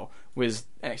 if you will, was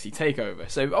NXT TakeOver.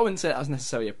 So I wouldn't say that was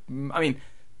necessarily I mean,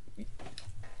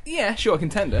 yeah, sure, a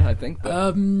contender, I think.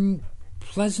 But...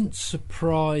 pleasant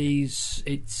surprise.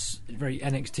 It's very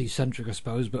NXT-centric, I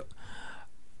suppose, but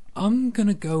I'm going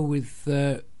to go with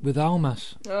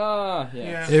Almas.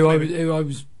 Yeah. Who I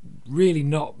was really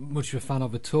not much of a fan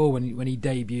of at all when he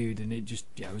debuted, and it just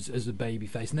was as a baby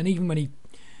face. And then even when he,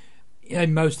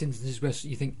 in most instances where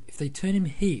you think if they turn him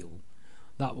heel,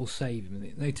 that will save him.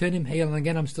 And they turn him heel, and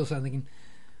again I'm still thinking,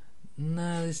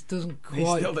 no, this doesn't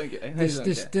quite.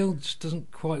 This still just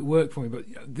doesn't quite work for me. But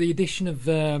the addition of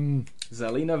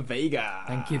Zelina Vega.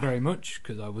 Thank you very much,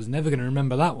 because I was never going to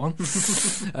remember that one.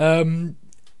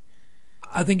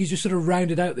 I think he's just sort of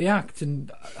rounded out the act,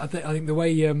 and I think the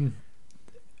way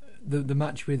the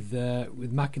match with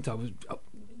McIntyre was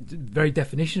the very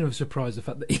definition of a surprise. The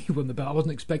fact that he won the belt, I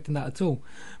wasn't expecting that at all.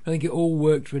 I think it all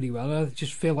worked really well. I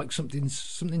just feel like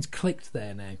something's clicked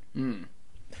there now.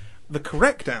 The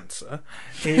correct answer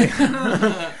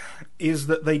is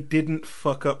that they didn't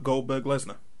fuck up Goldberg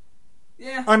Lesnar.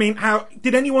 Yeah. I mean, how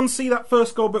did anyone see that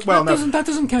first Goldberg? Well, that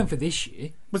doesn't count for this year.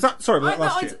 Was that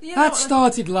last year? That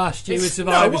started last year with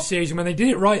Survivor Series, and when they did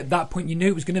it right at that point, you knew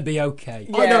it was going to be okay.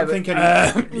 I don't think any.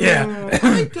 Yeah.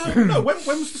 I don't know. When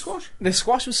was the squash? The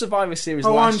squash was Survivor Series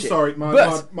last year. Oh, I'm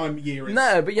sorry. My year is.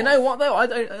 No, but you know what though? I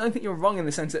don't think you're wrong in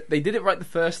the sense that they did it right the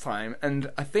first time,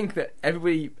 and I think that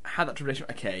everybody had that tradition.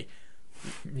 Okay.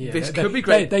 Yeah, this could be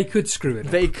great. They could screw it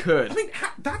up. They could. I mean,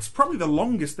 that's probably the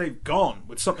longest they've gone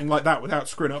with something like that without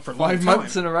screwing up for a long time. 5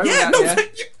 months in a row. Yeah,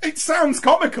 it sounds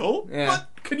comical. Yeah.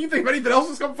 But can you think of anything else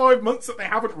that's gone 5 months that they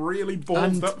haven't really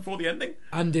ballsed up before the ending?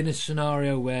 And in a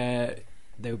scenario where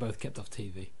they were both kept off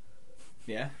TV.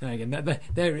 Yeah. Again, I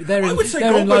would say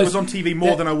Goldberg was on TV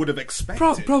more than I would have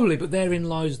expected. Probably, but therein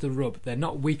lies the rub. They're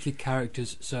not weekly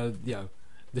characters, so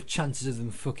the chances of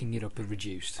them fucking it up are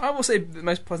reduced. I will say the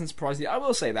most pleasant surprise. I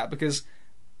will say that because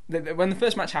when the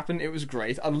first match happened, it was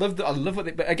great. I love what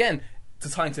they. But again, to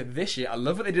tie into this year, I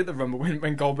love what they did at the Rumble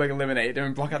when Goldberg eliminated him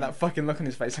and Brock had that fucking look on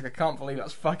his face like I can't believe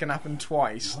that's fucking happened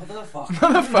twice.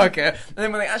 Motherfucker. And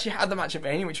then when they actually had the match at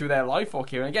Mania, which we were there live for,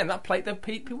 Kieran, again that played.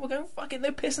 People were going fucking.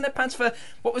 They're pissing their pants for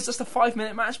what was just a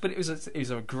 5-minute match, but it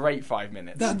was a great 5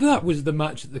 minutes. That was the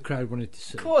match that the crowd wanted to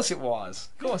see. Of course it was.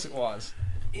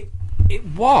 It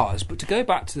was, but to go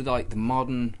back to the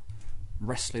modern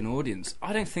wrestling audience,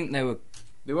 I don't think they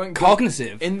weren't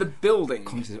cognitive in the building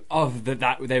of that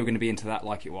they were going to be into that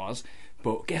like it was.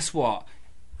 But guess what?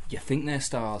 you think they're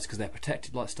stars because they're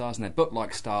protected like stars and they're booked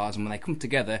like stars, and when they come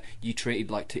together, you treat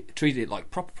it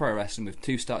like proper pro wrestling with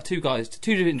two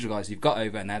individual guys you've got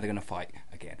over, and now they're going to fight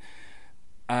again.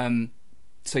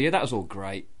 So yeah, that was all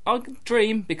great. I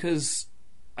Dream because,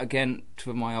 again,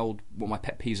 to my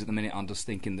pet peeves at the minute, I'm just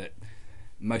thinking that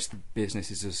most of the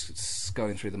business is just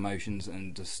going through the motions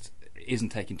and just isn't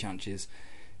taking chances.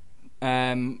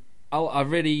 I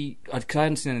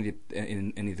hadn't seen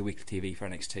any of the weekly TV for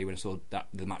NXT when I saw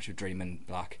the match of Dream and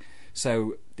Black,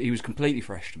 so he was completely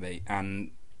fresh to me.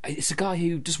 And it's a guy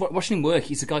who, just watching him work,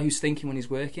 he's a guy who's thinking when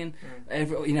he's working.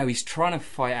 He's trying to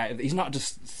fight out. He's not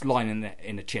just lying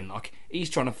in a chin lock.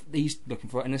 He's looking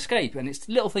for an escape, and it's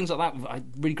little things like that that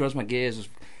really grinds my gears.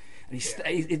 And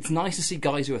it's nice to see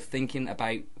guys who are thinking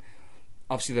about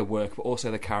obviously their work, but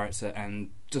also their character, and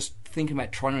just thinking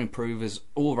about trying to improve as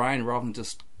all round rather than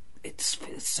just. It's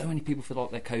so many people feel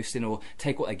like they're coasting or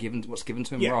take what's given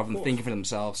to them rather than thinking for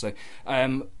themselves. So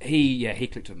he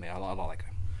clicked with me. I like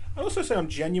him. I also say I'm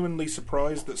genuinely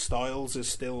surprised that Styles is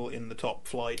still in the top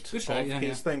flight of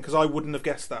his thing, because I wouldn't have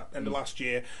guessed that. End of last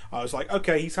year, I was like,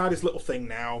 okay, he's had his little thing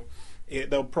now.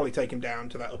 They'll probably take him down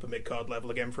to that upper mid-card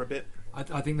level again for a bit.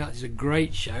 I think that is a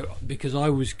great shout, because I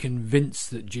was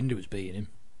convinced that Jinder was beating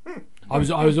him. I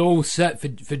was all set for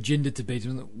Jinder to beat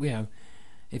him. You know,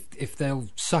 if they'll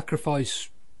sacrifice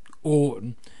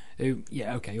Orton,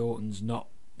 Orton's not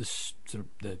the sort of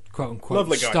the quote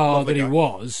unquote star that he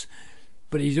was,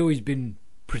 but he's always been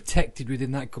protected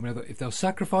within that company. If they'll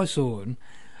sacrifice Orton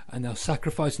and they'll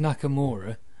sacrifice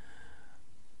Nakamura,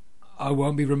 I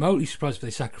won't be remotely surprised if they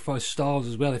sacrifice Styles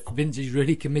as well, if Vince is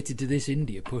really committed to this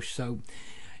India push. So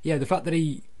yeah, the fact that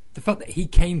he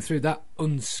came through that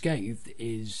unscathed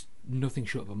is nothing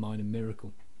short of a minor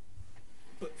miracle.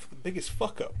 But for the biggest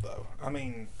fuck up, though, I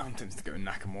mean, I'm tempted to go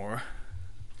Nakamura.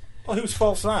 Well, whose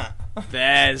fault's that?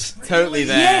 Theirs. Totally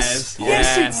theirs.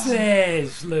 Yes, it's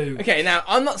theirs, Lou. Okay, now,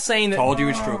 I'm not saying that... Told you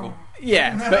would struggle.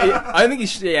 Yeah, but I think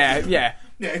it's... Yeah. Yeah,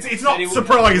 it's not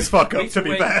surprise fuck up, to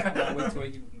be fair.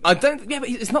 I don't... Yeah, but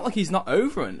it's not like he's not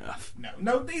over enough.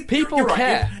 No, people you're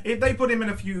care. Right. If they put him in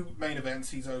a few main events,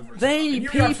 he's over.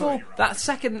 That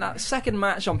second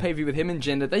match on pay-per-view with him and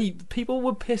Jinder, people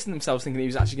were pissing themselves thinking he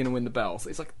was actually going to win the belt.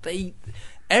 It's like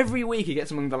every week he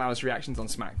gets among the loudest reactions on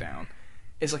SmackDown.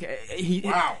 It's like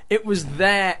it was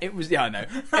there. It was I know.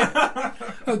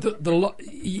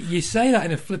 You say that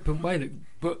in a flippant way,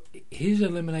 but his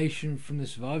elimination from the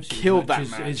Survivor Series killed that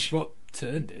match. Is what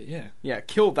turned it. Yeah,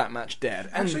 killed that match dead.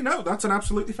 And actually, no, that's an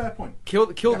absolutely fair point.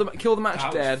 Killed the match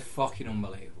that dead. Was fucking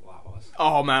unbelievable. That was.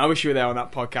 Oh man, I wish you were there on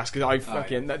that podcast, because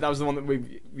that was the one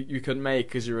that you couldn't make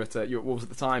because you were at Wolves at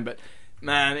the time. But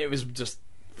man, it was just.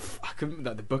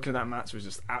 The booking of that match was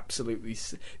just absolutely.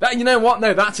 You know what?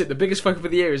 No, that's it. The biggest fuck up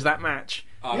of the year is that match.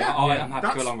 I'm happy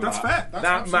to go along with that.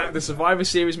 That's fair. The Survivor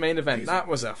Series main event. That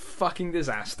was a fucking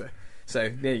disaster. So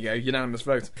there you go, unanimous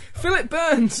vote. Philip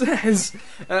Burns says,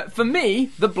 for me,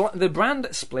 the brand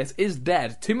split is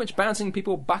dead. Too much bouncing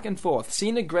people back and forth,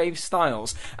 Cena, Graves,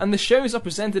 Styles, and the shows are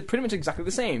presented pretty much exactly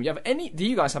the same. Do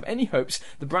you guys have any hopes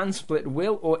the brand split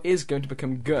will or is going to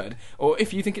become good? Or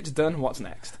if you think it's done, what's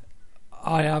next?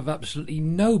 I have absolutely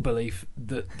no belief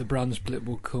that the brand split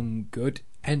will come good.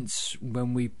 Hence,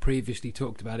 when we previously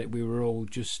talked about it, we were all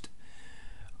just...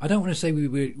 I don't want to say we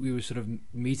were sort of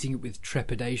meeting it with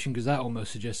trepidation, because that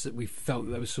almost suggests that we felt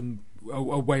that there was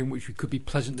a way in which we could be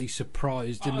pleasantly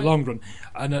surprised in the long run.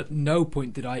 And at no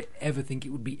point did I ever think it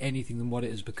would be anything than what it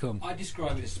has become. I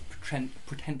describe it as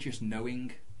pretentious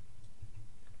knowing.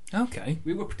 Okay.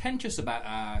 We were pretentious about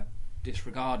our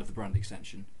disregard of the brand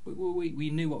extension.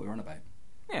 We knew what we were on about.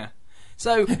 Yeah.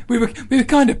 So we were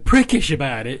kind of prickish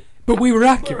about it, but we were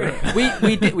accurate.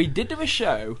 we did do a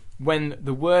show when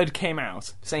the word came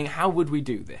out saying how would we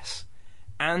do this,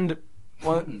 and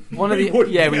one of the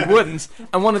we wouldn't.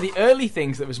 And one of the early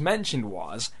things that was mentioned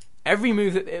was every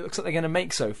move that it looks like they're going to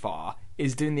make so far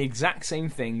is doing the exact same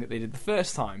thing that they did the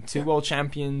first time: two world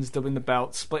champions, doubling the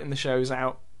belt, splitting the shows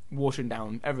out, watering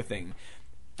down everything.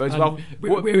 Bodes well.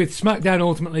 With SmackDown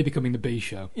ultimately becoming the B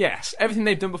show. Yes, everything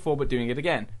they've done before, but doing it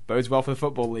again. Bodes well for the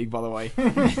Football League, by the way.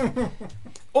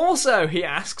 Also, he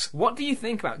asks, what do you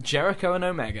think about Jericho and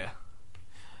Omega?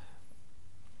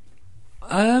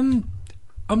 I'm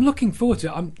looking forward to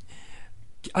it.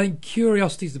 I think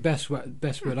curiosity is the best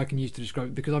word I can use to describe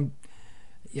it, because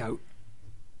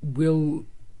will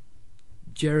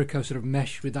Jericho sort of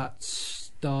mesh with that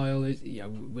style?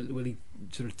 Will he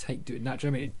sort of do it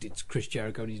naturally? I mean, it's Chris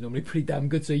Jericho and he's normally pretty damn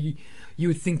good, so you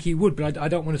would think he would, but I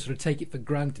don't want to sort of take it for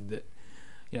granted that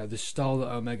the style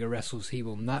that Omega wrestles he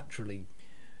will naturally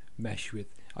mesh with.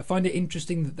 I find it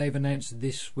interesting that they've announced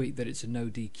this week that it's a no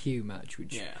DQ match,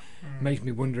 which makes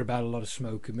me wonder about a lot of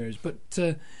smoke and mirrors. But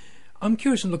I'm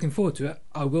curious and looking forward to it.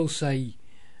 I will say,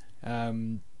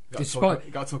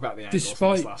 despite got to talk about the angle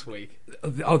since last week.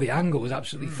 The angle was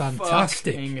absolutely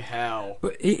fantastic. Fucking hell!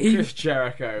 But Chris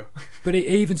Jericho. But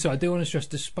even so, I do want to stress,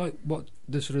 despite what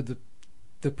the sort of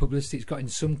the publicity it's got in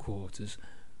some quarters,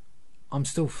 I'm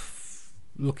still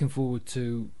looking forward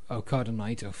to Okada and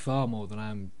Naito far more than I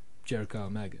am Jericho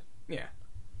Omega.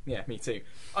 Yeah, me too.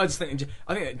 I think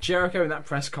that Jericho in that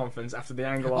press conference after the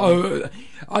angle.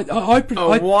 I like the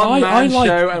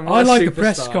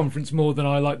press superstar. conference more than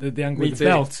I like the angle with the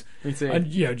belt. Me too.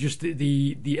 And just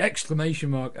the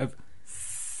exclamation mark of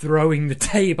throwing the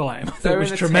table at him. I thought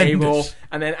was tremendous. Table,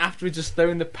 and then afterwards, just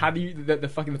throwing the paddy, the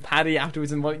fucking paddy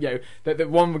afterwards, and the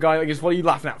one guy goes, "What are you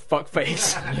laughing at, fuck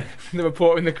face?" The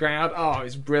reporter in the crowd. Oh,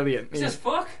 it's brilliant. He says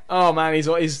fuck. Oh man, he's.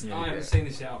 I haven't seen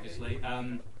this yet, obviously.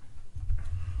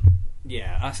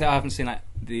 Yeah, I haven't seen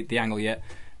the angle yet.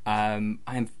 I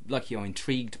am lucky. I'm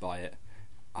intrigued by it.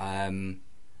 I'm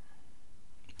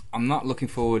not looking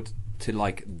forward to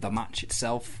the match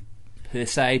itself per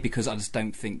se, because I just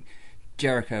don't think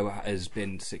Jericho has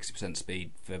been 60%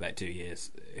 speed for about 2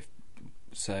 years.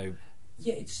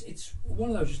 Yeah, it's one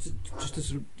of those. Just to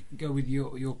sort of go with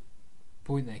your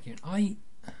point there, Kieran.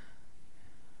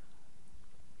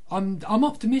 I'm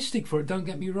optimistic for it. Don't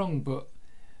get me wrong, but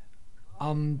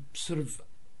I'm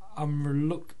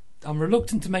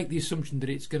reluctant to make the assumption that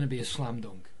it's going to be a slam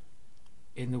dunk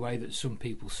in the way that some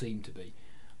people seem to be.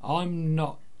 I'm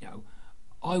not,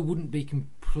 I wouldn't be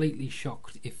completely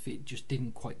shocked if it just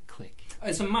didn't quite click.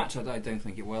 It's a match I don't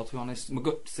think it will, to be honest. My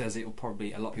gut says a lot of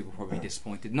people will probably be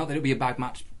disappointed. Not that it'll be a bad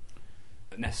match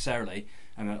necessarily.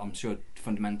 I mean, I'm sure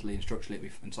fundamentally and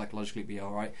structurally and psychologically it'll be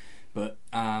alright, but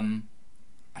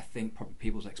I think probably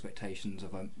people's expectations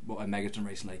of what Omega's done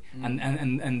recently, and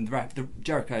the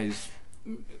Jericho's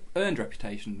earned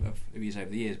reputation of who he is over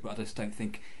the years, but I just don't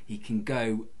think he can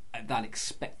go at that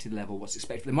expected level. What's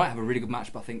expected? They might have a really good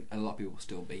match, but I think a lot of people will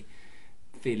still be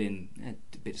feeling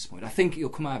a bit disappointed. I think you'll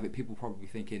come out of it, people probably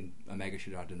thinking Omega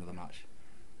should have had another match.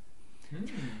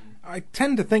 I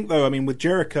tend to think, though, with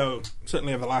Jericho,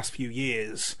 certainly over the last few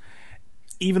years,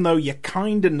 even though you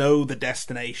kind of know the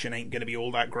destination ain't going to be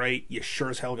all that great, you're sure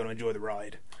as hell going to enjoy the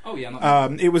ride. Oh yeah,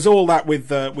 it was all that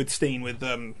with Steen, with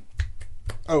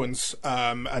Owens,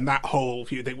 and that whole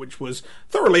feud thing, which was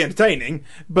thoroughly entertaining,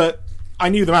 but I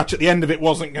knew the match at the end of it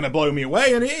wasn't going to blow me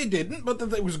away, and it didn't, but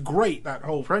it was great, that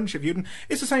whole friendship feud, and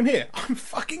it's the same here. I'm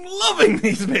fucking loving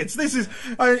these bits. This is,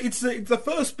 it's the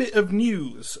first bit of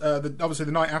news, obviously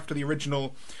the night after the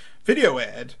original video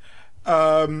aired,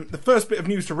 the first bit of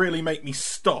news to really make me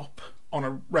stop on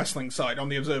a wrestling site, on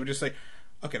the Observer, just say,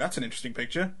 okay, that's an interesting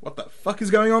picture. What the fuck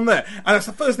is going on there? And that's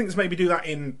the first thing that's made me do that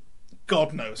in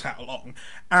God knows how long.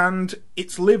 And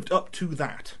it's lived up to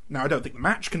that. Now, I don't think the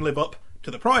match can live up to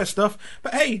the prior stuff,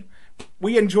 but hey,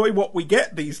 we enjoy what we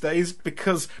get these days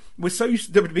because we're so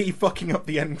used to WWE fucking up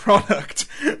the end product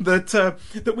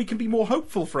that we can be more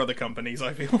hopeful for other companies,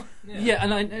 I feel. Yeah,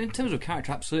 and in terms of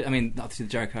character, absolutely. I mean, obviously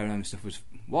the Jericho and stuff was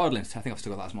wildly. I think I've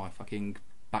still got that as my fucking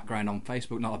background on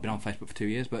Facebook. Not that I've been on Facebook for 2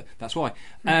 years, but that's why.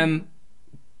 And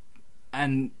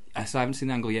so I haven't seen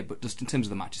the angle yet, but just in terms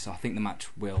of the matches, I think the match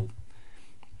will.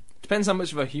 Depends how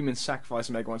much of a human sacrifice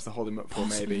Omega wants to hold him up for,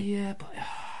 Possibly, maybe. Yeah, but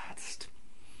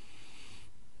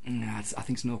I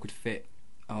think it's an awkward fit.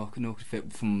 An awkward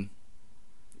fit from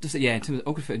just in terms of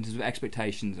awkward fit in terms of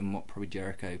expectations and what probably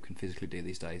Jericho can physically do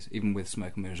these days, even with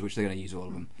smoke and mirrors, which they're going to use all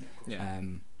of them. Yeah.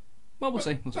 Well, we'll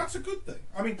see. That's a good thing.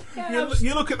 I mean,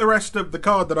 you look at the rest of the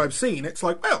card that I've seen, it's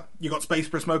like, well, you got space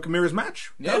for a smoke and mirrors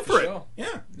match. Yeah, Go for it. sure.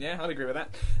 Yeah, I'd agree with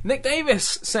that. Nick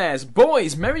Davis says,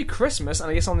 boys, Merry Christmas, and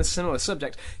I guess on this similar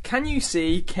subject, can you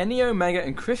see Kenny Omega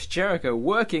and Chris Jericho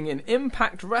working in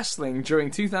Impact Wrestling during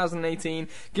 2018,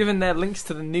 given their links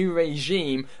to the new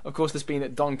regime? Of course, this being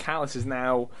that Don Callis is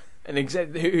now an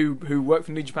exec who worked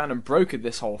for New Japan and brokered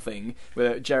this whole thing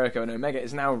with Jericho and Omega,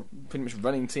 is now pretty much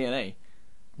running TNA.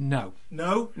 No.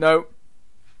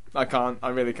 I can't. I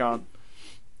really can't.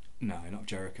 No, not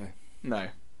Jericho. No.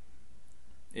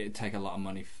 It'd take a lot of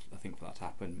money, I think, for that to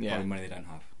happen. Yeah. Probably money they don't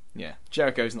have. Yeah,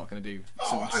 Jericho's not going to do.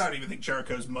 I don't even think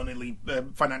Jericho's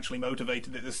financially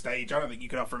motivated at this stage. I don't think you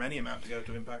could offer him any amount to go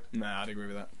to Impact. No, I'd agree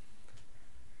with that.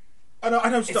 And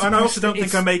I also don't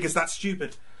think Omega's that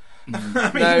stupid.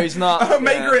 I mean, no, he's not.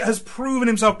 Omega has proven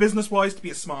himself business-wise to be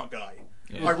a smart guy.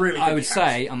 Yeah. I would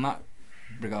say on that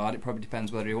regard, it probably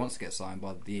depends whether he wants to get signed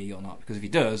by the E or not. Because if he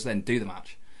does, then do the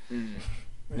match.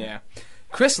 Yeah.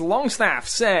 Chris Longstaff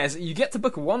says, you get to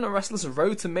book one wrestler's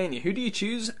road to Mania. Who do you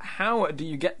choose? How do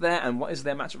you get there? And what is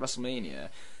their match at WrestleMania?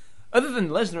 Other than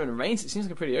Lesnar and Reigns, it seems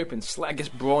like a pretty open slate. I guess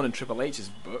Braun and Triple H is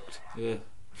booked.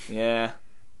 Yeah.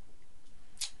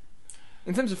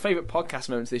 In terms of favourite podcast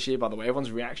moments this year, by the way,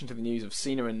 everyone's reaction to the news of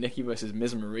Cena and Nikki versus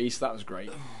Miz and Maurice, that was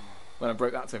great. When I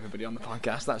broke that to everybody on the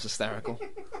podcast, that was hysterical.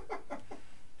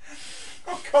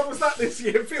 Oh God, was that this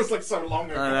year? It feels like so long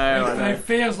ago. I know. It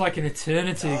feels like an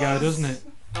eternity ago, doesn't it?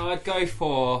 I'd go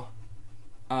for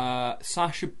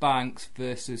Sasha Banks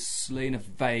versus Selena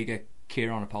Vega,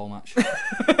 Kira on a pole match.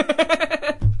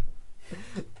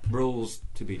 Rules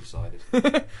to be decided.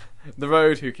 The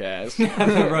road, who cares?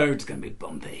 The road's going to be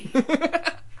bumpy.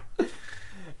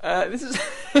 This is...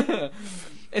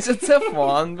 it's a tough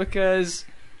one because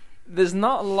there's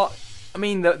not a lot... I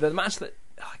mean, the match that...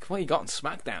 Like, what you got on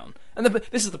SmackDown? And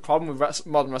this is the problem with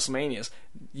modern WrestleManias.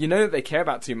 You know that they care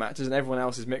about two matches and everyone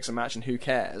else is mix and match, and who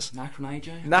cares? Nakamura and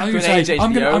AJ? Nakamura and AJ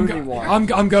is the only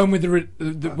one. I'm going with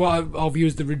what I'll view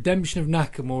as the redemption of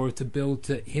Nakamura to build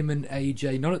to him and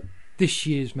AJ, not at this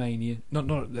year's Mania, not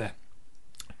at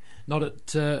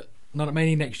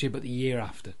Mania next year, but the year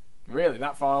after. Really,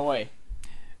 that far away?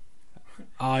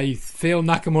 I feel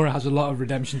Nakamura has a lot of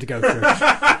redemption to go through.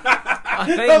 I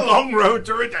think The long road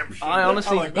to redemption. I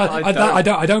honestly, like that. I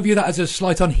don't view that as a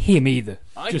slight on him either.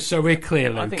 Just so we're clear,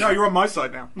 Luke. I think- No, you're on my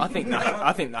side now. I think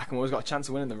Nakamura's got a chance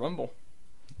of winning the Rumble.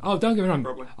 Oh, don't get me wrong.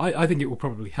 Probably. I think it will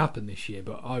probably happen this year,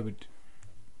 but I would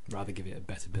rather give it a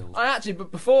better build.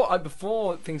 But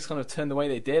before things kind of turned the way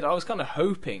they did, I was kind of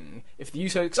hoping if the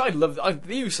Usos, because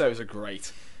the Usos are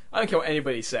great. I don't care what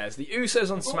anybody says. The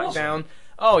Usos on SmackDown,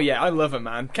 oh yeah, I love them,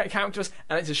 man. Characters,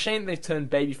 and it's a shame they've turned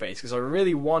babyface because I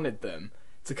really wanted them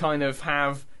to kind of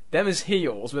have them as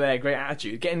heels with their great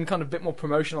attitude, getting kind of a bit more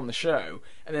promotion on the show,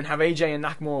 and then have AJ and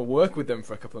Nakamura work with them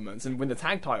for a couple of months and win the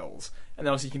tag titles. And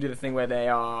then obviously you can do the thing where they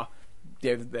are,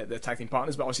 you know, they're tag team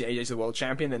partners, but obviously AJ's the world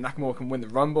champion, then Nakamura can win the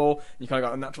Rumble, and you kind of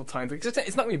got a natural time to... It's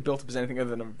not going to be built up as anything other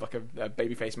than a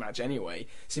babyface match anyway,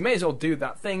 so you may as well do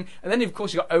that thing. And then of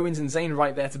course you've got Owens and Zayn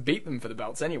right there to beat them for the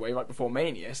belts anyway, right before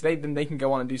Mania, so they can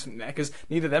go on and do something there, because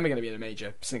neither of them are going to be in a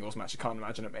major singles match. I can't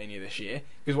imagine at Mania this year,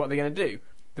 because what are they going to do?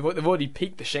 They've already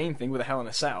peaked the Shane thing with a Hell in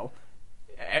a Cell.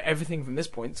 Everything from this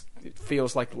point it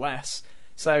feels like less,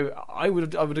 so I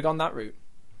would have gone that route.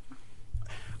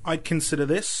 I'd consider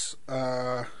this. It's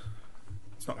not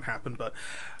going to happen, but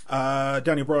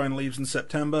Daniel Bryan leaves in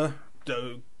September,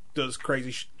 does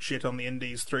crazy shit on the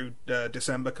Indies through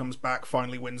December, comes back,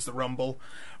 finally wins the Rumble,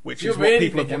 which You're is really what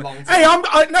people thinking have. long Hey,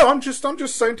 I'm just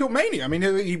saying till Mania. I mean,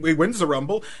 he wins the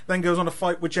Rumble, then goes on to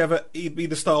fight whichever,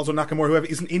 either Styles or Nakamura, whoever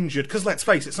isn't injured. Because let's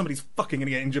face it, somebody's fucking going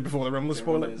to get injured before the Rumble.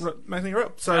 Spoil is. it, messing her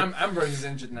up. So Ambrose is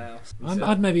injured now.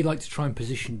 I'd maybe like to try and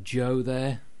position Joe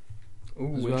there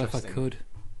Ooh, as well if I interesting. could.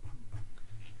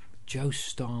 Joe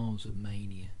Styles at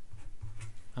Mania.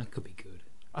 That could be good.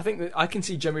 I think that I can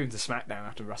see Joe moving to SmackDown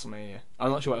after WrestleMania.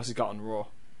 I'm not sure what else he's got on Raw.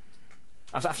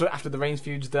 After the Reigns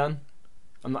feud's done,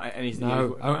 I'm not anything.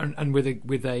 No, and with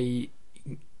a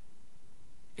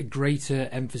greater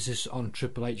emphasis on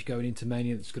Triple H going into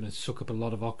Mania, that's going to suck up a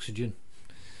lot of oxygen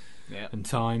Yeah. and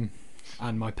time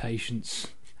and my patience.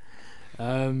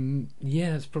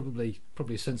 Yeah, it's probably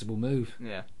a sensible move.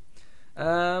 Yeah.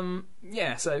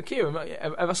 Yeah. So, Kieran,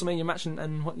 a WrestleMania match,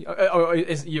 and what?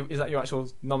 Is that your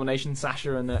actual nomination,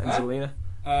 Sasha and Zelina?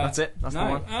 That's it. That's the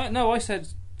one. No, I said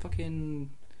fucking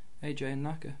AJ and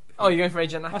Naka. Oh, you're going for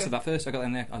AJ and Naka? I said that first. I got that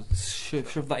in there. I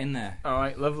shoved that in there. All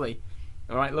right, lovely.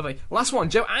 Last one.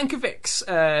 Joe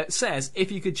Ankovics says,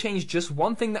 if you could change just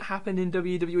one thing that happened in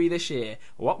WWE this year,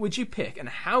 what would you pick, and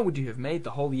how would you have made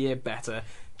the whole year better?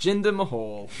 Jinder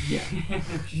Mahal.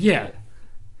 Yeah,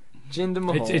 Jinder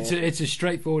Mahal. it's as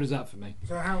straightforward as that for me.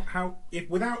 So how if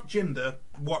without Jinder,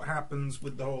 what happens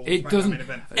with the whole It SmackDown doesn't- main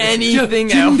event? Anything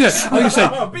Jinder, else? I was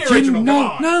gonna Be say, original,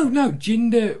 come on. no.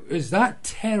 Jinder is that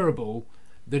terrible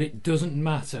that it doesn't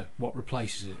matter what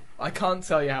replaces it. I can't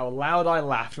tell you how loud I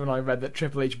laughed when I read that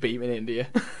Triple H beat him in India.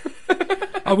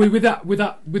 Are we with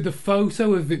the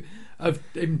photo of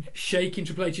him shaking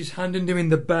Triple H's hand and doing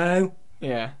the bow?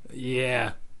 Yeah,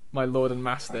 Yeah. my lord and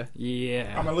master.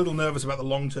 Yeah. I'm a little nervous about the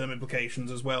long-term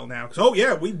implications as well now.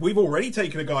 Because, we've already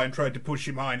taken a guy and tried to push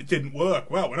him high and it didn't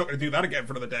work. Well, we're not going to do that again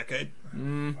for another decade.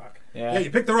 Fuck. Yeah, you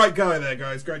picked the right guy there,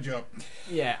 guys. Great job.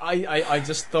 Yeah, I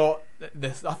just thought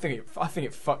that I think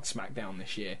it fucked SmackDown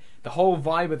this year. The whole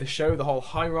vibe of the show, the whole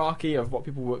hierarchy of what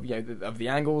people were, of the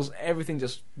angles, everything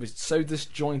just was so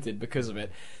disjointed because of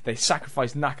it. They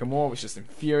sacrificed Nakamura, which just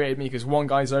infuriated me because one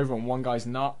guy's over and one guy's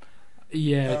not.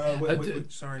 Yeah.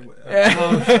 Sorry.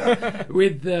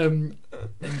 With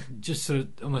and just sort of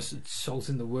almost salt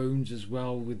in the wounds as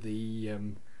well with the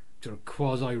sort of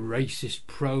quasi-racist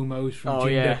promos from Oh,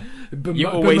 Jinder. yeah.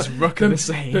 You're always rucking the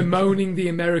same. Bemoaning the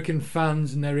American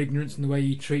fans and their ignorance and the way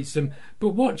he treats them. But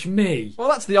watch me. Well,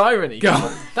 that's the irony.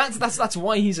 God. That's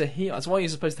why he's a heel. That's why you're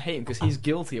supposed to hate him, because he's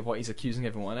guilty of what he's accusing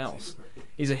everyone else.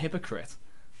 He's a hypocrite.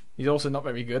 He's also not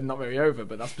very good, not very over,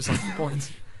 but that's besides the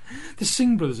point. The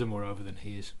Singh brothers are more over than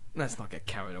he is. Let's not get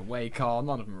carried away, Carl.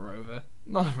 None of them are over.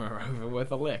 None of them are over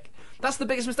worth a lick. That's the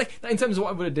biggest mistake. In terms of what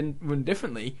I would have done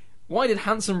differently, why did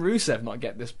Handsome Rusev not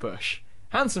get this push?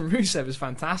 Handsome Rusev is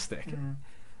fantastic.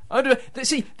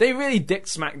 See, they really dicked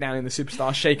SmackDown in the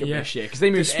Superstar Shake-Up this year, because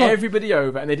they moved everybody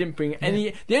over and they didn't bring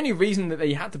any... The only reason that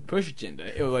they had to push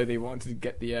Jinder, although they wanted to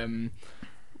get the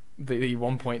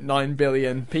 1.9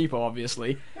 billion people,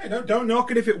 obviously. Hey, don't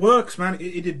knock it if it works, man.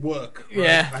 It did work. Right?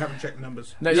 Yeah. I haven't checked the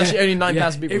numbers. No, it's actually only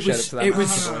 9,000 people showed up to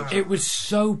that. It was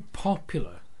so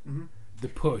popular, the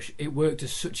push. It worked to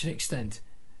such an extent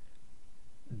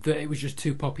that it was just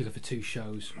too popular for 2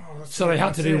 shows. So they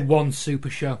had to do one super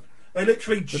show. They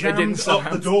literally jammed up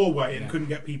the doorway and couldn't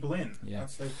get people in. Yeah.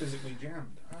 They physically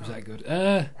jammed. Was that good?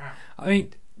 I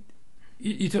mean,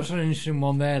 you touched on an interesting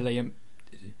one there, Liam.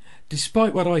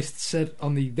 Despite what I said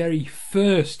on the very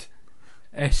first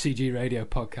SCG Radio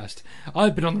podcast,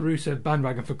 I've been on the Rusev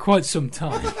bandwagon for quite some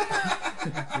time.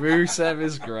 Rusev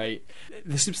is great.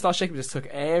 The Superstar Shake-Up just took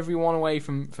everyone away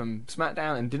from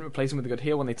SmackDown and didn't replace him with a good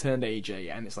heel when they turned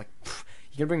AJ. And it's like,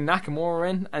 you're going to bring Nakamura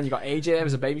in, and you got AJ there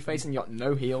as a babyface, and you got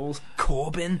no heels.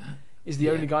 Corbin is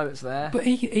the only guy that's there. But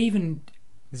even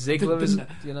Ziggler is,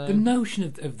 the notion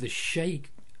of the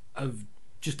shake, of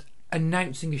just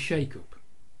announcing a shake-up,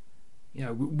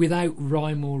 without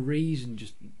rhyme or reason,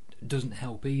 just doesn't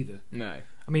help either. No.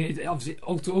 I mean, obviously,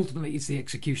 ultimately, it's the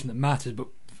execution that matters. But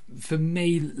for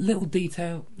me, little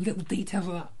details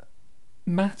of that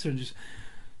matter. And just,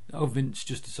 Vince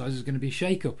just decides there's going to be a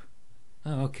shake-up.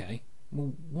 Oh, okay.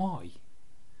 Well, why?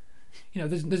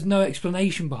 There's no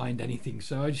explanation behind anything.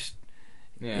 So it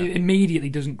immediately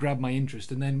doesn't grab my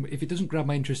interest. And then if it doesn't grab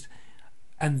my interest,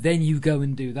 and then you go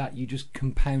and do that, you just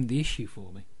compound the issue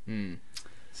for me.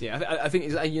 So I think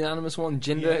it's a unanimous one.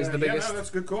 Jinder is the biggest. Yeah, that's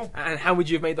a good call. And how would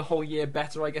you have made the whole year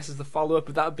better, I guess, is the follow-up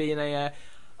of that being I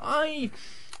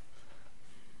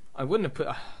wouldn't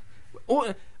have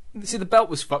put... see, the belt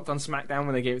was fucked on SmackDown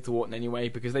when they gave it to Orton anyway,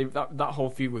 because that whole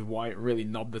feud with Wyatt really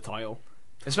knobbed the title.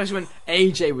 Especially when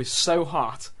AJ was so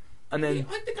hot. And then...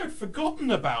 I think I'd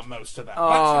forgotten about most of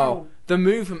that. The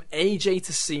move from AJ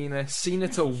to Cena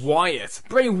to Wyatt.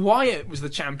 Bray Wyatt was the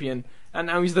champion, and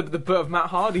now he's the butt of Matt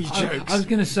Hardy's jokes. I was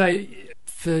going to say,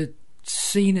 for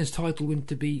Cena's title win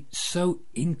to be so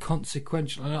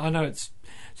inconsequential, and I know it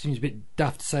seems a bit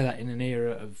daft to say that in an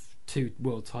era of 2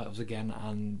 world titles again,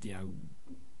 and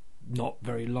not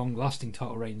very long-lasting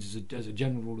title reigns as a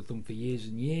general rule of thumb for years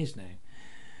and years now.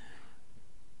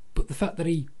 But the fact that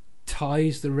he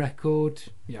ties the record,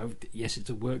 yes, it's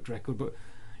a worked record, but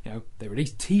they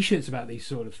release T-shirts about these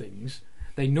sort of things.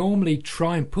 They normally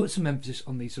try and put some emphasis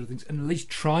on these sort of things and at least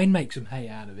try and make some hay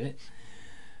out of it.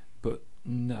 But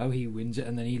no, he wins it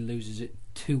and then he loses it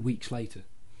 2 weeks later.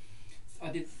 I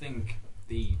did think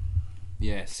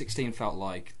 16 felt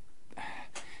like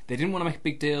they didn't want to make a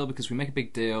big deal, because we make a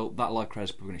big deal, that live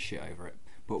crowd's probably going to shit over it.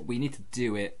 But we need to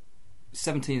do it.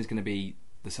 17 is going to be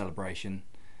the celebration.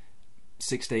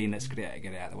 16, let's get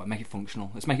it out of the way, make it functional,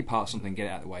 let's make it part of something, get it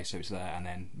out of the way so it's there, and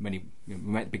then when we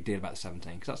make the big deal about the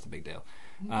 17, because that's the big deal.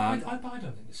 I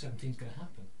don't think the 17 is going to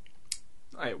happen.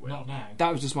 It will. Not now.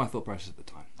 That was just my thought process at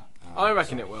the time. I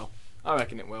reckon it will.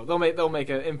 They'll make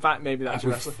a. In fact, maybe that's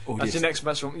your next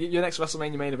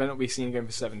WrestleMania main event will be seen going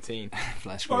for 17.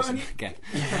 Flash again.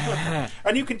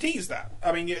 And you can tease that.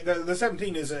 I mean, the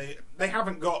 17 is they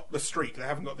haven't got the streak. They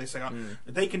haven't got this thing on.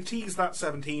 They can tease that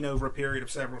 17 over a period of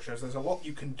several shows. There's a lot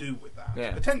you can do with that,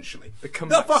 potentially. The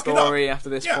comeback story after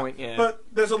this point, But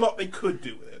there's a lot they could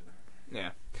do with it.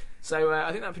 Yeah. So I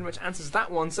think that pretty much answers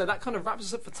that one. So that kind of wraps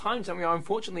us up for time. So we are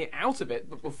unfortunately out of it.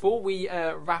 But before we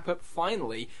wrap up,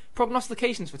 finally,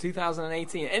 prognostications for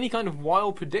 2018. Any kind of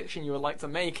wild prediction you would like to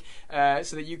make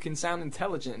so that you can sound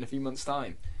intelligent in a few months'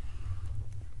 time?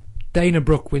 Dana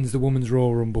Brooke wins the Women's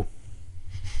Royal Rumble.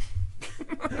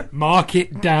 Mark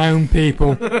it down,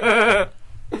 people.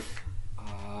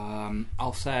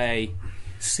 I'll say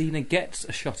Cena gets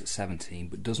a shot at 17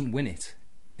 but doesn't win it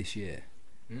this year.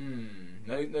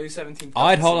 No 17.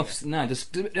 I'd hold off. No,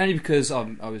 just only because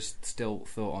I was still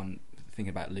thinking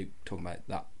about Luke talking about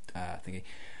that thingy.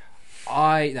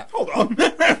 Hold on.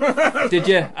 Did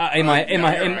you? In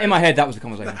my head, that was the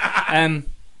conversation.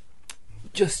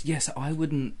 Yes, I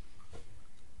wouldn't.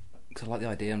 because I like the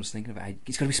idea. I'm just thinking about it.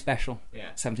 It's got to be special. Yeah.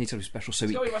 17's got to be special. So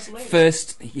It's gotta be WrestleMania.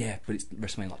 first, yeah, but it's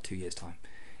WrestleMania in like 2 years' time.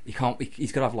 He can't.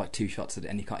 He's got to have like 2 shots at it,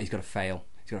 and he can't. He's got to fail.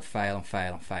 He's got to fail and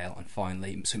fail and fail, and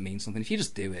finally it means something. If you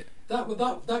just do it,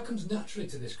 That comes naturally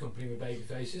to this company with baby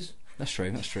faces. that's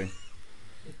true. That's true.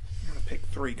 I'm going to pick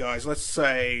 3 guys. Let's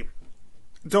say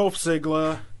Dolph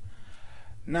Ziggler,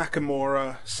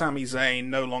 Nakamura, Sami Zayn,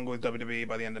 no longer with WWE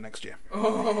by the end of next year.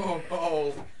 Oh,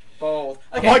 bold.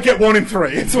 I might get 1 in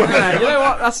 3. It's what Yeah, you know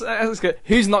what? That's good.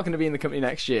 Who's not going to be in the company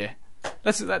next year?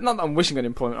 Not that I'm wishing good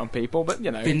employment on people, but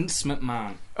you know. Vince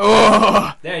McMahon.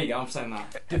 Oh, There you go. I'm saying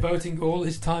that. Devoting all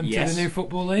his time Yes. to the new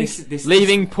football league. This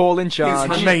leaving Paul in his charge.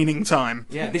 remaining time.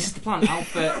 Yeah, this is the plan.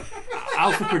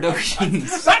 Alpha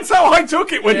Productions. That's how I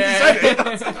took it when you said it.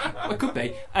 Well, it could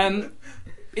be.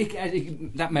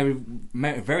 That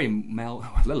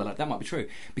that might be true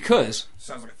because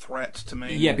Sounds like a threat to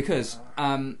me. yeah, because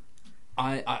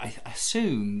I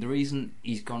assume the reason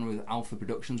he's gone with Alpha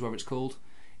Productions, whatever it's called,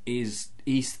 is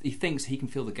he thinks he can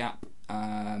fill the gap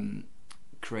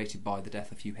created by the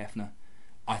death of Hugh Hefner.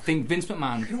 I think Vince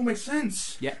McMahon. It all makes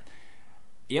sense.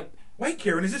 Yep. Wait,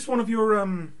 Kieran, is this one of your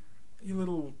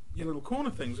little corner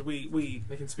things? Are we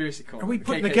The conspiracy corner. are we The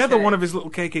putting KKK. together one of his little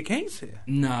KKKs here?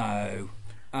 No.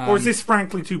 Or is this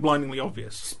frankly too blindingly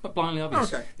obvious? But blindly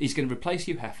obvious. Okay. He's going to replace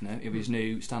Hugh Hefner with his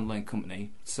new standalone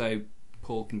company, so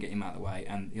Paul can get him out of the way,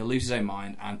 and he'll lose his own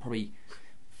mind and probably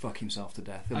fuck himself to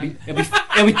death. He'll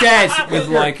be dead with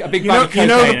like a big bag of cocaine. You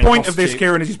know the and a point of this, prostitute.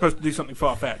 Kieran, is he's supposed to do something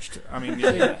far-fetched. I mean,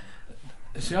 yeah.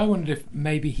 See, I wondered if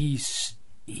maybe he's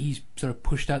sort of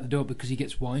pushed out the door because he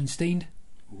gets Weinsteined.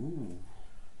 Ooh.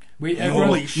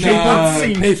 Holy shit, that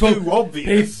seems too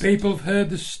obvious. People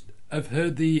have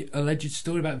heard the alleged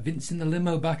story about Vince in the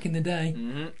limo back in the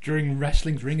day during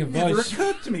wrestling's Ring of Never Voice.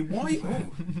 occurred to me. Why? Oh,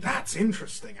 that's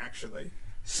interesting, actually.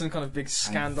 Some kind of big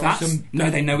scandal. No,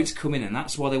 they know it's coming, and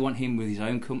that's why they want him with his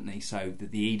own company, so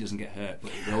that the E doesn't get hurt,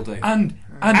 but it will do. And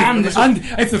And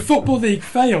if the Football League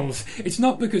fails, it's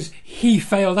not because he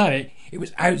failed at it. It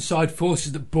was outside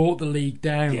forces that brought the league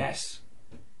down. Yes.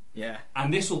 Yeah.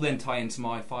 And this will then tie into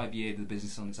my 5-year the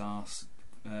business on its arse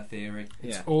theory.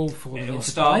 Yeah. All falling It will into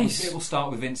start. place. It will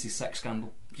start with Vince's sex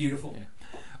scandal. Beautiful. Yeah.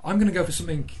 I'm going to go for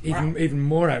something even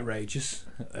more outrageous.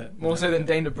 More so than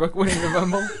Dana Brooke winning the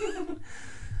Rumble.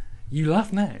 You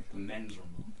laugh now. The men's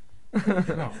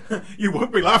rumble. You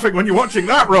won't be laughing when you're watching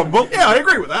that Rumble. Yeah, I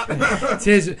agree with that.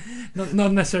 Tears,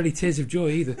 not necessarily tears of joy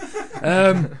either.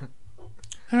 I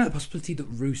don't know the possibility that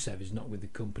Rusev is not with the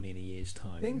company in a year's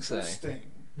time. I think so. Interesting.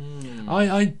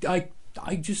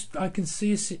 I can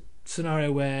see a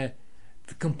scenario where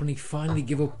the company finally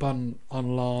give up on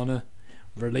Lana,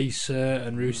 release her,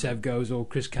 and Rusev goes all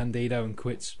Chris Candido and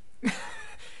quits.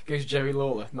 Goes Jerry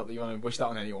Lawler. Not that you want to wish that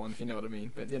on anyone, if you know what I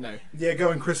mean, but you know. Yeah,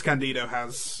 going Chris Candido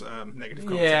has negative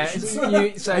Yeah. connotations.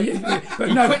 But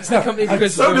he no, quits the company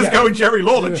because So does Yeah. going Jerry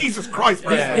Lawler. Jesus Christ.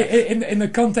 Yeah. in the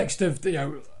context of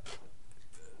the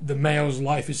male's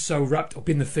life is so wrapped up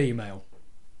in the female.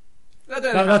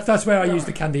 That's where I use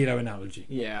the Candido analogy.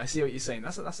 Yeah, I see what you're saying.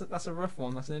 That's a rough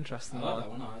one. That's an interesting I like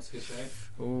one. that one. That's a good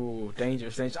show. Ooh,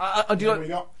 dangerous. I do What do we like.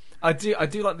 got? I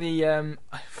do like the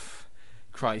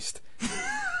Christ.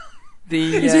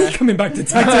 The Is he coming back to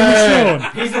tag team with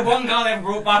Sean? He's the one guy they haven't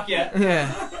brought back yet.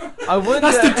 yeah. I would.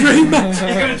 That's the dream match.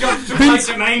 He's going to jump to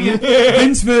Triple Mania.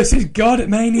 Vince versus God at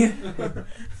Mania.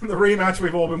 The rematch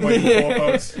we've all been waiting for,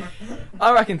 folks.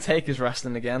 I reckon Taker's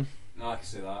wrestling again. No, I can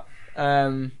see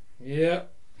that. Yeah.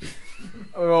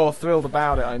 We're all thrilled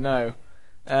about it. I know.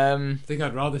 I think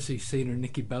I'd rather see Cena and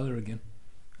Nikki Bella again.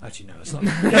 Actually, no, that's not.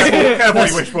 Careful what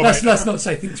you wish for, mate. Let's not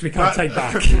say things we can't take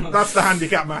back. That's the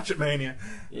handicap match at Mania.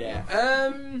 Yeah.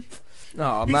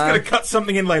 Oh He's man. going to cut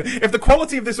something in later. If the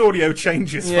quality of this audio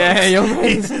changes, Yeah, folks,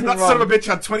 you're that son of a bitch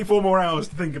had 24 more hours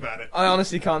to think about it. I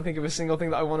honestly can't think of a single thing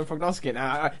that I want to prognosticate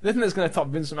now. The thing that's going to top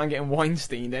Vince McMahon getting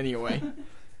Weinstein anyway.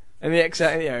 And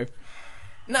the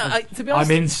No, to be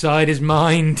honest, I'm inside his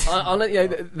mind.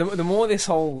 the more this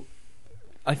whole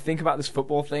I think about this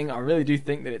football thing, I really do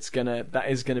think that that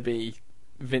is gonna be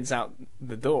Vince out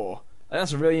the door. And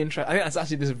that's really interesting. I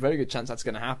think there's a very good chance that's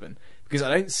going to happen because I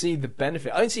don't see the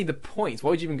benefit. I don't see the point. Why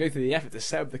would you even go through the effort to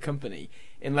set up the company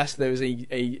unless there was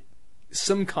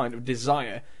some kind of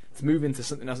desire to move into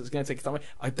something else that's going to take time?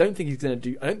 I don't think he's going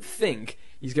to do. I don't think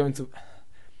he's going to.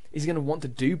 He's going to want to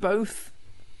do both.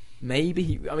 Maybe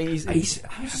he's How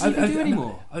does he even do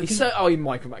anymore? he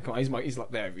might come back. He's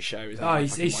like there every show. Isn't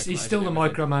he? He's still the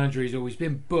micromanager he's always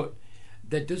been, but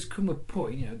there does come a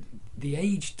point, the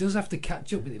age does have to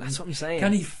catch up with him. That's what I'm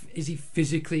saying. Is he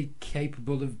physically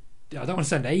capable of? I don't want to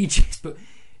sound ageist, but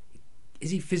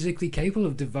is he physically capable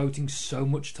of devoting so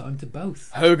much time to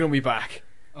both? Hogan will be back.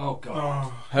 Oh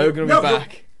god. Hogan will be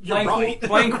back. You're right.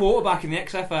 Playing quarterback in the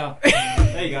XFL.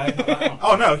 There you go.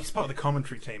 Oh no, he's part of the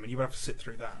commentary team, and you would have to sit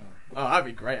through that. Oh, that'd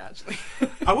be great, actually.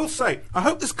 I will say, I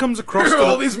hope this comes across.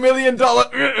 All these $1 million.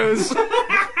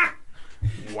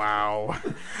 Wow.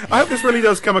 I hope this really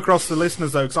does come across to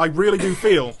listeners, though, because I really do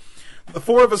feel the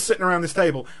four of us sitting around this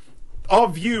table, our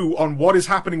view on what is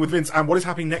happening with Vince and what is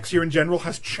happening next year in general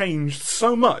has changed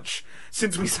so much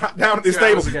since we sat down at this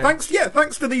table.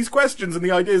 Thanks to these questions and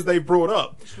the ideas they've brought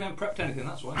up. We haven't prepped anything,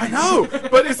 that's why. I know,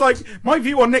 but it's like, my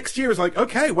view on next year is like,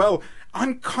 okay, well,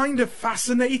 I'm kind of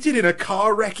fascinated in a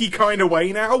car wrecky kind of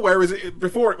way now, whereas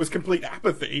before it was complete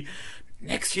apathy.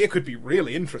 Next year could be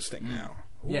really interesting now.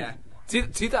 Yeah.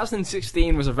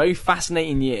 2016 was a very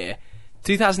fascinating year.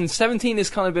 2017 has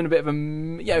kind of been a bit of a,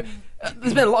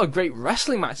 there's been a lot of great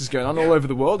wrestling matches going on all over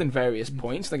the world in various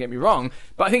points, don't get me wrong,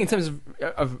 but I think in terms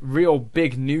of real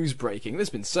big news breaking, there's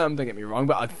been some, don't get me wrong,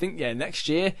 but I think, next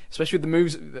year, especially with the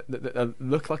moves that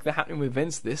look like they're happening with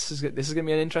Vince, this is going to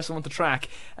be an interesting one to track,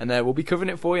 and we'll be covering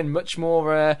it for you in much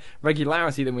more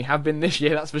regularity than we have been this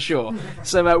year, that's for sure.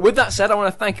 So with that said, I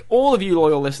want to thank all of you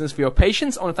loyal listeners for your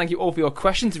patience. I want to thank you all for your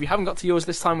questions. If you haven't got to yours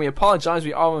this time, we apologise,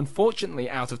 we are unfortunately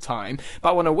out of time. But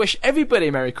I want to wish everybody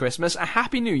a Merry Christmas, a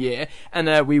Happy New Year,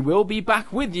 and we will be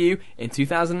back with you in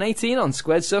 2018 on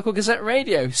Squared Circle Gazette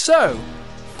Radio. So,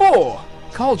 for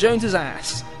Carl Jones's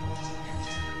ass.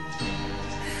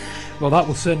 Well, that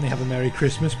will certainly have a Merry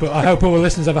Christmas, but I hope all the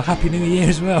listeners have a Happy New Year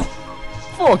as well.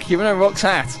 For Kieran O'Rourke's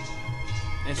hat.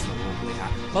 It's a lovely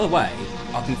hat. By the way,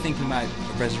 I've been thinking about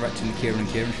resurrecting the Kieran and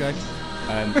Kieran show.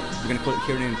 We're going to call it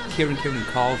Kieran and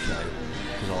Carl show,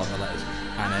 because I like the letters.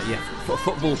 And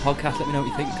football podcast, let me know what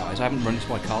you think, guys. I haven't run this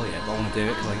by Carl yet, but I want to do it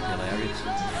because I think it's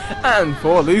hilarious. And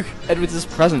for Luke Edwards'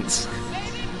 presence.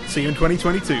 See you in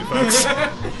 2022, folks.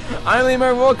 I'm Liam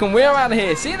O'Rourke, and we're out of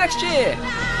here. See you next year.